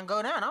goddamn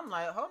go down. I'm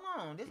like, hold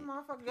on, this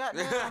motherfucker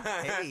goddamn.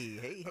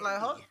 Hey.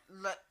 Like, all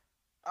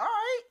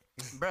right,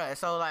 bruh.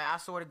 So like, I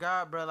swear to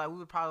God, bruh, like we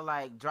would probably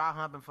like dry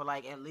humping for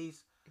like at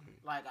least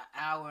like an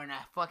hour and a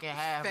fucking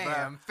half,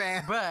 Fam.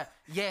 bruh.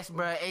 Yes,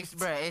 bruh.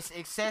 It's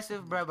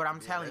excessive, bruh. But I'm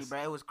telling you,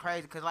 bruh, it was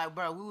crazy. Cause like,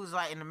 bruh, we was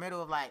like in the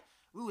middle of like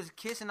we was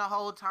kissing the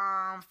whole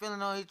time,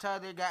 feeling on each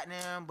other,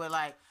 goddamn. But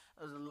like,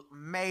 there was a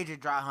major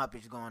dry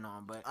humpage going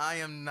on. But I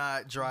am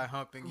not dry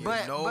humping you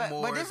But- no but-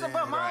 more but this is than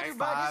about mind you,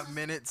 but this 5 is-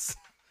 minutes.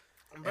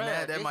 And bruh,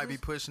 that this might be is-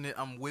 pushing it.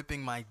 I'm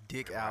whipping my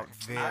dick out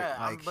very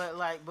but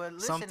listen,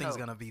 something's though.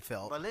 gonna be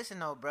felt. But listen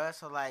though, bruh.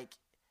 So like,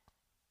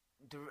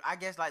 I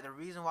guess like the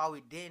reason why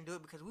we didn't do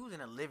it because we was in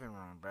the living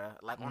room, bruh,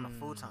 like on the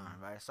futon,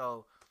 right?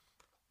 So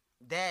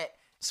that,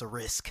 It's a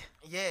risk.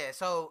 yeah.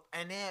 So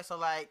and then so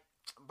like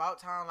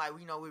about time, like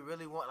we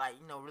really want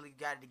really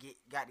got to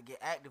get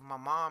active. My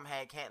mom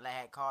had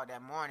called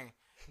that morning,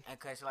 and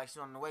cause she was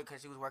on the way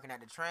because she was working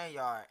at the train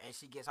yard and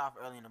she gets off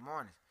early in the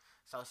mornings.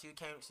 So she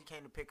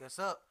came to pick us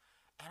up,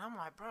 and I'm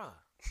like, bruh,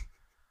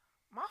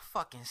 my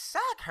fucking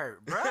sack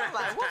hurt, bro.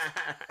 Like, what?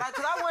 Like,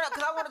 cause I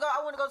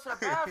want to go to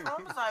the bathroom.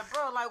 I'm just like,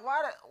 bro, like,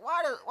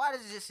 why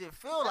does this shit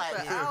feel like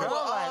this, bro?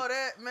 all Like,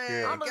 that, man.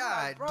 Yeah. I'm just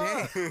God like,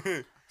 bro.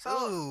 damn. so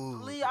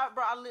Ooh.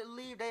 I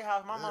leave their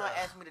house. My mama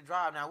asked me to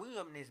drive. Now we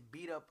up in this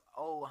beat up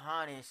old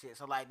Honda and shit.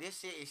 So like, this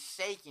shit is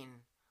shaking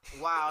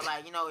while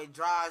like it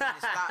drives and it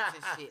stops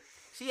and shit.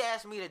 She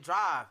asked me to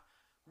drive.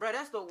 Bro,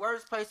 that's the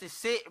worst place to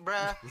sit, bro.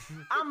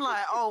 I'm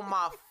like, oh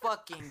my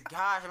fucking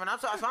gosh, man.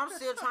 So I'm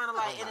still trying to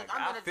like, I'm in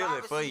I the feel it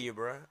driver's for seat. you,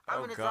 bro.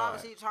 I'm in the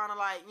driver's seat trying to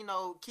like,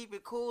 keep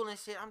it cool and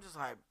shit. I'm just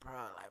like, bro,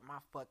 like my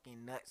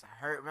fucking nuts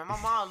hurt, man.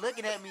 My mom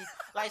looking at me,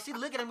 like she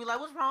looking at me like,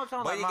 what's wrong with you?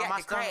 Boy, Like you got my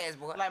the stomach, crash,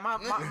 boy.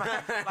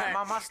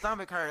 like my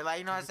stomach hurt, like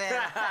you know what I'm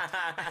saying.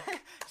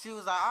 She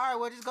was like, all right,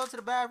 well just go to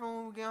the bathroom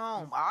when we get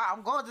home. All right,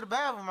 I'm going to the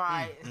bathroom, all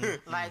right,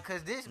 like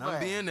cause this. I'm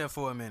being there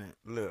for a minute.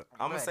 Look,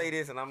 I'm gonna Right. say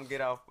this, and I'm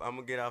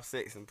gonna get off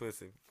sex and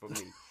pussy for me.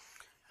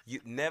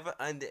 You never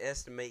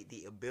underestimate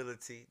the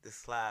ability to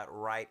slide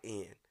right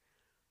in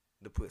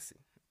the pussy.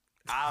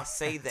 I'll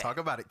say that. Talk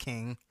about it,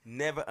 King.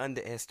 Never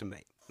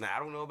underestimate. Now I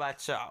don't know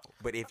about y'all,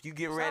 but if you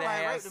get ready to like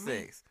have rape to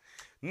me. sex,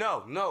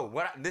 no.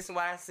 This is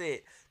why I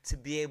said to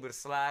be able to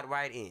slide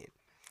right in.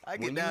 I When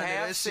get you down there,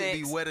 have that shit be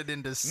sex- wetter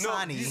than the No,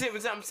 sunny. you see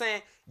what I'm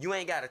saying? You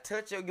ain't gotta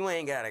touch you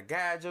ain't gotta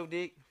guide your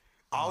dick.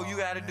 All you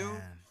gotta do,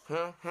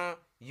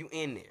 you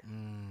in there.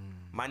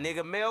 My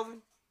nigga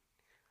Melvin,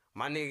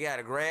 my nigga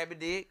gotta grab the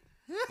dick,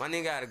 My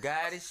nigga got to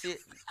guide this shit.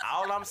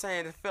 All I'm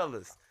saying is,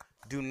 fellas,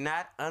 do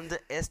not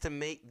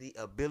underestimate the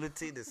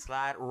ability to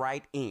slide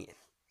right in.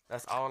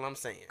 That's all I'm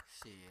saying.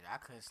 Shit, I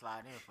couldn't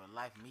slide in for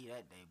life me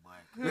that day,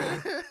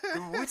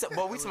 boy. we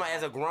talking about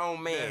as a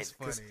grown man. That's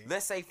 'Cause funny.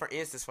 let's say, for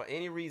instance, for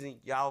any reason,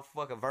 y'all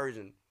fuck a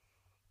virgin,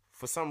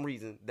 for some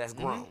reason, that's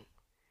grown.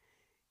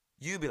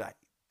 You be like,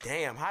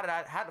 damn, how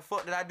the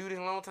fuck did I do this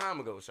a long time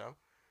ago, Shaw?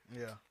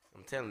 Yeah.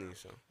 I'm telling you,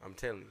 Shaw. I'm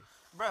telling you.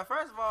 Bro,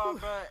 first of all,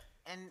 bro,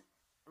 and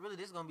really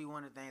this is gonna be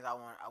one of the things I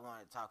want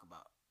to talk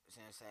about.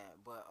 Saying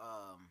sad, but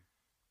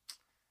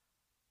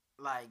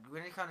like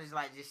when it comes to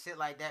like just shit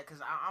like that,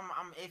 cause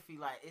I'm iffy.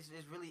 Like it's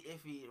really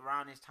iffy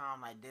around this time,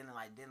 like dealing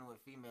with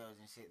females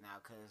and shit now,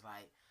 cause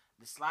like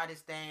the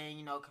slightest thing,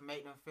 you know, can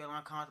make them feel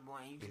uncomfortable,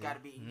 and you just gotta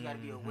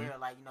be aware,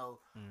 like, you know,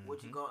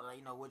 what you go, like,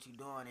 you know, what you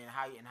doing and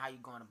how you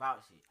going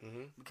about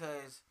shit,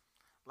 because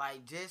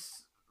like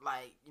just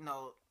like, you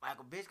know, like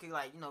a bitch could,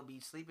 like, you know, be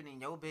sleeping in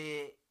your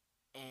bed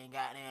and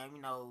goddamn,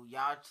 you know,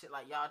 y'all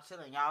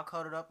chilling, y'all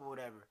cuddled up or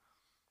whatever.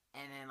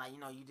 And then, like, you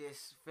know, you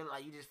just feel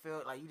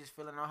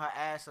feeling on her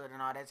ass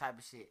and all that type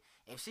of shit.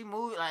 If she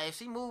move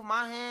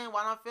my hand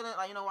while I'm feeling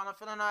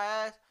her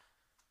ass,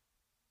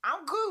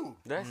 I'm cool.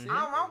 That's it.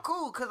 I'm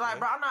cool, cause like,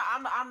 bro,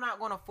 I'm not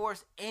gonna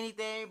force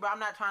anything, bro. I'm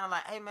not trying to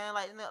like, hey man,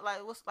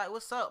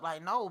 what's up?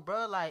 Like, no,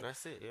 bro, like,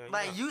 That's it. Yeah,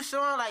 like you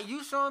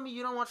showing me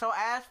you don't want your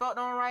ass fucked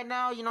on right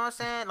now. You know what I'm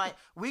saying? Like,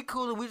 we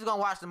cool and we just gonna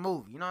watch the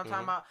movie. You know what I'm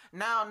talking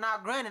about? Now,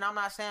 granted, I'm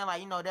not saying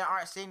like, you know, there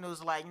aren't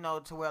signals like, you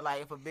know, to where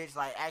like if a bitch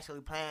like actually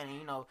playing and,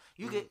 you know,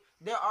 you get,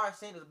 there are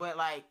signals, but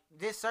like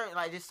this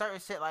certain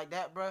shit like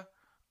that, bro.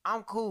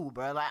 I'm cool,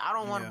 bro. Like, I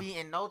don't want to be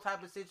in no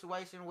type of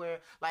situation where,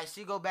 like,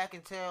 she go back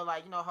and tell,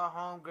 like, you know, her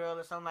homegirl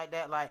or something like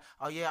that, like,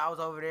 oh, yeah, I was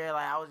over there,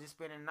 like, I was just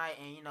spending the night,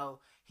 and, you know,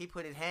 he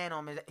put his hand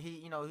on me,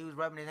 he was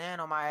rubbing his hand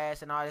on my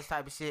ass and all this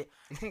type of shit.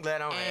 I'm glad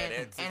I don't have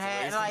that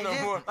situation like,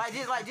 no more.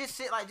 just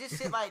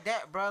shit like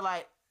that, bro.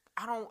 Like,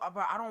 I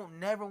don't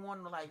never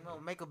want to, like, you know,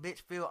 make a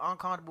bitch feel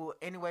uncomfortable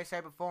any way,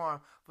 shape, or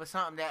form for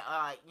something that,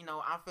 like, you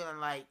know, I'm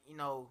feeling like, you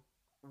know,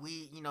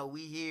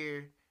 we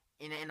here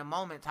in the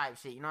moment type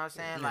shit, you know what I'm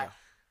saying? Like,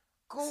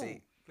 cool.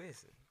 See,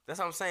 listen. That's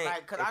what I'm saying.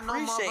 Like, 'cause I know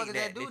motherfuckers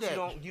that do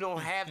that. You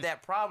don't have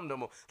that problem no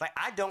more. Like,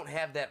 I don't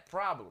have that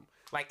problem.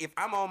 Like, if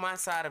I'm on my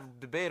side of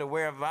the bed or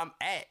wherever I'm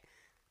at,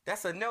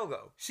 that's a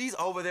no-go. She's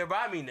over there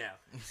by me now.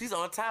 She's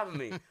on top of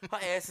me. Her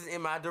ass is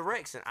in my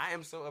direction. I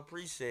am so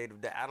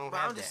appreciative that I don't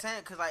have that. I'm just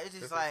saying, cause like it's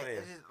just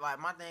like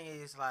my thing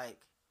is like,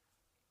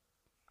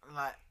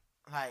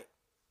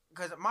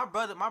 cause my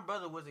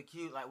brother was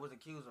accused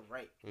of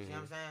rape. You see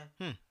what I'm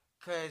saying?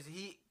 Cause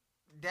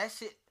that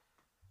shit.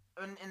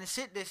 And the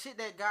shit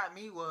that got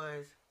me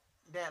was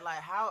that,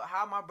 like,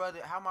 how my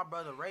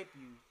brother raped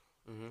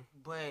you,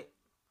 but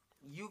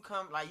you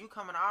come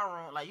in our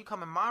room, like, you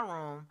come in my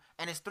room,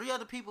 and it's three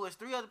other people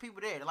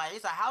there, like,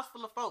 it's a house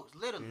full of folks,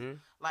 literally.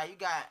 Like, you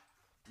got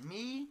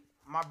me,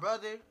 my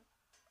brother,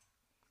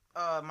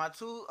 my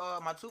two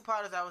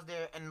partners that was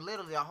there, and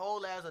literally a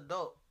whole ass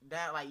adult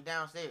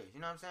downstairs. You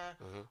know what I'm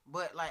saying?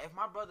 But like, if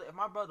my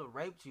brother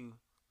raped you,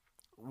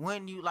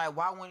 when you like,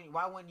 why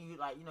wouldn't you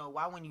like, you know,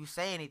 why wouldn't you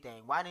say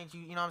anything? Why didn't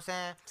you, you know what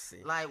I'm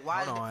saying? Like,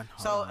 why? Hold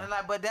on. And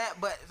like, but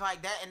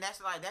like that, and that's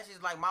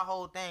just like my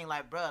whole thing.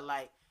 Like, bro,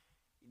 like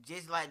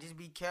just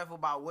be careful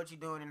about what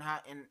you're doing and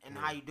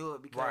how you do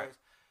it, because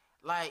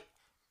like,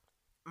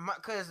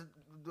 cause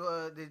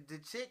the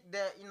chick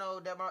that, you know,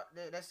 that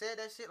said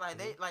that shit, like,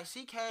 they like,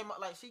 she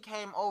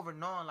came over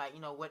knowing, like, you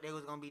know, what they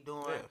was gonna be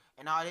doing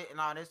and all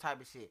this type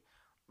of shit.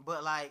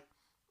 But like,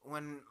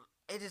 when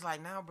it's just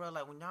like, now, bro,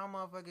 like, when y'all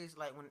motherfuckers,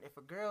 like, if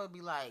a girl be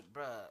like,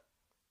 bro,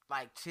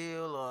 like,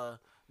 chill, or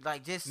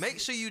like, just make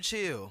sure you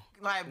chill,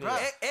 like, bro,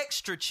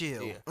 extra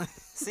chill.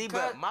 See,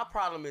 but my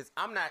problem is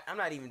I'm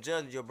not even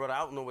judging your brother. I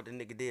don't know what the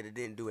nigga did or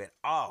didn't do at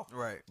all.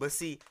 Right. But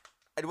see,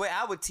 the way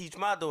I would teach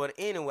my daughter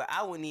anyway,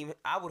 I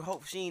would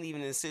hope she ain't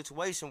even in a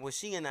situation where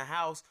she in the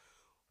house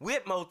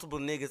with multiple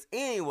niggas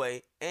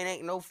anyway, and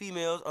ain't no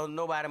females or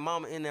nobody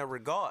mama in there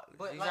regardless.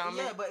 But you like, know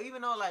what I mean? but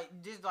even though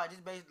just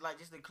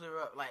to clear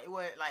up, like, it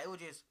was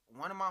just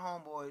one of my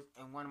homeboys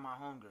and one of my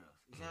homegirls.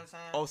 You see what I'm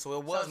saying? Oh, so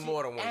it was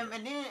more than one.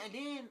 And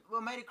then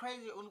what made it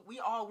crazy? We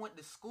all went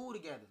to school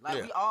together.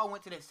 Like, we all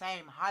went to the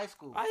same high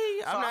school.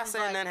 I'm not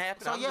saying nothing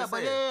happened.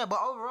 So but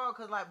overall,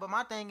 cause like, but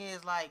my thing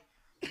is like,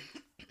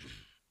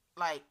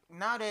 like,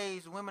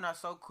 nowadays women are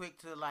so quick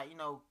to, like, you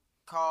know,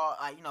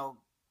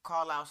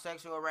 call out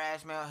sexual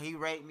harassment, he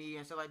raped me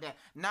and stuff like that.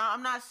 Now,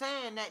 I'm not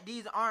saying that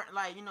these aren't,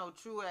 like, you know,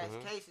 true ass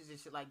cases and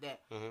shit like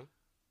that.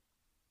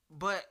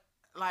 But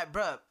like,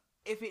 bruh,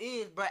 if it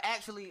is, bruh,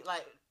 actually,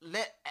 like,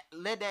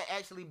 let that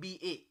actually be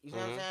it. You know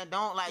what I'm saying?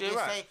 Don't like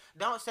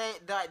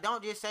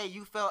don't just say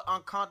you felt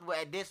uncomfortable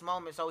at this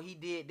moment, so he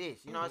did this.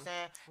 You know what I'm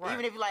saying? Right.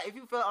 Even if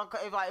you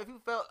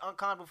felt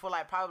uncomfortable for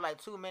like probably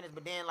like 2 minutes,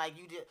 but then like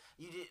you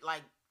just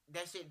like,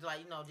 that shit,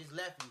 like, you know, just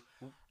left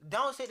you.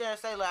 Don't sit there and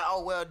say, like,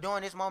 oh, well,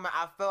 during this moment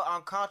I felt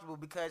uncomfortable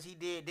because he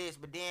did this,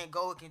 but then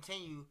go and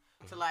continue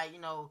to, like, you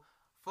know,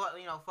 fuck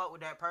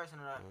with that person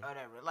or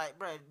whatever. Like,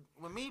 bro,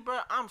 with me, bro,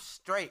 I'm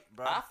straight,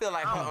 bro. I feel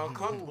like her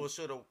uncomfortable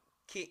should have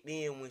kicked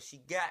in when she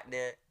got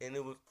there, and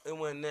it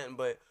wasn't nothing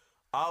but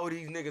all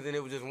these niggas, and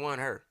it was just one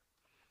her.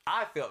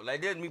 I felt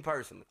like that's me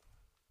personally.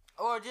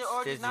 Or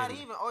just not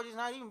just-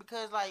 even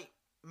because like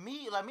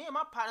me and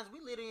my partners, we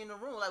literally in the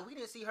room. Like we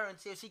didn't see her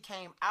until she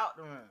came out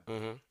the room. Mm-hmm.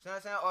 You know what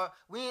I'm saying? Or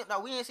we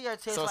didn't see her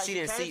until So like, she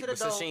didn't came see, to the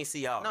so door. she didn't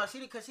see all. No, she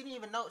didn't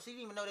even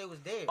know they was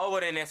there. Oh,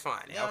 well then that's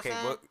fine. You know Okay, what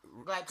I'm well,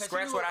 saying? Like, 'cause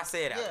scratch she what knew- I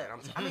said out yeah. there.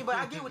 I mean, but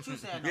I get what you're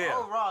saying. Though. Yeah.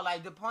 Overall,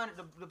 like the point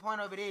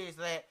of it is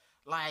that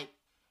like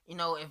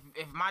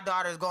if my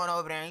daughter is going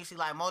over there and you see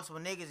like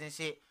multiple niggas and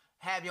shit,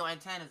 have your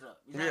antennas up.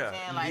 You know what I'm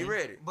saying? Like be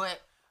ready.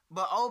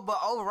 But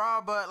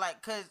overall,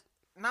 like, cause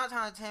 9 times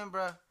out of 10,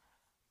 bro,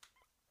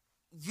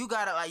 you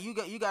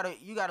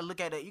gotta look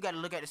at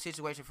the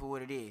situation for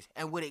what it is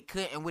and what it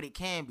could and what it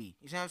can be.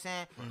 You see what I'm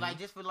saying? Mm-hmm. Like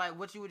just for like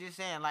what you were just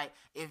saying, like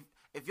if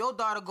your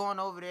daughter going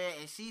over there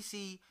and she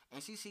see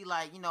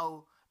like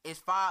it's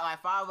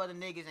five other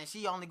niggas and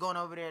she only going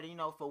over there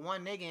for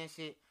one nigga and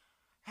shit.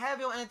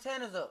 Have your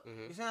antennas up.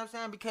 Mm-hmm. You see what I'm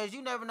saying? Because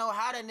you never know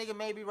how that nigga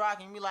may be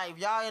rocking. You be like, if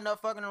y'all end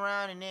up fucking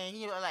around and then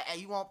he like,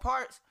 hey, you want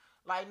parts?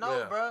 Like, no,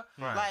 Yeah. bro.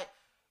 Right. Like,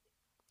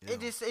 Yeah.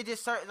 it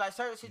just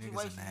certain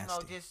situations,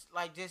 nasty.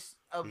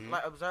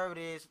 like observe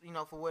it as,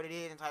 for what it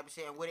is and type of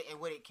shit and what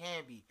it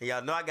can be. And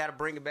y'all know I gotta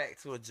bring it back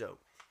to a joke.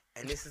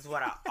 And this is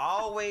what I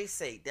always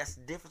say. That's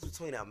the difference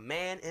between a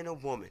man and a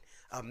woman.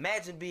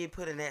 Imagine being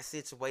put in that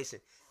situation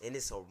and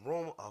it's a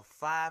room of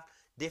 5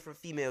 different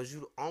females. You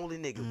the only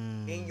nigga.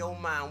 In your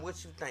mind,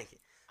 what you thinking?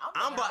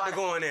 I'm about to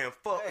go in there and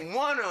fuck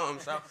one of them.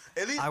 So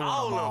at least I want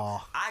all of them them.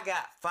 all. I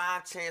got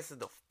 5 chances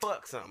to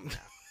fuck something now.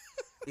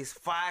 It's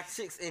 5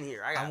 chicks in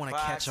here. I got wanna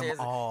 5 catch 'em chances.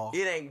 all.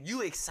 It ain't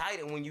you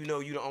excited when you know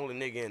you the only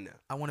nigga in there.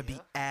 I want to be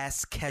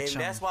ass catch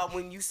And that's why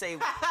when you say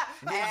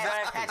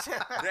exactly,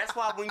 that's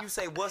why when you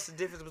say what's the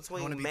difference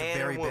wanna between be the man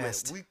very and woman,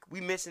 best.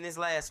 we mentioned this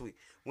last week.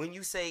 When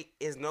you say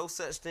is no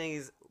such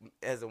thing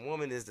as a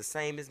woman is the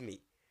same as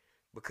me,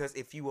 because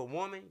if you a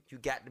woman, you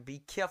got to be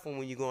careful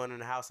when you going in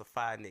the house of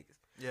 5 niggas.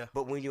 Yeah.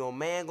 But when you a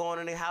man going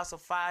in the house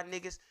of 5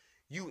 niggas,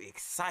 you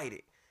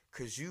excited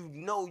because you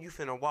know you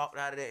finna walk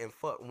out of there and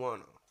fuck one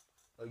of them.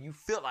 Or you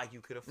feel like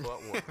you could have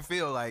fucked one. I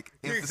feel like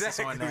emphasis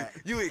on that.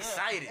 You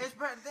excited.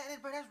 But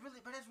that's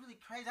really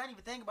crazy. I didn't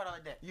even think about it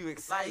like that. You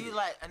excited.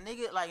 Like a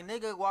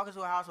nigga walk into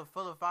a house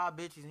full of 5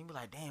 bitches and you be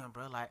like, damn,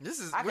 bro, like This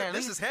is I can at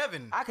this least- is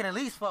heaven. I can at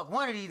least fuck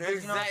one of these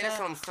bitches. You know what I'm saying? That's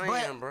what I'm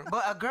saying, bro.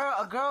 But a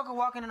girl can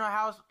walk into her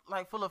house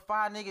like full of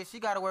 5 niggas. She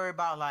got to worry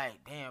about like,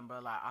 damn, bro,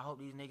 like I hope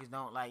these niggas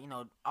don't like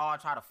all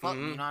try to fuck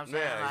me. You know what I'm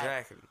saying? Yeah, Like,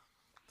 exactly.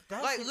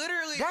 that Like, shit-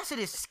 literally- that shit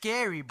is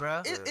scary,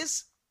 bro.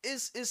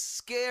 It's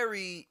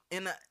scary,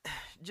 and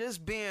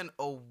just being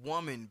a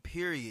woman.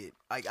 Period.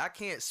 Like I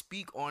can't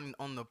speak on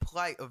the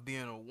plight of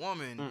being a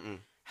woman.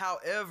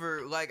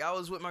 However, like I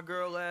was with my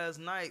girl last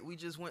night. We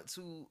just went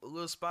to a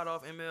little spot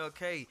off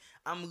MLK.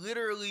 I'm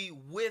literally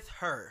with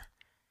her.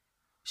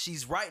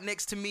 She's right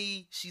next to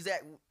me.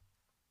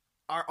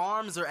 Our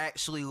arms are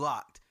actually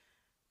locked.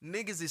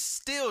 Niggas is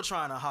still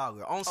trying to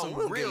holler on some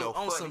we don't give no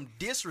fuck. some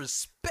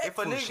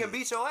disrespectful If a nigga shit. can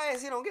beat your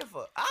ass, he don't give a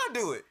fuck. I'll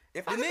do it.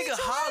 If The I can beat nigga your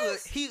hollered.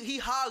 ass- He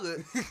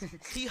hollered.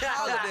 He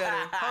hollered at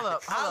her. Hold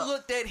up. I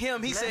looked at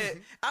him. He said,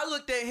 I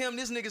looked at him.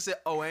 This nigga said,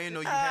 oh, I ain't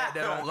know you had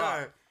that on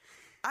lock.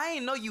 I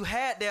ain't know you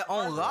had that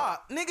on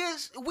lock.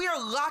 Niggas, we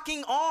are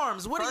locking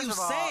arms. What are you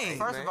saying?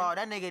 First man? of all,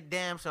 that nigga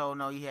damn so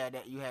know you had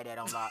that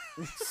on lock.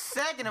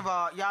 Second of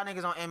all, y'all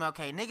niggas on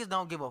MLK, niggas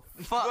don't give a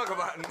fuck Fuck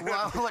about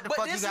what the But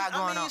fuck this you got is,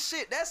 going I mean, on.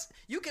 shit.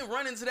 You can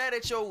run into that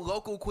at your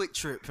local Quick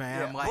Trip,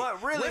 fam. Yeah, Like,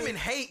 but really- women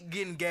hate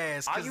getting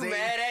gas. Are you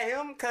mad at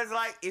him? Cause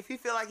like, if he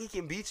feel like he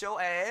can beat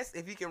your ass,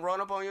 if he can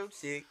run up on your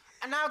chick,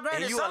 And now,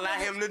 granted, and you some allow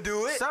niggas- him to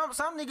do it, Some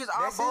niggas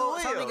are That's his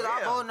bold. Some will, niggas are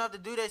yeah. bold enough to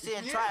do that shit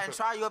and Yeah.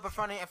 try you up in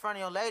front of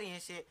your lady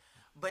and shit.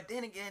 But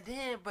then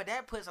again, but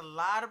that puts a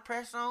lot of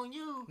pressure on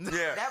you.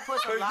 yeah, That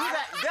puts a But you lot.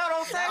 got- that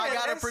don't say I that.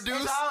 gotta That's-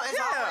 produce. It's always,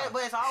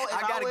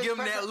 I gotta always give him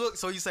pressure. that look.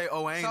 So you say,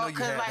 oh, I ain't know you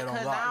had that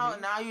on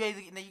lock. now you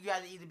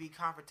gotta either be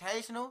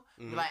confrontational,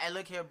 be like, hey,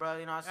 look here, bro,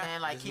 you know what I'm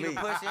saying? Like, This keep it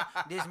me. pushing.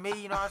 This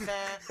me, you know what I'm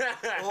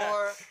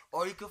saying?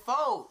 Or you can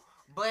fold.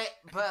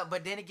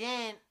 But then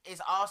again,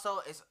 it's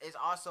also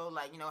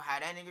like, how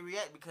that nigga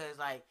react, because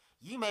like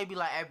you may be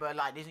like, hey, bro,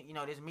 like this,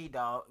 this me,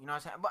 dog. You know what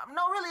I'm saying? But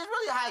no, really, it's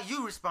really how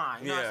you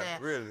respond. You know what I'm Yeah,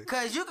 saying? really.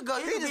 Because you could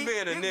go, He just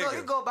being a you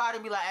nigga. go by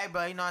and be like, hey,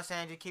 bro, you know what I'm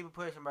saying? Just keep it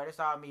pushing, bro. It's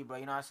all me, bro.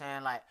 You know what I'm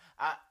saying? Like,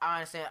 I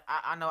understand.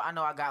 I know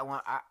I got one.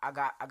 I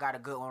got a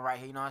good one right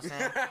here. You know what I'm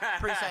saying?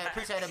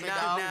 Appreciate it, big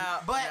dog. Now,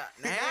 I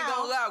ain't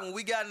gonna lie. When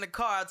we got in the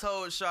car, I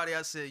told Shawty,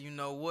 I said, you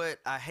know what?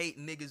 I hate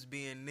niggas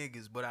being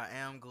niggas, but I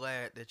am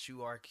glad that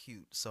you are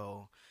cute.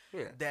 So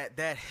Yeah.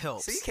 that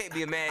helps. So you can't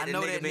be mad I at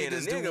know nigga that being a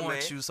niggas nigga, do want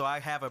man. you, so I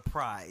have a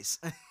prize.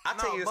 I'll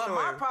tell you a but story.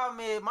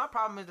 my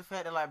problem is the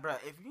fact that, like, bro,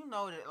 if you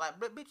know that, like,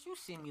 but bitch, you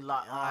see me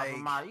locked arms with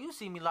Like- my, you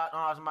see me locked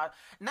arms with my.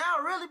 Now,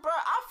 really, bro,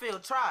 I feel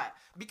tried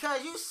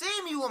because you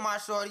see me with my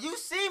shorty, you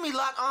see me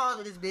locked arms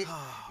with this bitch.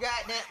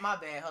 Goddamn, my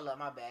bad. Hold up,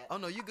 my bad. Oh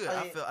no, you good. Oh,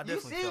 I yeah.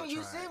 definitely felt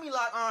You tried. see me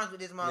lock arms with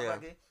this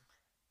motherfucker.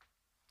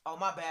 Oh,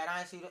 my bad. I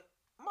ain't see that.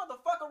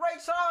 Motherfucker, Ray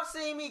Charles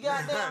seen me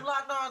goddamn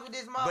locked arms with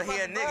this motherfucker. But he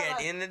a bro. nigga at Like,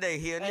 the end of the day.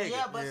 He a and nigga.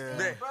 yeah, but Yeah.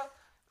 still, bro.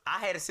 I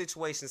had a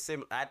situation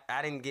similar.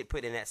 I didn't get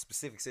put in that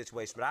specific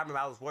situation, but I remember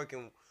I was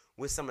working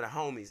with some of the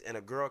homies, and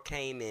a girl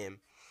came in,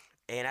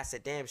 and I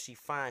said, "Damn, she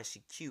fine,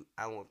 she cute.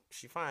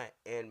 She fine."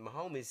 And my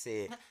homie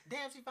said,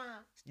 Damn, she fine.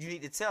 "You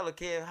need to tell her,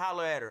 kid,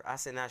 holler at her." I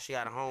said, "Nah, she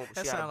got a home.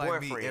 That She got sound a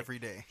like boyfriend me every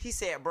day. He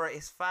said, "Bro,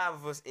 it's 5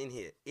 of us in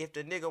here. If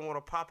the nigga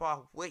wanna pop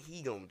off, what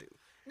he gonna do?"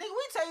 Nigga,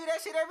 we tell you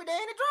that shit every day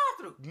in the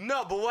drive-thru.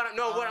 No, but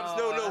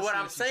what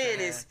I'm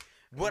saying is,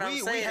 what I'm We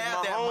saying is, have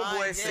my that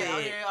homeboy mindset.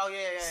 said, Oh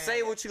yeah.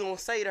 say what you gonna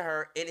say to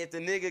her, and if the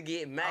nigga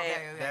get mad,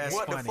 Okay. That's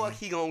what funny. the fuck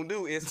he gonna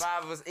do? It's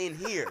 5 of us in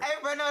here. Hey,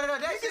 bro, no,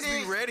 that shit be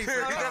is ready for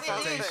no, that shit is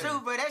confrontation.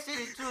 true, but that shit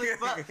is true as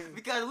fuck.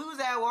 Because we was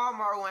at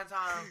Walmart one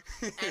time,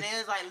 and it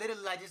was like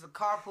literally like just a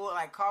carpool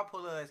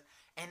us.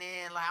 And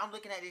then like I'm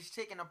looking at this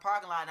chick in the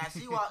parking lot. Now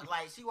she walking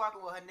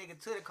with her nigga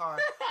to the car,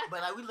 but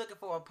like we looking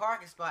for a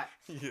parking spot.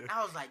 Yeah.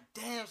 I was like,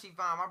 damn, she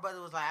fine. My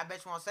brother was like, I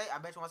bet you won't say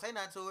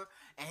nothing to her.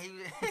 And he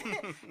was,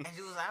 and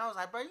she was like, I was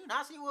like, bro, you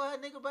not see what her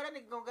nigga, bro, that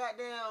nigga gonna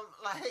goddamn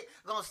like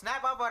gonna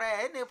snap off of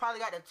that. That nigga probably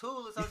got the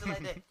tool or something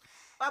like that.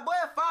 Like, boy,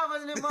 5 of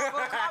us in this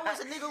motherfucker. I wish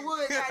a nigga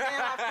would,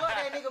 goddamn, I fuck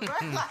that nigga, bro.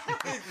 Like,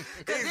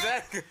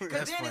 Exactly. Cause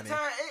That's then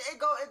funny. it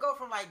go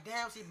from like,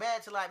 damn, she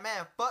bad to like,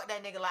 man, fuck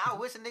that nigga. Like, I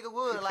wish a nigga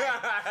would. Like,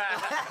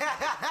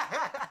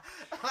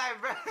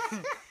 like, bro,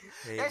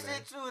 Hey, that man.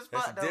 shit true as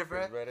That's fuck though, bro.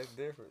 different, bro. That's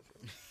different.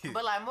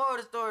 But like, more of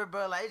the story,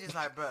 bro, like, it's just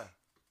like, bro,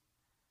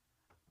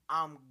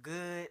 I'm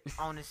good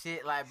on the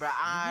shit. Like, bro,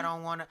 I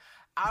don't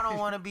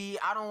wanna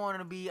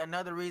be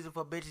another reason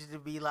for bitches to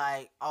be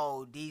like,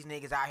 oh, these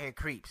niggas out here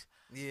creeps.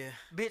 Yeah,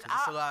 Bitch,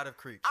 it's a lot of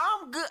creeps.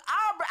 I'm good.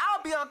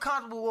 I'll be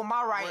uncomfortable with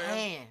my right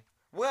hand.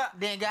 Well,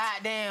 Then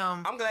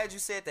goddamn. I'm glad you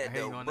said that I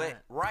hear you though. on But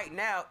that. right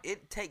now,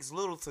 it takes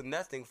little to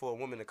nothing for a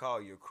woman to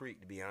call you a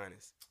creep. To be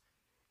honest.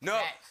 No,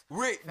 Facts.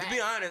 Rick. To be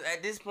Facts. honest,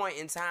 at this point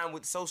in time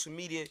with social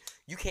media,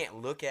 you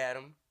can't look at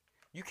them.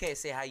 You can't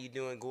say how you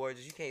doing,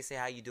 gorgeous. You can't say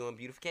how you doing,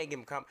 beautiful. You can't give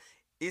them comment.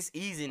 It's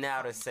easy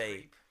now to say.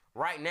 Creep.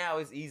 Right now,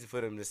 it's easy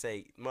for them to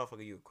say,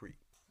 "Motherfucker, you a creep."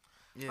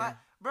 Yeah, Like,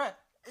 bruh,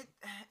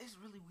 it's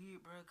really weird,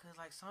 bruh, cause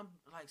like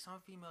some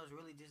females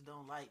really just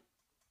don't like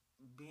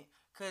being.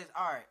 Cause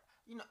alright,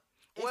 you know.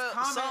 It's well,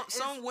 common,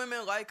 some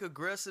women like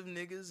aggressive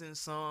niggas and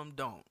some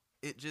don't.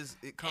 It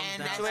comes and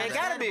down that's to So it that.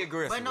 gotta be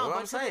aggressive. But no, what but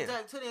I'm saying.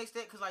 to the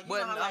extent, cause like you But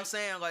know how, I'm like,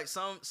 saying like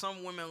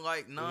some women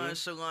like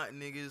nonchalant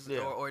niggas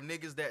Yeah. or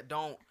niggas that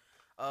don't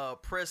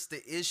press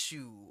the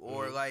issue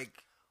or like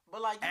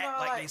but like you know act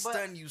how, like they but,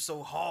 stun you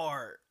so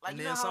hard. Like and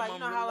you then know how, some like, of you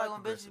them know really how like like when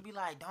aggressive. bitches be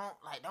like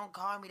don't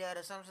call me that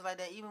or something like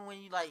that. Even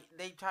when you like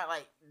they try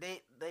like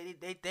they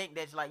think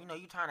that like you know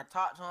you trying to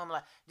talk to them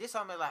like just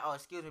something like oh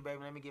excuse me baby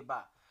let me get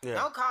by. Yeah.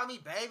 Don't call me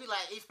baby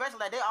like especially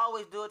like they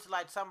always do it to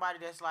like somebody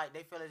that's like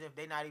they feel as if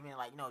they not even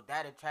like you know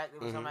that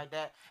attractive or something like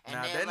that. And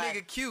Now then, that like,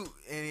 nigga cute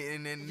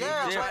and then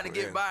Yeah, nigga trying to but-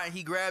 get by and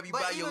he grab you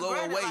but by your even lower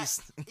granted, like,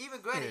 waist. even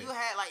granted, Yeah. you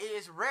had like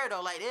it's rare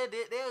though. Like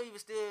they'll even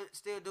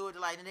still do it to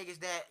like the niggas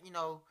that you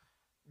know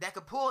that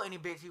could pull any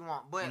bitch you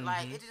want. But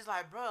like it's just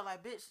like bro,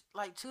 like bitch,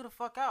 like chill the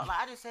fuck out. Like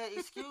I just said,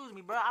 excuse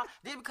me, bro.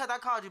 Just because I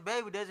called you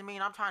baby doesn't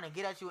mean I'm trying to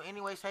get at you in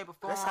any way, shape, or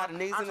form. That's how the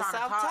niggas I'm in the trying to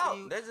South talk to talk.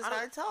 you. That's just I how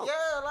don't- they talk.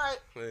 Yeah,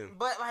 like Yeah.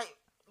 but like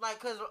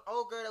cause the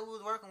old girl that we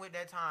was working with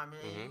that time,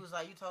 and you was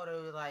like, you told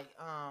her like,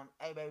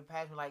 hey baby,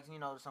 pass me like you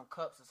know some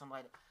cups or something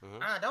like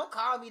that. Don't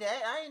call me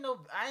that.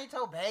 I ain't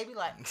told baby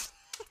like.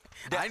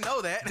 I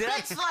know that.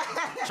 Bitch,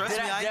 like, Trust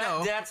me, I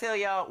know. Did I tell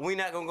y'all? We're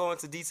not gonna go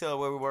into detail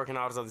where we're working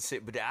all this other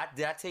shit. But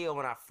did I tell you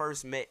when I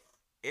first met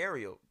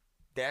Ariel?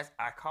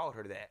 I called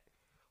her that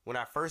when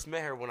I first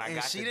met her when I And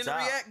got she the didn't job.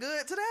 react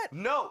good to that.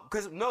 No,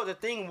 the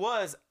thing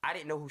was I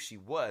didn't know who she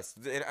was.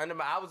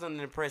 I was under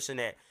the impression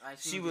that Like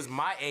she she was was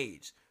my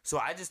age, so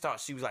I just thought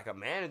she was like a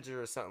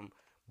manager or something.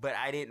 But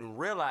I didn't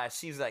realize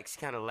she was like she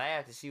kind of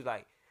laughed and she was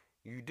like,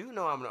 "You do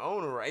know I'm the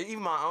owner, right?"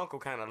 Even my uncle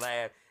kind of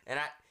laughed, and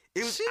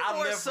She I'll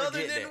more never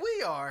southern forget than that.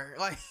 we are.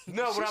 Like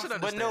No, she but should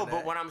but understand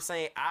that. what I'm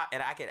saying,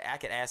 I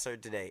could ask her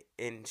today,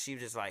 and she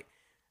was just like,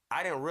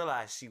 I didn't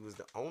realize she was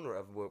the owner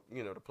of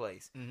the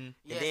place, and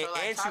Yeah, then so,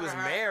 like, and she talking was to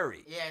her-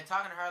 married. Yeah,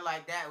 talking to her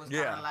like that was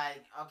kind Yeah. of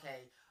like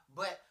okay,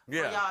 but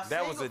Yeah, for y'all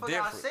that was single, a for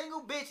y'all difference.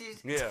 single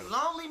bitches, Yeah.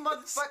 lonely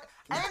motherfucker,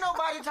 ain't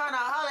nobody trying to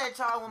holler at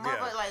y'all when Yeah.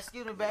 motherfucker like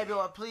excuse me baby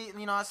or please,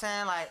 you know what I'm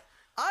saying like.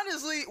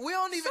 Honestly, we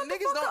don't even Shut the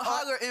niggas fuck don't up.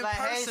 holler in Like,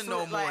 hey, person sweet-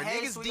 no more. like,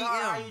 hey, Niggas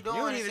sweetheart, how DM. you doing?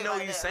 You don't and even shit know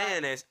like you that.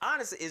 saying that.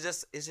 Honestly, it's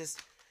just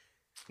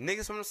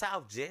niggas from the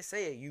South just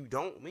say it. You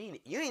don't mean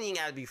it. You ain't even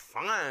gotta be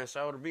fine,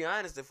 so to be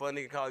honest, if a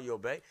nigga call you a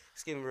babe,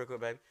 excuse me real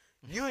quick, baby.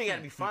 You ain't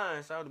gotta be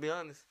fine, so to be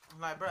honest.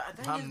 Like, bro,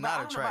 the thing I'm is, not bro, I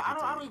don't know, attracted I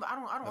to don't you. even, I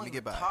don't Let me even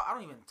get by. talk. I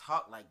don't even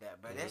talk like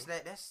that, bro.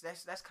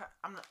 Mm-hmm. That's kind.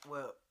 I'm not.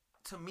 Well,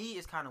 to me,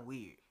 it's kind of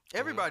weird.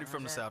 Everybody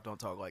from the Okay. South don't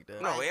talk like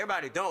that. No,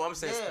 everybody don't. I'm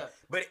saying, Yeah.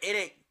 but it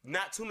ain't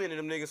not too many of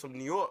them niggas from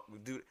New York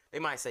do. They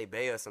might say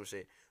Bay or some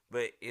shit,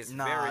 but it's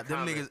Nah, very them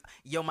common. niggas.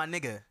 Yo, my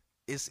nigga.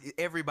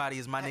 Everybody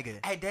is my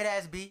nigga. Hey, dead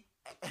ass B.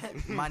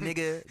 My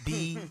nigga,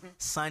 B,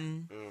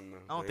 son. I don't know.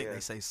 I don't think Yeah.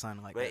 they say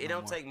son like But that. it no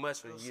don't more. take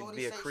much for you to Shorty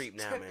be a say creep she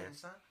now, tripping, man.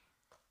 son.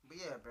 But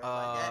yeah, bro.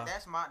 Like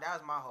that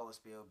was my whole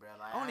spiel, bro.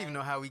 Like I don't even ain't-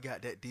 know how we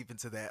got that deep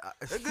into that.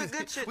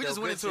 Good shit. We though, just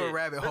good went into shit. a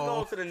rabbit Let's hole. go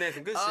on to the next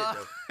one. Good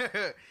shit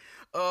though.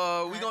 We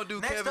gonna do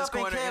Next Kevin's up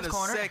in corner in Kev's a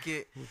corner.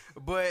 second,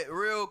 but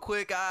real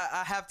quick,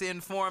 I have to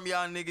inform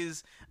y'all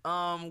niggas.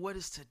 What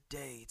is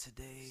today?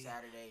 Today,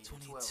 Saturday,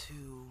 the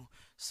 22.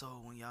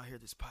 So when y'all hear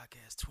this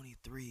podcast,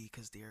 23,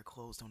 because they're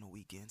closed on the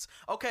weekends.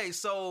 Okay,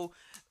 so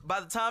by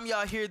the time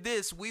y'all hear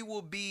this, we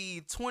will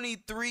be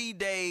 23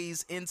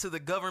 days into the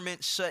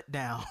government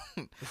shutdown,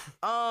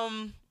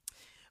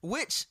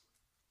 which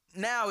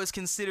now is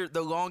considered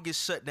the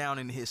longest shutdown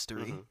in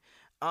history.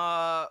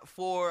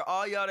 For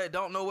all y'all that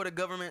don't know what a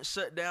government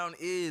shutdown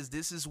is,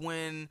 this is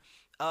when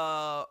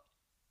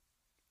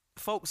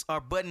folks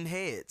are butting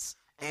heads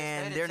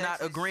and they're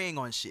not agreeing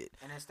on shit.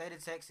 In the state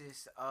of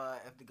Texas,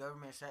 if the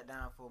government shut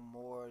down for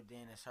more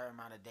than a certain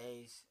amount of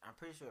days, I'm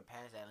pretty sure it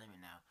passed that limit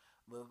now.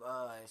 But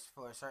it's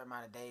for a certain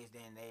amount of days,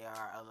 then they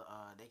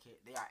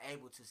are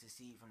able to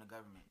secede from the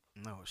government.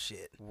 No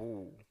shit.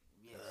 Woo.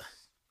 Yes.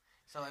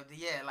 So like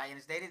in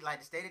the state of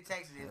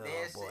Texas, if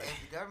if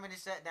the government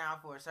is shut down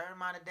for a certain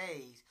amount of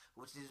days,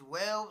 which is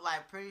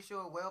pretty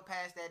sure well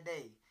past that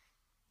day,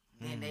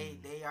 then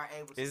they are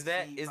able to.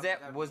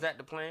 Was that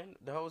the plan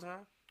the whole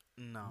time?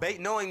 No.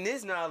 Knowing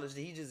this knowledge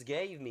that he just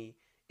gave me,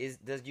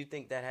 does you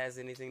think that has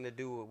anything to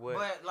do with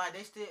what?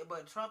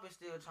 But Trump is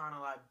still trying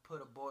to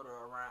put a border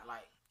around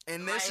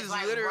And this is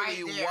right literally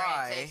there in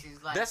why. Texas,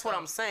 That's what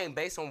I'm saying.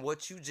 Based on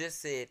what you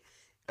just said,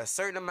 a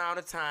certain amount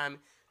of time,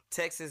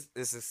 Texas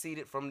is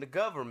seceded from the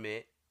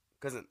government.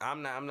 Because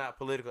I'm not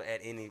political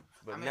at any.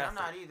 But I'm nothing.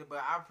 not either.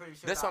 But I'm pretty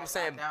sure. That's what I'm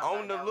saying.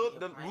 On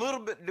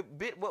the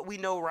bit what we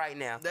know right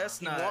now,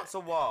 he wants a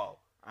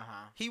wall.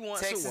 He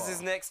wants Texas a wall.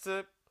 is next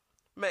to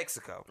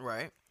Mexico.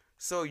 Right.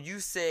 So you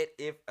said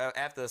if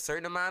after a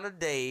certain amount of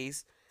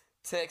days,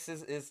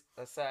 Texas is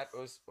aside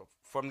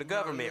from the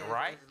government,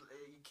 right?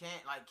 You can't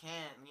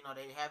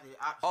they have the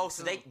option. Oh,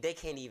 so they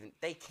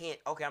can't.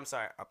 Okay, I'm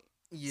sorry.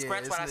 Yeah,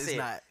 Scratch what I said.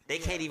 Not, they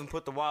can't even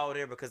put the wall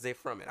there because they're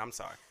from it. I'm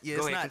sorry. Yeah,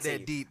 Go it's ahead, not continue.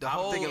 that deep.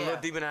 I'm thinking a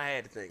little deeper than I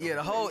had to think. Yeah,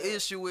 the whole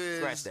issue is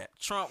Scratch that.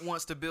 Trump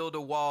wants to build a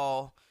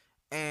wall,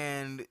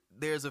 and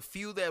there's a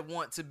few that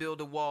want to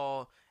build a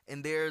wall,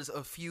 and there's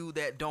a few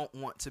that don't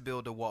want to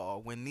build a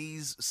wall. When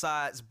these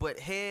sides butt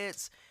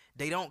heads,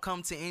 they don't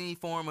come to any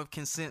form of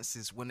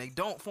consensus. When they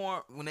don't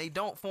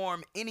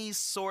form any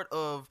sort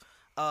of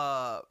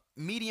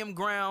medium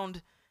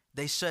ground,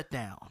 they shut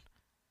down.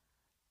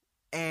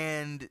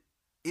 And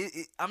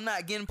I'm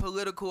not getting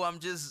political. I'm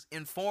just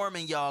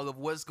informing y'all of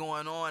what's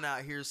going on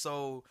out here.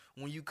 So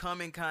when you come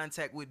in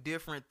contact with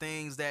different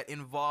things that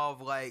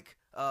involve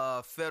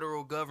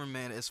federal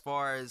government, as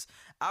far as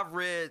I've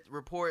read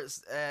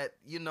reports at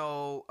the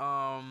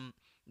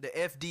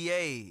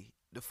FDA,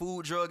 the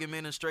Food Drug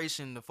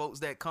Administration, the folks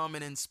that come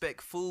and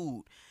inspect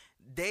food,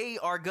 they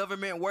are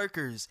government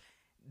workers.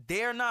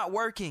 They're not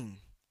working.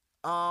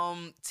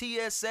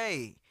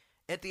 TSA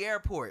at the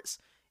airports.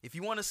 If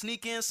you want to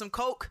sneak in some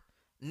coke,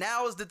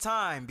 now is the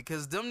time,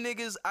 because them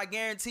niggas, I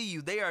guarantee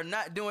you, they are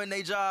not doing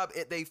their job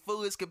at their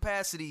fullest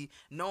capacity,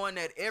 knowing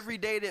that every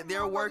day that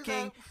they're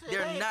working,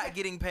 they're not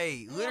getting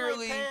paid.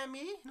 Literally,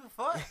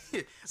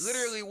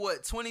 literally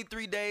what,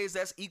 23 days,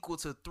 that's equal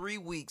to 3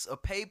 weeks. A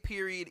pay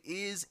period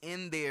is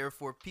in there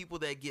for people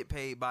that get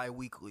paid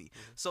bi-weekly.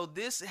 So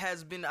this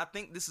has been, I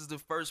think this is the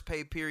first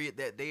pay period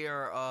that they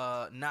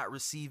are not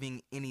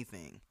receiving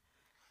anything.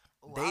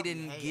 They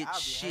didn't get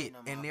shit,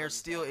 and they're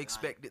still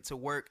expected to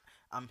work.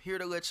 I'm here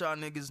to let y'all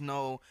niggas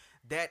know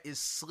that is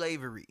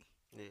slavery.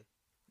 Yeah.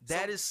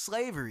 That is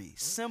slavery.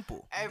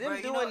 Simple. Hey,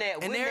 them doing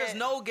that, and there's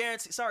no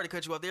guarantee. Sorry to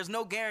cut you off. There's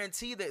no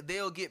guarantee that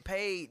they'll get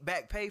paid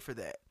back pay for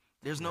that.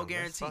 There's no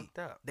guarantee.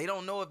 They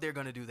don't know if they're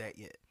gonna do that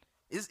yet.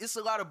 It's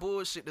a lot of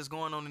bullshit that's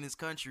going on in this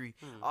country,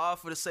 all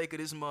for the sake of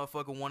this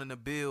motherfucker wanting to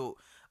build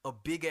a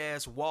big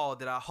ass wall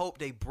that I hope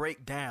they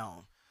break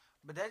down.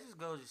 But that just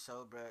goes to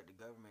show, bro, the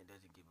government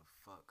doesn't give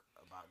a fuck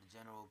about the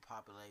general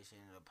population,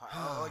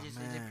 or just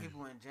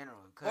people in general.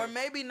 Or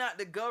maybe not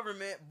the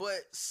government,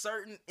 but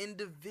certain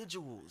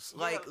individuals.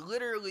 Yeah. Like,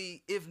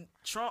 literally, if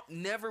Trump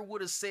never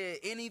would have said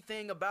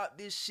anything about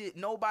this shit,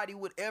 nobody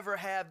would ever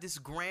have this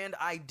grand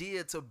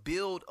idea to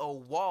build a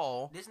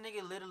wall. This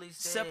nigga literally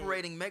said,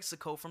 separating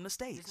Mexico from the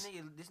States.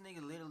 This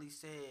nigga literally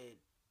said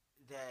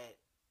that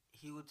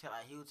he would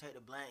take the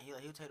blame.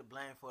 He'll take the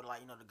blame for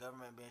the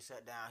government being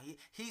shut down.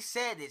 He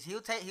said this. He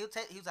was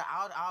like,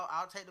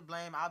 I'll take the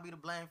blame. I'll be the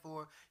blame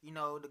for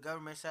the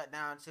government shut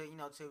down till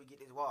we get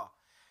this wall.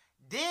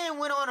 Then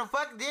went on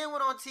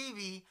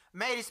TV,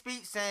 made a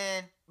speech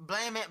saying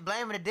blaming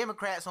the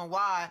Democrats on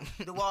why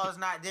the wall is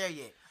not there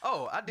yet.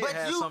 Oh, I did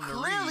have something to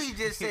read. But you clearly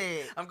just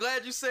said. I'm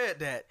glad you said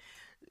that.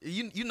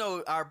 You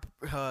know our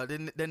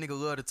that nigga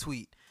love to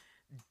tweet.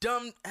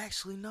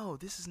 Actually, no,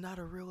 this is not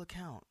a real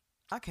account.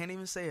 I can't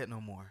even say it no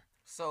more.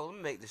 So let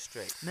me make this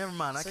straight. Never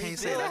mind. I can't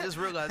say it. I just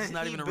realized it's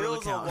not even a real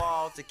account. He builds a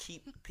wall to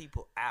keep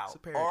people out,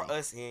 or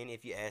us in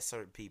if you ask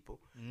certain people.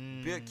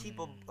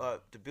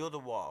 To build a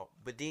wall,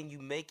 but then you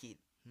make it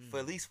for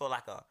at least for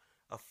like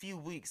a few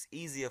weeks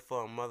easier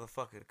for a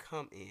motherfucker to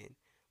come in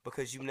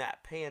because you're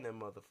not paying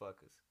them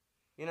motherfuckers.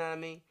 You know what I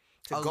mean?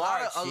 to a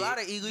guard lot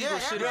of shit. illegal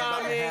that's shit is what about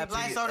I to mean. happen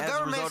Like, so the as a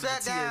government result of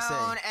shut the down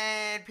TSA.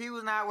 and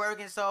people's not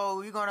working,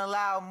 so you're gonna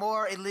allow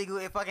more illegal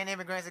fucking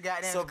immigrants to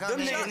goddamn So come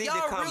them in. niggas need to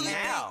come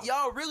now.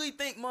 Y'all really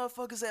think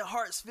motherfuckers at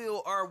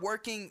Hartsfield are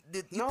working?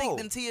 You think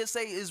them TSA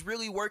is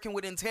really working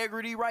with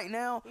integrity right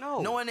now?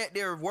 No. Knowing that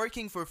they're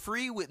working for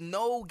free with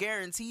no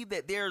guarantee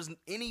that there's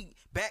any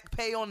back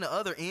pay on the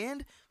other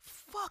end?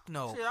 Fuck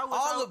no. Shit,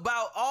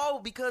 all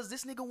because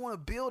this nigga want to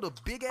build a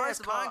big ass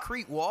First of all,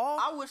 concrete wall.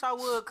 I wish I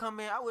would come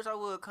in. I wish I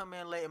would come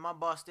in late and my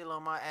boss still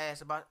on my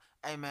ass about,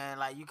 hey man,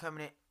 like you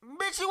coming in,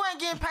 bitch, you ain't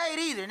getting paid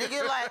either,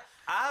 nigga. Like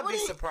I'd what be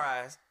do you-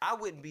 surprised. I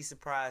wouldn't be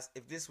surprised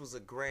if this was a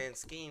grand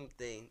scheme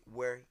thing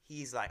where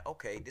he's like,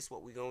 okay, this is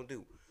what we gonna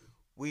do.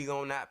 We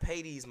gonna not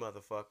pay these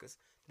motherfuckers.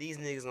 These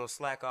niggas gonna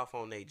slack off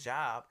on their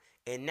job.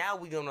 And now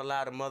we gonna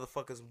allow the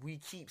motherfuckers we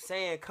keep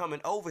saying coming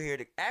over here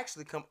to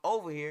actually come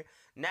over here.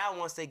 Now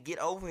once they get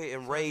over here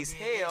and raise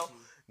hell,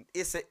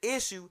 it's an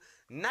issue.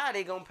 Now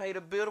they gonna pay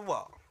to build a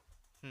wall.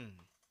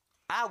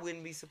 I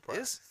wouldn't be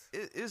surprised.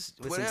 It's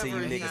Listen whatever to you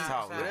he- niggas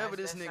talk, man. whatever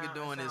this That nigga sound-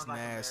 doing that is sounds like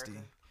nasty.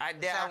 America. I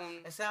It, doubt.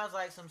 it sounds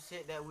like some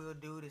shit that we'll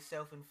do to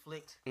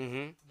self-inflict.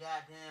 Mm-hmm.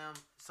 Goddamn,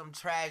 some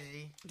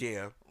tragedy.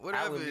 Yeah. I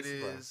Whatever wouldn't it be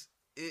surprised. is,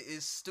 it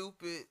is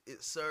stupid.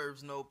 It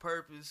serves no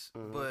purpose.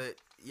 Mm-hmm. But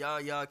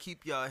y'all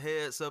keep y'all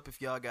heads up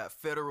if y'all got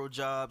federal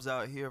jobs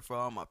out here for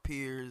all my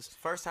peers.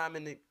 First time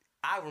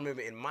I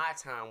remember in my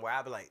time where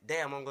I'd be like,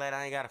 damn, I'm glad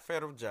I ain't got a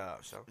federal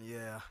job. So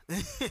Yeah,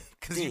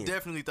 because you Then.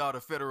 definitely thought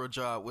a federal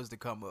job was to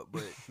come up,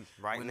 but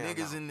Right when now,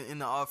 niggas no. in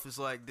the office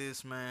like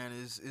this, man,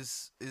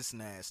 it's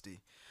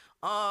nasty.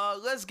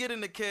 Let's get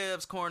into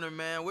Kev's corner,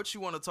 man. What you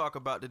want to talk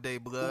about today,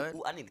 blood?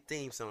 Ooh, I need a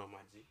theme song, my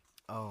G.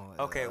 Oh,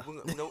 Okay,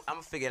 I'm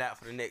gonna figure it out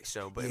for the next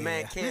show. But Yeah.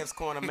 man, Kev's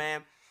Corner,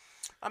 man,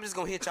 I'm just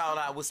gonna hit y'all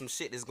out with some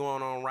shit that's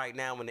going on right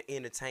now in the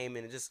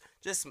entertainment and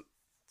just some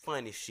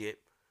funny shit.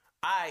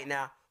 All right,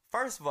 now,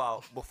 first of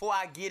all, before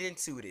I get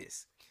into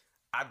this,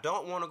 I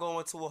don't want to go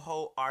into a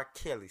whole R.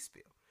 Kelly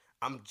spiel.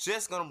 I'm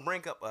just gonna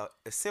bring up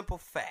a simple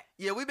fact.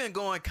 Yeah, we've been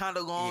going kind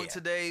of long Yeah.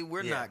 today.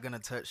 We're Yeah. not gonna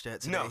touch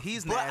that today. No,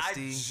 He's but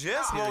nasty. I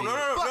just period. want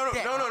no. Fuck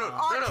that.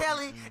 R.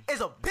 Kelly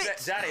is a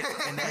bitch. Johnny, And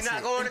you're that's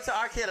not it. going into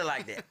R. Kelly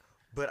like that.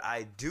 But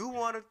I do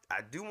want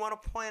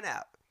to point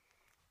out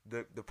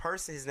the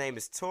person. His name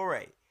is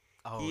Torre.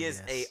 Oh, He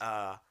is yes.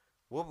 a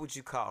what would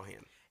you call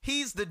him?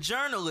 He's the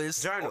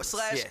journalist, Journalist,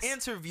 slash yes.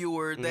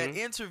 interviewer that Mhm.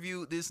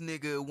 interviewed this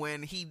nigga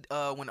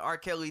when R.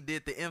 Kelly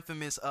did the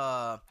infamous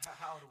how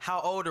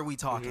old are we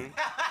talking?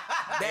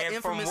 That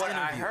And from infamous what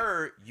interview. I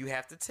heard, you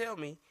have to tell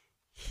me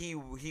he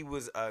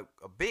was a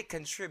big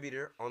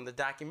contributor on the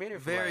documentary.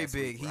 For Very last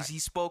big. Week, right? He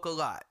spoke a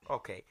lot.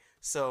 Okay,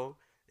 so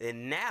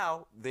and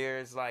now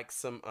there's like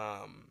some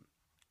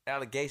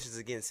allegations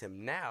against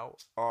him now,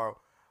 or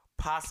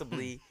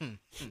possibly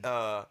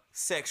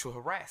sexual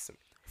harassment.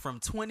 From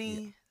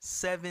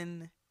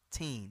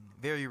 2017.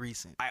 Very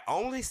recent. I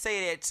only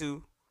say that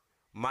to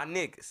my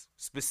niggas,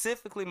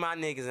 specifically my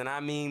niggas, and I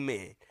mean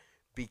men.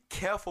 Be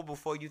careful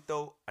before you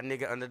throw a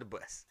nigga under the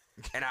bus.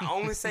 And I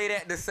only say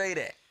that to say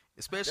that.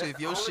 Especially if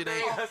your That's the shit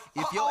only ain't, thing.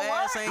 if your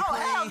ass what? ain't Oh,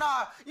 hell clean.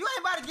 no. You ain't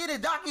about to get a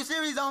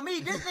docu-series on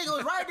me. This nigga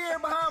was right there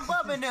behind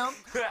Bubba and them,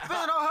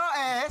 feeling on her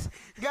ass.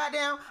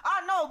 Goddamn,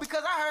 I know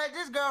because I heard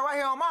this girl right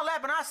here on my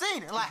lap and I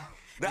seen it. Like,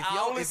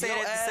 I only say your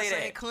that to ass say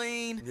that. ain't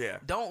clean, Yeah.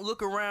 don't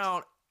look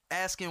around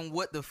asking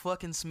what the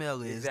fucking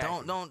smell is.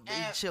 Exactly. Don't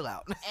And- chill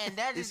out. and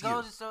that It's just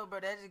goes you. to show,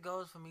 bro. That just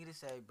goes for me to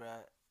say, bro.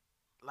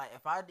 Like,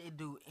 if I did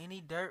do any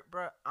dirt,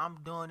 bro, I'm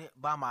doing it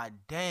by my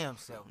damn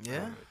self. Bro.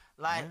 Yeah.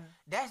 Like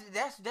that's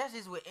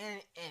just with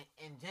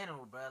in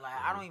general, bro. Like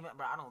I don't even,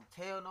 bro. I don't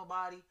tell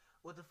nobody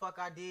what the fuck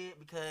I did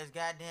because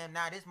goddamn,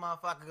 now this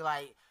motherfucker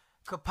like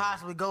could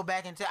possibly go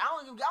back and tell. I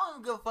don't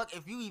even give a fuck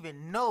if you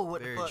even know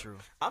what Very the fuck. true.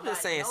 I'm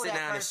just Like, saying, know sit that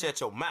down and person. shut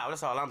your mouth.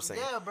 That's all I'm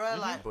saying. Yeah, bro.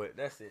 Like, But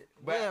that's it.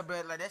 yeah,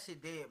 bro. Like that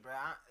shit dead, bro.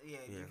 Yeah.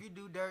 If you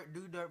do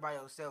dirt by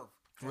yourself.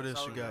 What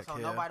else you got, So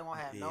Kev? nobody won't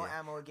have no Yeah.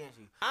 ammo against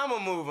you. I'm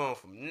gonna move on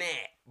from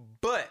that.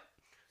 But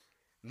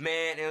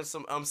man, and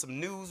some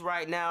news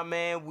right now,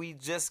 man. We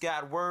just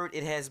got word.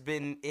 It has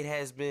been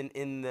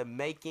in the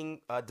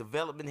making,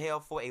 development hell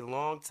for a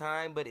long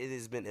time, but it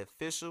has been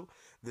official.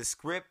 The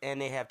script,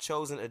 and they have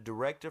chosen a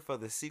director for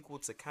the sequel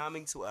to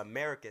Coming to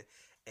America,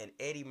 and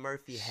Eddie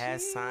Murphy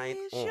has signed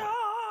on.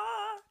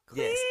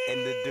 Yes,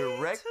 and the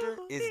director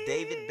is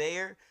David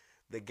Bayer,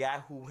 the guy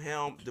who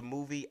helmed the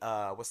movie.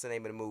 What's the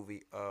name of the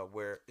movie?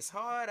 Where it's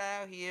hard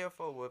out here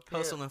for a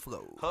Hustle and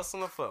Flow.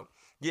 Hustle and Flow.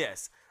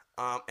 Yes.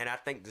 And I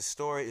think the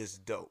story is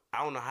dope.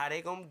 I don't know how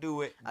they gonna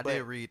do it. I but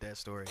did read that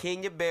story.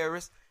 Kenya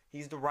Barris,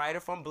 he's the writer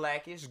from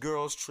Blackish,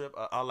 Girls Trip,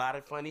 a lot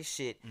of funny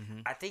shit.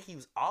 Mm-hmm. I think he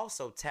was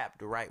also tapped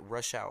to write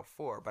Rush Hour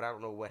 4, but I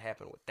don't know what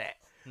happened with that.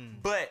 Hmm.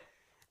 But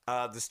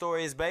the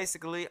story is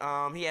basically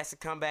he has to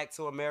come back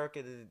to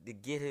America to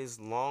get his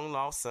long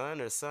lost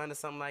son or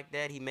something like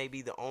that. He may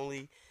be the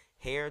only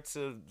heir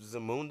to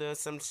Zamunda or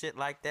some shit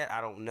like that. I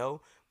don't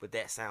know. but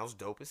that sounds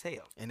dope as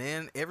hell. And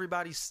then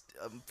everybody's,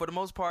 for the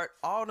most part,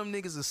 all them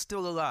niggas are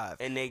still alive.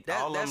 And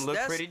all of them look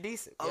pretty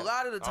decent. A Yeah.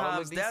 lot of the All of them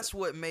times, look that's decent.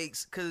 what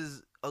makes,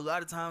 because a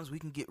lot of times we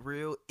can get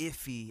real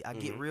iffy. I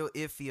get real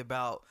iffy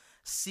about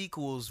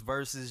sequels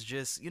versus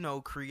just,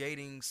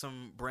 creating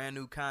some brand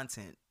new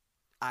content,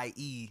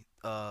 i.e.,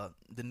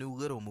 the new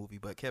Little movie.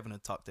 But Kevin will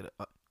talk to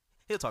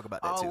he'll talk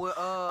about that too. With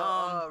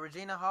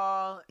Regina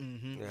Hall.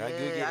 Mm-hmm. Yeah, I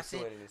could Yeah, get I seen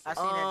into it in this. that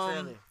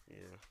trailer. Yeah.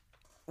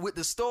 With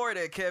the story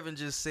that Kevin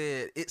just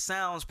said, it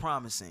sounds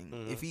promising.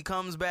 Mm-hmm. If he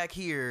comes back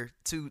here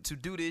to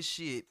do this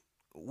shit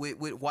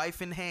with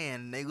wife in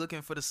hand, they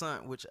looking for the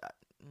son. Which,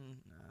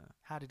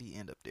 how did he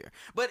end up there?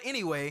 But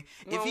anyway,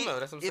 No,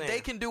 that's what I'm if they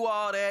saying. can do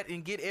all that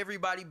and get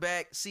everybody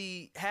back,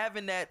 see,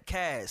 having that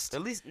cast,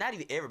 At least not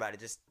even everybody,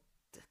 just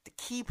the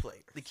key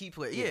players. the key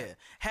player, yeah,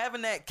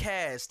 having that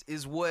cast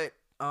is what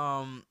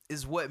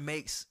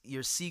makes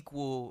your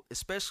sequel,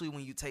 especially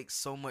when you take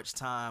so much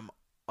time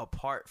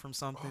apart from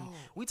something.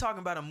 We talking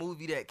about a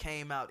movie that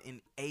came out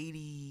in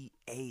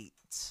 88.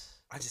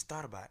 I just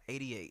thought about it.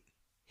 88.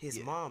 His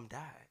Yeah. mom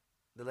died.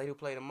 The lady who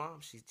played the mom,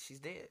 she's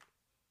dead.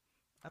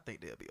 I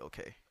think they'll be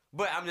okay.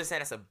 But I'm just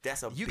saying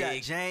that's a You big,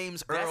 got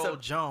James that's Earl a-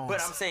 Jones.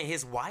 But I'm saying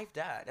his wife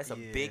died. That's a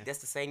Yeah. big. That's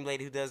the same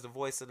lady who does the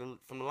voice from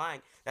the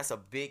Lion. That's a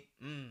big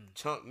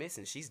chunk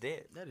missing. She's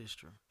dead. that is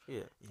true.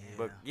 Yeah. Yeah.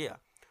 But yeah.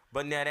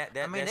 But now that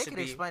I mean, that they should could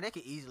be explain. They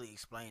could easily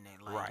explain it.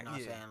 Like, Right. you know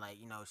what I'm Yeah. saying?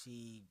 Like,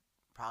 she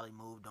probably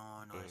moved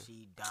on or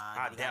she died.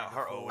 I they got doubt a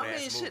her divorce. old I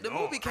mean, ass shit, the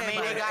moved movie on. came I mean,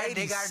 out they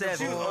in got 87.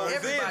 She was old then,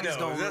 Everybody's though.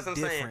 gonna That's look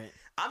what I'm saying.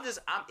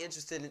 different. I'm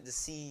interested to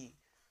see,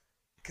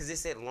 because it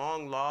said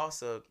long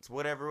loss or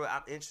whatever.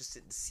 I'm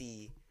interested to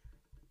see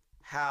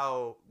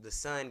how the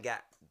son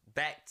got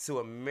back to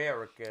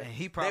America. And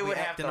he They probably would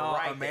have acting to all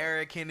write that.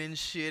 American and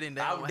shit, and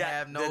they I- don't that-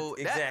 have no.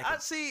 that- exactly. I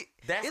see.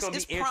 That's it's, gonna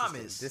it's be interesting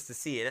promise. just to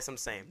see it. That's what I'm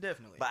saying.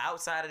 Definitely. But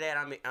outside of that,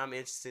 I'm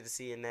interested to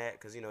seeing that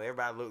because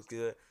everybody looks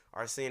good.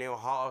 Arsenio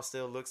Hall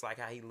still looks like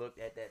how he looked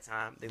at that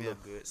time. They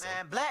look good. So.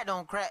 Man, black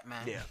don't crack,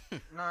 man. Yeah. You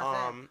know what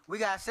I'm saying? We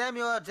got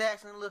Samuel L.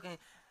 Jackson looking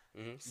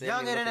Mhm.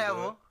 younger than Looking ever.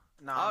 good.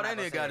 No, all I'm that not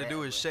gonna nigga got to say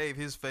do that, is but- shave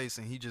his face,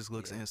 and he just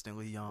looks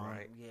instantly young.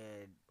 Right. Yeah,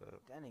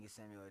 But- that nigga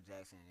Samuel L.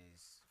 Jackson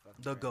is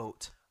fucking The crazy.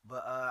 goat.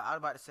 But I was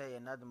about to say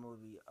another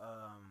movie.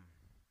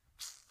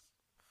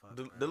 Fuck,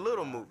 The man.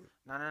 little movie.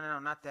 No,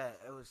 not that.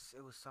 It was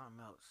something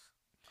else.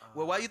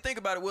 Well, while you think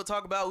about it, we'll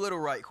talk about Little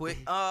right quick.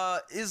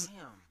 Is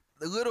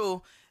Damn.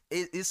 Little?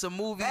 It's a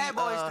movie. Bad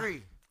Boys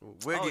 3.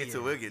 We'll Oh, get yeah.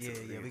 to. We'll get Yeah,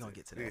 to. yeah, we gonna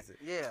get to that.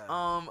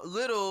 Yeah.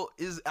 Little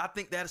is. I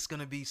think that's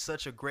gonna be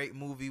such a great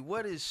movie.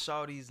 What is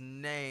Shawty's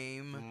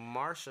name?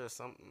 Marsha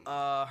something.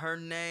 Her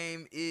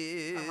name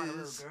Talking about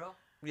a is little girl.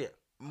 Yeah.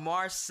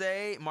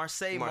 Marseille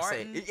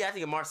Martin. Yeah, I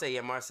think Marseille.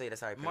 Yeah, Marseille. That's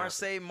how you pronounce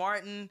it. Marseille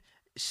Martin.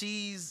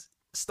 She's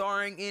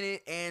starring in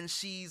it, and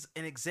she's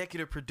an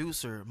executive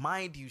producer.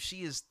 Mind you,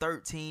 she is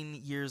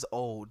 13 years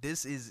old.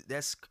 That's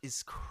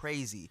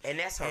crazy. And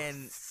that's her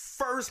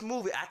first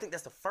movie. I think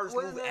that's the first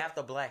What is movie it?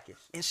 after Blackish.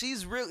 And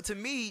she's really, to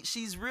me,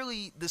 she's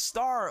really the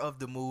star of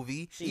the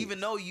movie. She even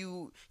is. though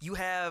you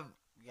have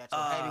You got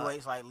your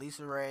heavyweights like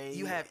Lisa Ray.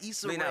 you have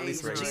Issa Not Rae,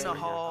 Lisa Ray, Regina Lisa Ray,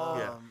 Hall,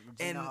 yeah.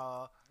 Regina and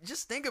Hall.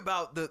 just think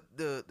about the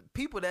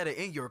people that are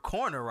in your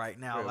corner right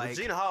now. Yeah, like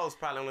Regina Hall's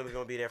probably only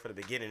going to be there for the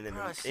beginning and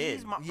Bruh, the she's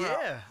end. my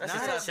yeah, That's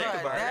nah, just a check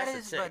about it. that That's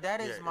is a check. that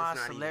is Yeah, it's my not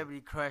even-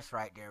 celebrity crush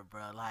right there,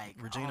 bro. Like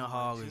Regina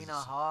Hall is. Regina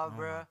Hall, oh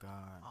bro. my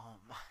God. Oh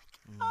my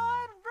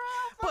god, bro.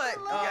 But,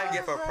 You gotta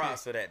give her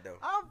props for that though.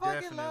 I fucking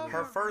Definitely. love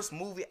Her first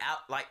movie out,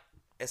 like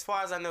as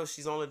far as I know,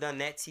 she's only done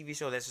that TV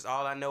show. That's just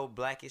all I know,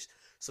 Blackish.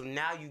 So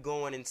now you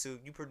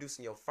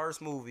producing your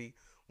first movie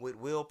with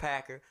Will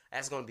Packer.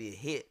 That's gonna be a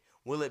hit.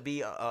 Will it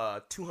be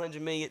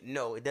 200 million?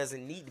 No, it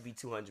doesn't need to be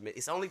 200 million.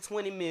 It's only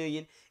 20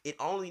 million. It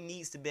only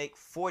needs to make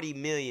 40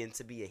 million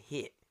to be a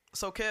hit.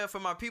 So, Kev, for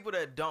my people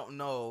that don't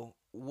know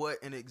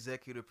what an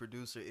executive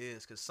producer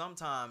is, because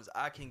sometimes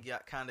I can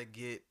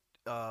get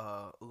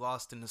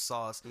lost in the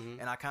sauce,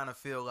 and I kind of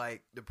feel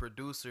like the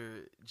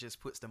producer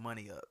just puts the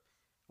money up.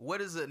 What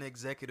is an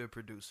executive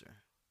producer?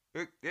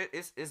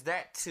 It's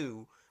that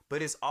too,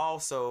 but it's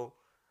also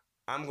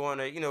I'm going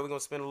to, we're going to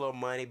spend a little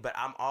money, but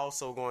I'm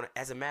also going to,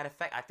 as a matter of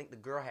fact, I think the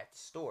girl had the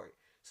story.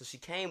 So she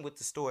came with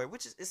the story,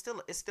 which is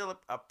still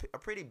a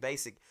pretty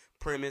basic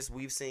premise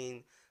we've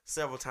seen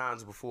several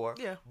times before.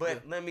 Yeah.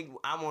 But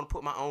I want to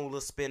put my own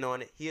little spin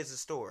on it. Here's the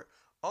story.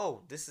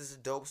 Oh, this is a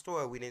dope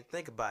story. We didn't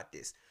think about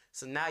this.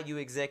 So now you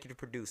executive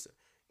producer.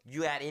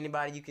 You got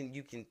anybody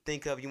you can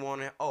think of you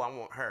want to, oh, I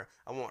want her.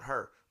 I want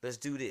her. Let's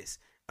do this.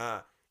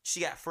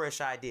 She got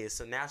fresh ideas.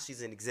 So now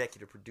she's an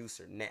executive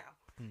producer now.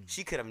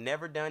 She could have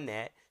never done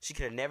that. She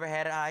could have never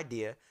had an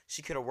idea.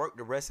 She could have worked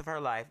the rest of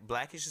her life.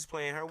 Blackish is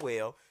playing her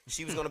well.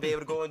 She was going to be able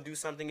to go and do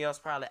something else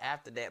probably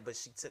after that, but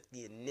she took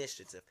the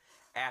initiative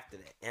after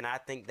that. And I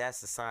think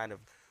that's a sign of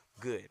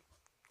good.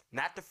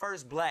 Not the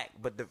first black,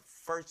 but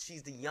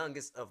she's the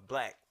youngest of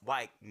black,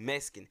 white,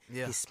 Mexican,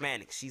 Yeah.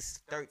 Hispanic. She's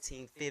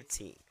 13,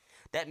 15.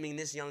 That means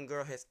this young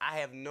girl I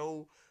have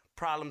no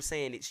problem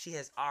saying it. She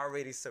has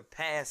already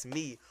surpassed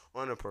me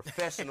on a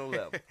professional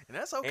level. And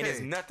that's okay. And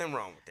there's nothing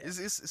wrong with that.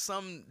 It's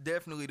something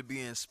definitely to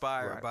be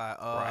inspired Right, by.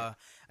 right.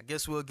 I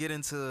guess we'll get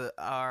into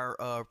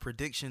our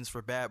predictions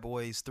for Bad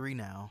Boys 3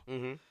 now.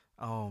 Mm-hmm.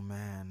 Oh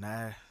man,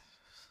 oh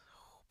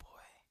boy.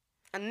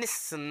 I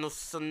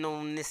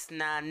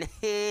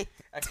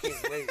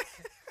can't wait.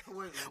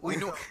 We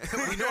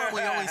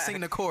normally only sing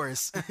the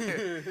chorus.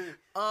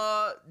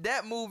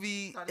 That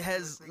movie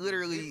has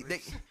literally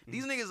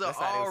these niggas are That's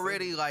how they was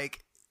already singing.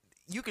 like,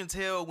 you can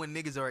tell when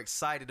niggas are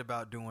excited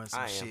about doing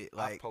some shit. I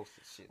Like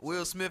posted shit.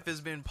 Will Smith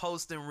has been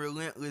posting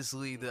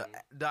relentlessly. The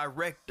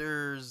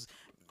directors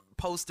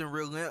posting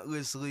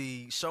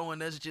relentlessly,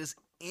 showing us just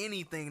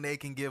anything they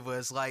can give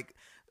us, like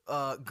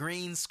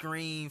green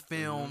screen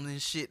film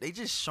and shit. They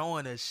just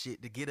showing us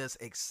shit to get us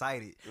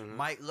excited.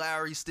 Mike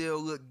Lowry still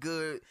look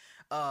good.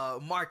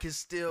 Marcus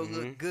still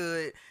look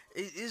good.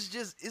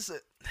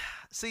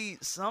 See,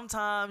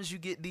 sometimes you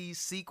get these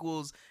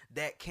sequels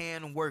that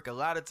can work. A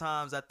lot of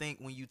times I think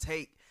when you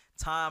take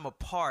time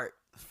apart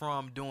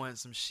from doing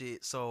some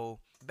shit. So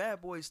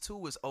Bad Boys 2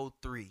 was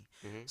 03.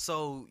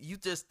 So you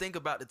just think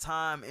about the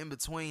time in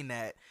between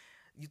that.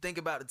 You think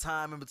about the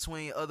time in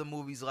between other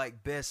movies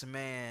like Best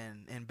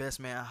Man and Best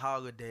Man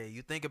Holiday.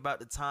 You think about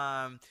the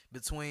time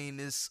between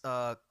this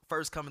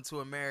First Coming to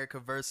America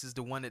versus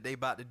the one that they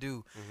about to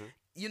do.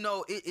 You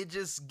know, it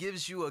just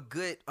gives you a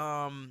good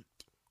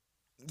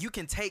you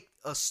can take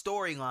a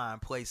storyline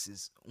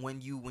places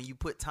when you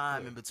put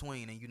time in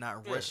between and you're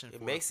not rushing it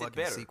for makes a it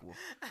fucking better. sequel.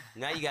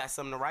 Now you got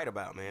something to write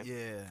about, man.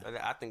 Yeah.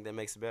 I think that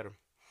makes it better.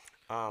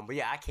 But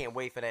yeah, I can't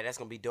wait for that. That's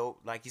gonna be dope.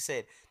 Like you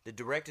said, the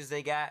directors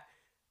they got,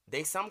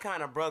 they some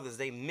kind of brothers.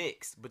 They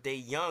mixed, but they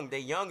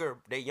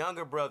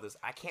younger brothers.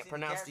 I can't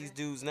pronounce these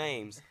dudes'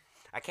 names.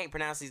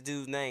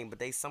 But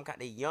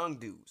they young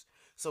dudes.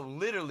 So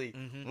literally,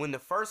 when the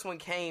first one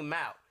came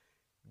out,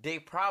 they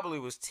probably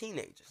was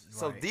teenagers.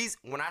 So Right. these,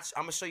 I'm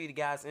gonna show you the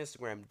guys'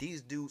 Instagram.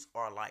 These dudes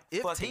are like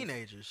If fucking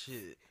teenagers,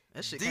 shit.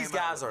 That shit These came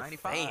out guys in are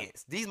 95.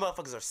 fans. These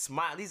motherfuckers are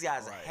smart. These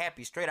guys Right. are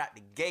happy straight out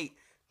the gate.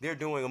 They're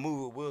doing a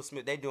movie with Will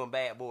Smith. They're doing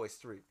Bad Boys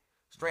 3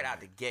 straight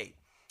out the gate.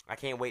 I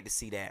can't wait to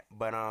see that.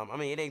 But I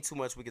mean, it ain't too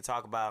much we could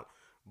talk about.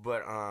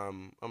 But I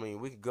mean,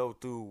 we could go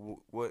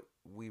through what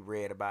we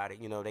read about it.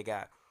 You know, they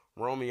got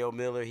Romeo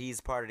Miller.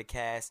 He's part of the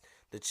cast.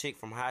 The chick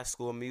from High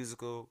School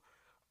Musical.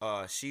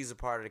 She's a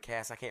part of the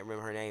cast. I can't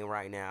remember her name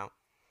right now.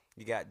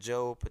 You got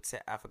Joe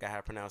Patel. I forgot how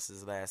to pronounce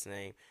his last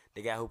name.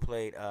 The guy who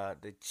played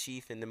the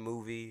chief in the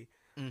movie.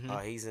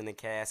 He's in the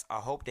cast. I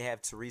hope they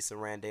have Teresa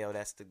Randall.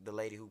 That's the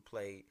lady who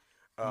played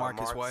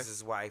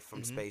Marcus's wife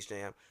from Space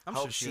Jam. I'm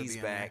Hope sure she'll she's be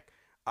in there. back.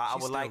 I She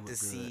would still like to look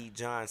see good.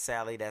 John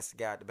Sally. That's the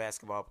guy, the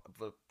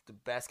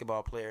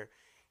basketball player.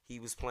 He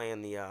was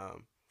playing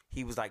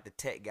he was like the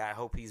tech guy. I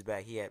hope he's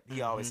back.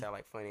 He always had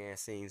like funny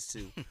ass scenes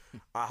too.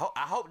 I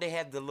hope they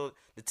have the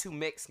two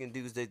Mexican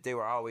dudes that they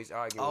were always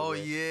arguing Oh,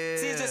 with. yeah.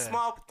 See, it's just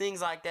small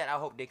things like that. I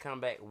hope they come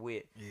back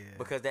with Yeah.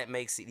 because that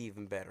makes it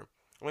even better.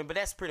 I mean, but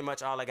that's pretty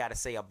much all I got to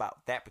say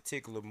about that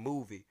particular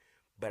movie.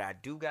 But I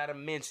do got to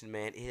mention,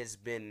 man, it has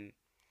been.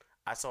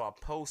 I saw a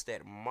post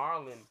that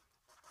Marlon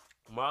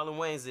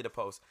Wayans did a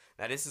post.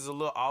 Now this is a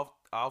little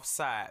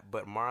offside,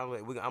 but Marlon,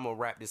 I'm gonna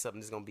wrap this up,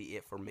 and this is gonna be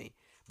it for me.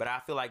 But I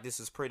feel like this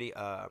is pretty.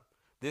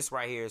 This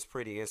right here is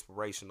pretty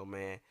inspirational,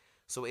 man.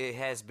 So it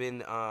has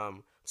been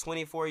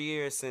 24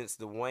 years since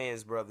the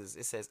Wayans brothers.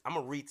 It says I'm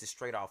gonna read this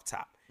straight off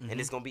top, and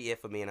it's gonna be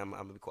it for me, and I'm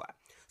gonna be quiet.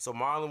 So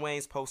Marlon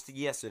Wayans posted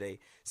yesterday.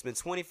 It's been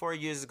 24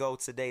 years ago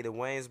today. The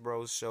Wayans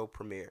Bros show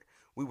premiered.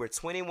 We were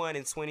 21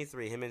 and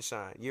 23, him and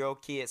Sean,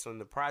 year-old kids from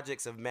the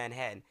projects of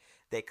Manhattan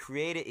that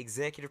created,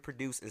 executive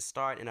produced, and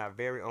starred in our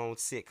very own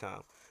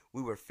sitcom.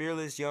 We were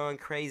fearless, young,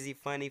 crazy,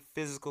 funny,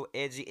 physical,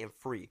 edgy, and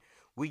free.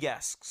 We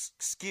got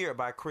scared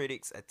by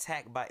critics,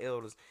 attacked by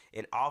elders,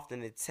 and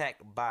often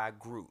attacked by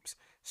groups.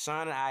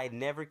 Sean and I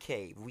never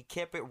caved. We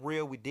kept it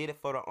real. We did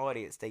it for the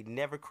audience. They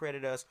never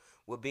credited us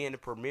with being the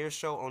premiere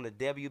show on the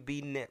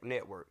WB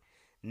network.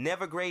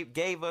 Never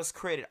gave us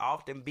credit,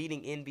 often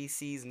beating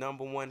NBC's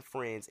 #1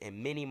 friends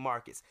in many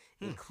markets,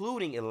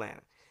 including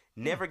Atlanta.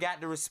 Never got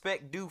the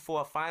respect due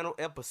for a final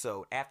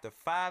episode after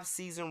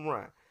 5-season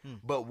run.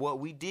 But what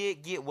we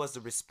did get was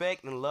the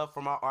respect and love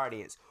from our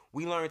audience.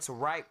 We learned to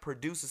write,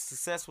 produce a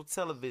successful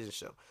television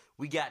show.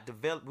 We got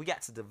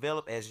to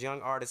develop as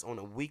young artists on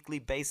a weekly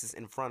basis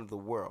in front of the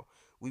world.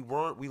 We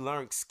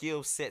learned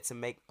skill set to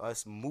make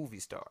us movie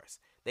stars.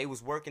 They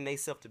was working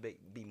themselves to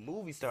be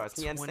movie stars.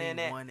 Can you understand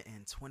that? 21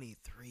 and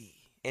 23.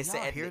 And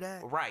Y'all hear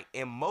that? Right.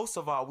 And most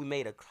of all, we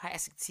made a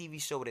classic TV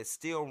show that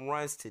still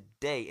runs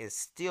today and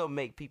still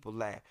make people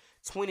laugh.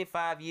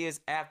 25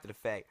 years after the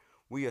fact,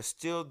 we are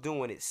still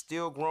doing it,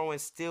 still growing,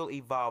 still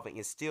evolving,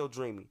 and still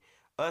dreaming.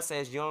 Us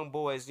as young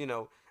boys, you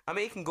know, I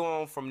mean, it can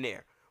go on from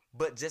there.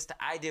 But just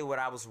the idea of what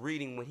I was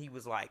reading when he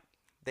was like,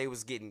 they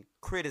was getting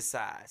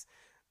criticized,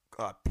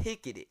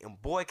 picketed,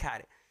 and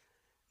boycotted.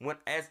 When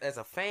as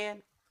a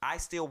fan, I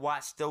still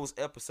watch those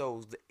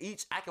episodes.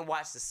 I can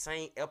watch the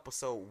same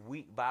episode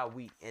week by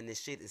week, and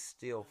this shit is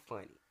still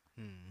funny.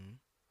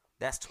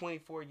 That's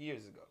 24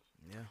 years ago.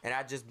 Yeah. And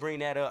I just bring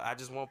that up. I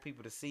just want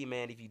people to see,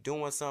 man, if you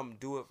doing something,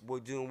 do it. We're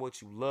doing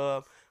what you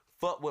love.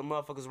 Fuck what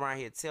motherfuckers around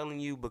here telling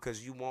you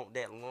because you want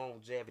that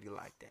longevity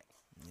like that.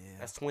 Yeah.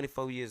 That's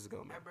 24 years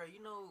ago, man. Hey, bro,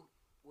 you know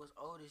what's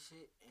old as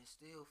shit and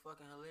still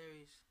fucking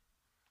hilarious?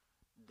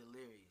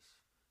 Delirious.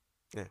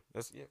 Yeah,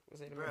 let's say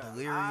the Bruh.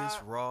 Delirious,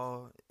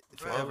 Raw,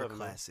 forever Bruh.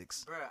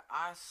 classics. Bruh,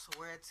 I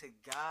swear to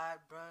God,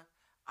 bruh,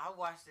 I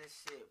watched that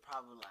shit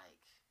probably like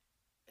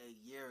a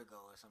year ago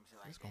or some shit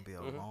like It's that. gonna be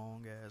a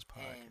long ass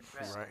And, podcast.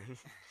 bruh, right.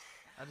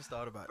 I just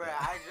thought about Bruh,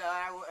 that.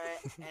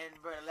 and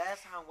bruh, the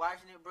last time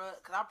watching it, bruh,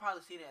 cause I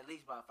probably seen it at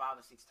least about 5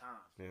 or 6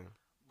 times. Yeah.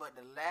 But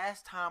the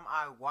last time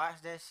I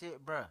watched that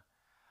shit, bruh,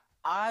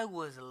 I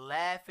was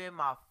laughing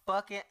my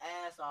fucking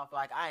ass off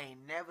like I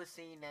ain't never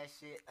seen that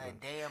shit a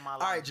day in my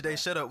life. All right, Jade, bruh.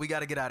 shut up. We got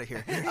to get out of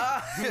here.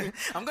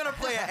 I'm going to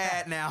play an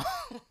ad now.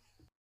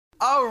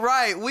 All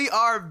right, we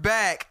are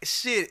back.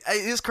 Shit,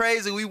 it's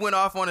crazy. We went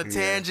off on a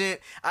tangent.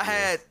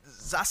 I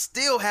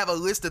still have a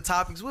list of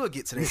topics. We'll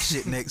get to that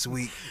shit next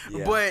week.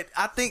 Yeah. But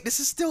I think this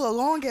is still a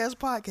long ass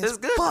podcast. It's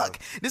good, Fuck.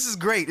 This is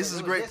great. This is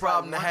a great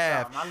problem to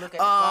have. I look at the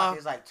clock,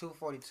 it's like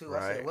 2:42. I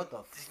Right. said, what the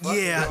fuck?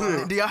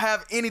 Yeah. Do y'all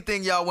have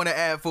anything y'all want to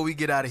add before we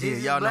get out of here?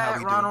 Jesus Y'all know how Black,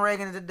 we Ronald do.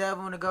 Reagan is the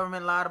devil and the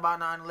government lied about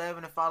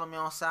 9/11. And follow me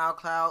on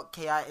SoundCloud,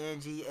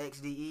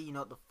 KINGXDE. You know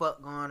what the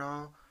fuck going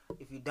on.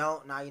 If you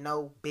don't, now you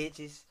know,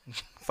 bitches.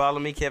 Follow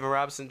me, Kevin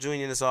Robinson Jr.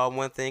 And it's all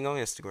one thing on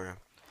Instagram.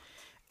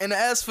 And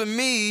as for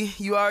me,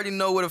 you already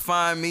know where to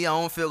find me. I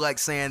don't feel like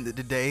saying that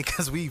today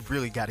because we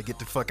really got to get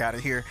the fuck out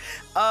of here.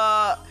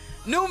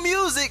 New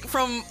music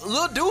from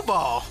Lil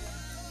Duval.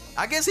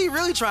 I guess he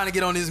really trying to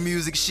get on his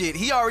music shit.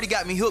 He already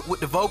got me hooked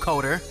with the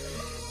vocoder.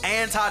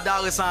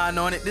 Anti-dollar sign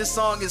on it. This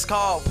song is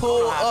called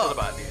Pull How I feel Up.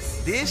 about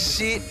this. This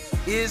shit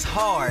is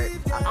hard.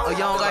 Oh,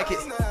 y'all don't like it?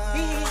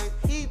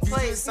 He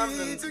played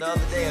something the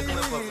other day, a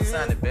clip of it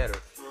sounded better.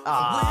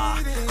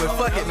 But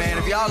fuck it, man.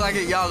 If y'all like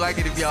it, y'all like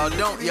it. If y'all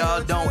don't,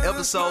 y'all don't.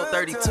 Episode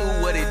 32,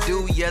 what it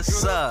do? Yes,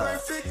 sir.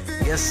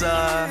 Yes,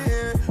 sir.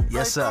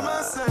 Yes, sir.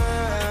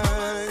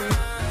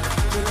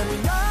 Let me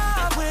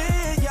know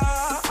when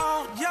you're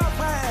on your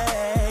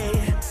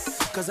way.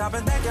 Cause I've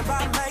been thinking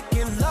about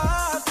making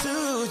love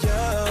to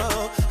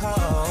you.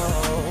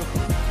 Oh.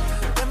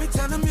 Let me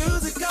turn the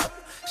music up.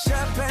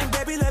 Champagne,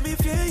 baby, let me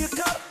fill your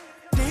cup.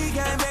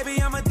 D-game, baby,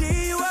 I'ma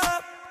D you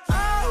up.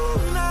 All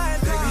night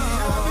long.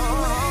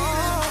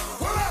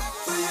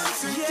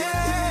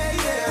 Yeah,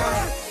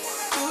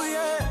 yeah. Ooh,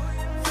 yeah.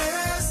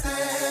 Fast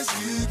as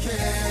you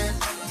can.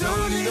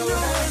 Don't need no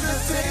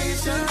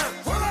hesitation.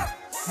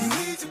 You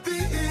need to be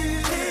in it.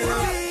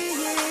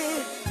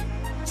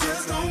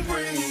 Just don't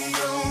bring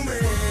your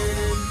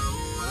man.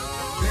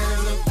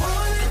 There's a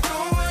party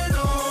going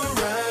on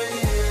right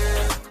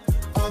here.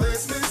 All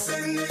that's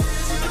missing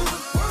is you.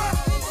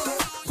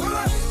 Pull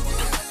up.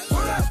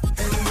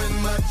 And when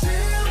my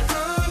jam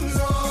comes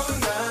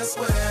on, I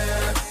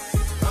swear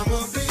I'ma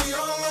be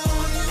all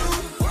on you.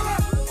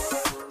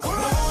 I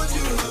want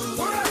you.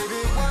 Baby,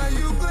 why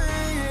you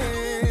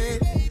playing?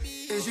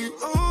 Is you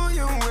on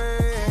your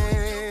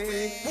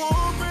way?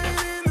 Walk right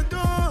in the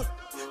door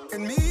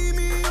and meet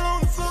me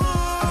on the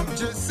floor. I'm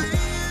just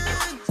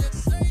saying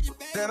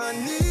that I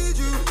need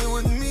you. It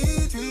would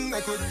meet you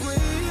like we're playing.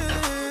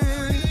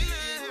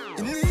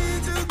 You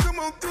need to come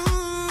on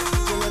through.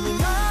 So let me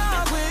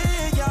know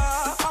when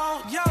you're on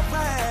your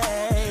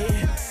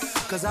way.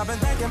 Cause I've been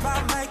thinking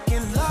about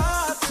making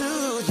love to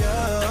you.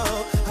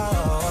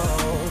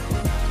 Oh.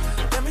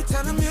 Let me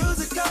turn the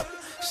music up.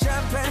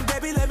 Champagne,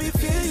 baby, let me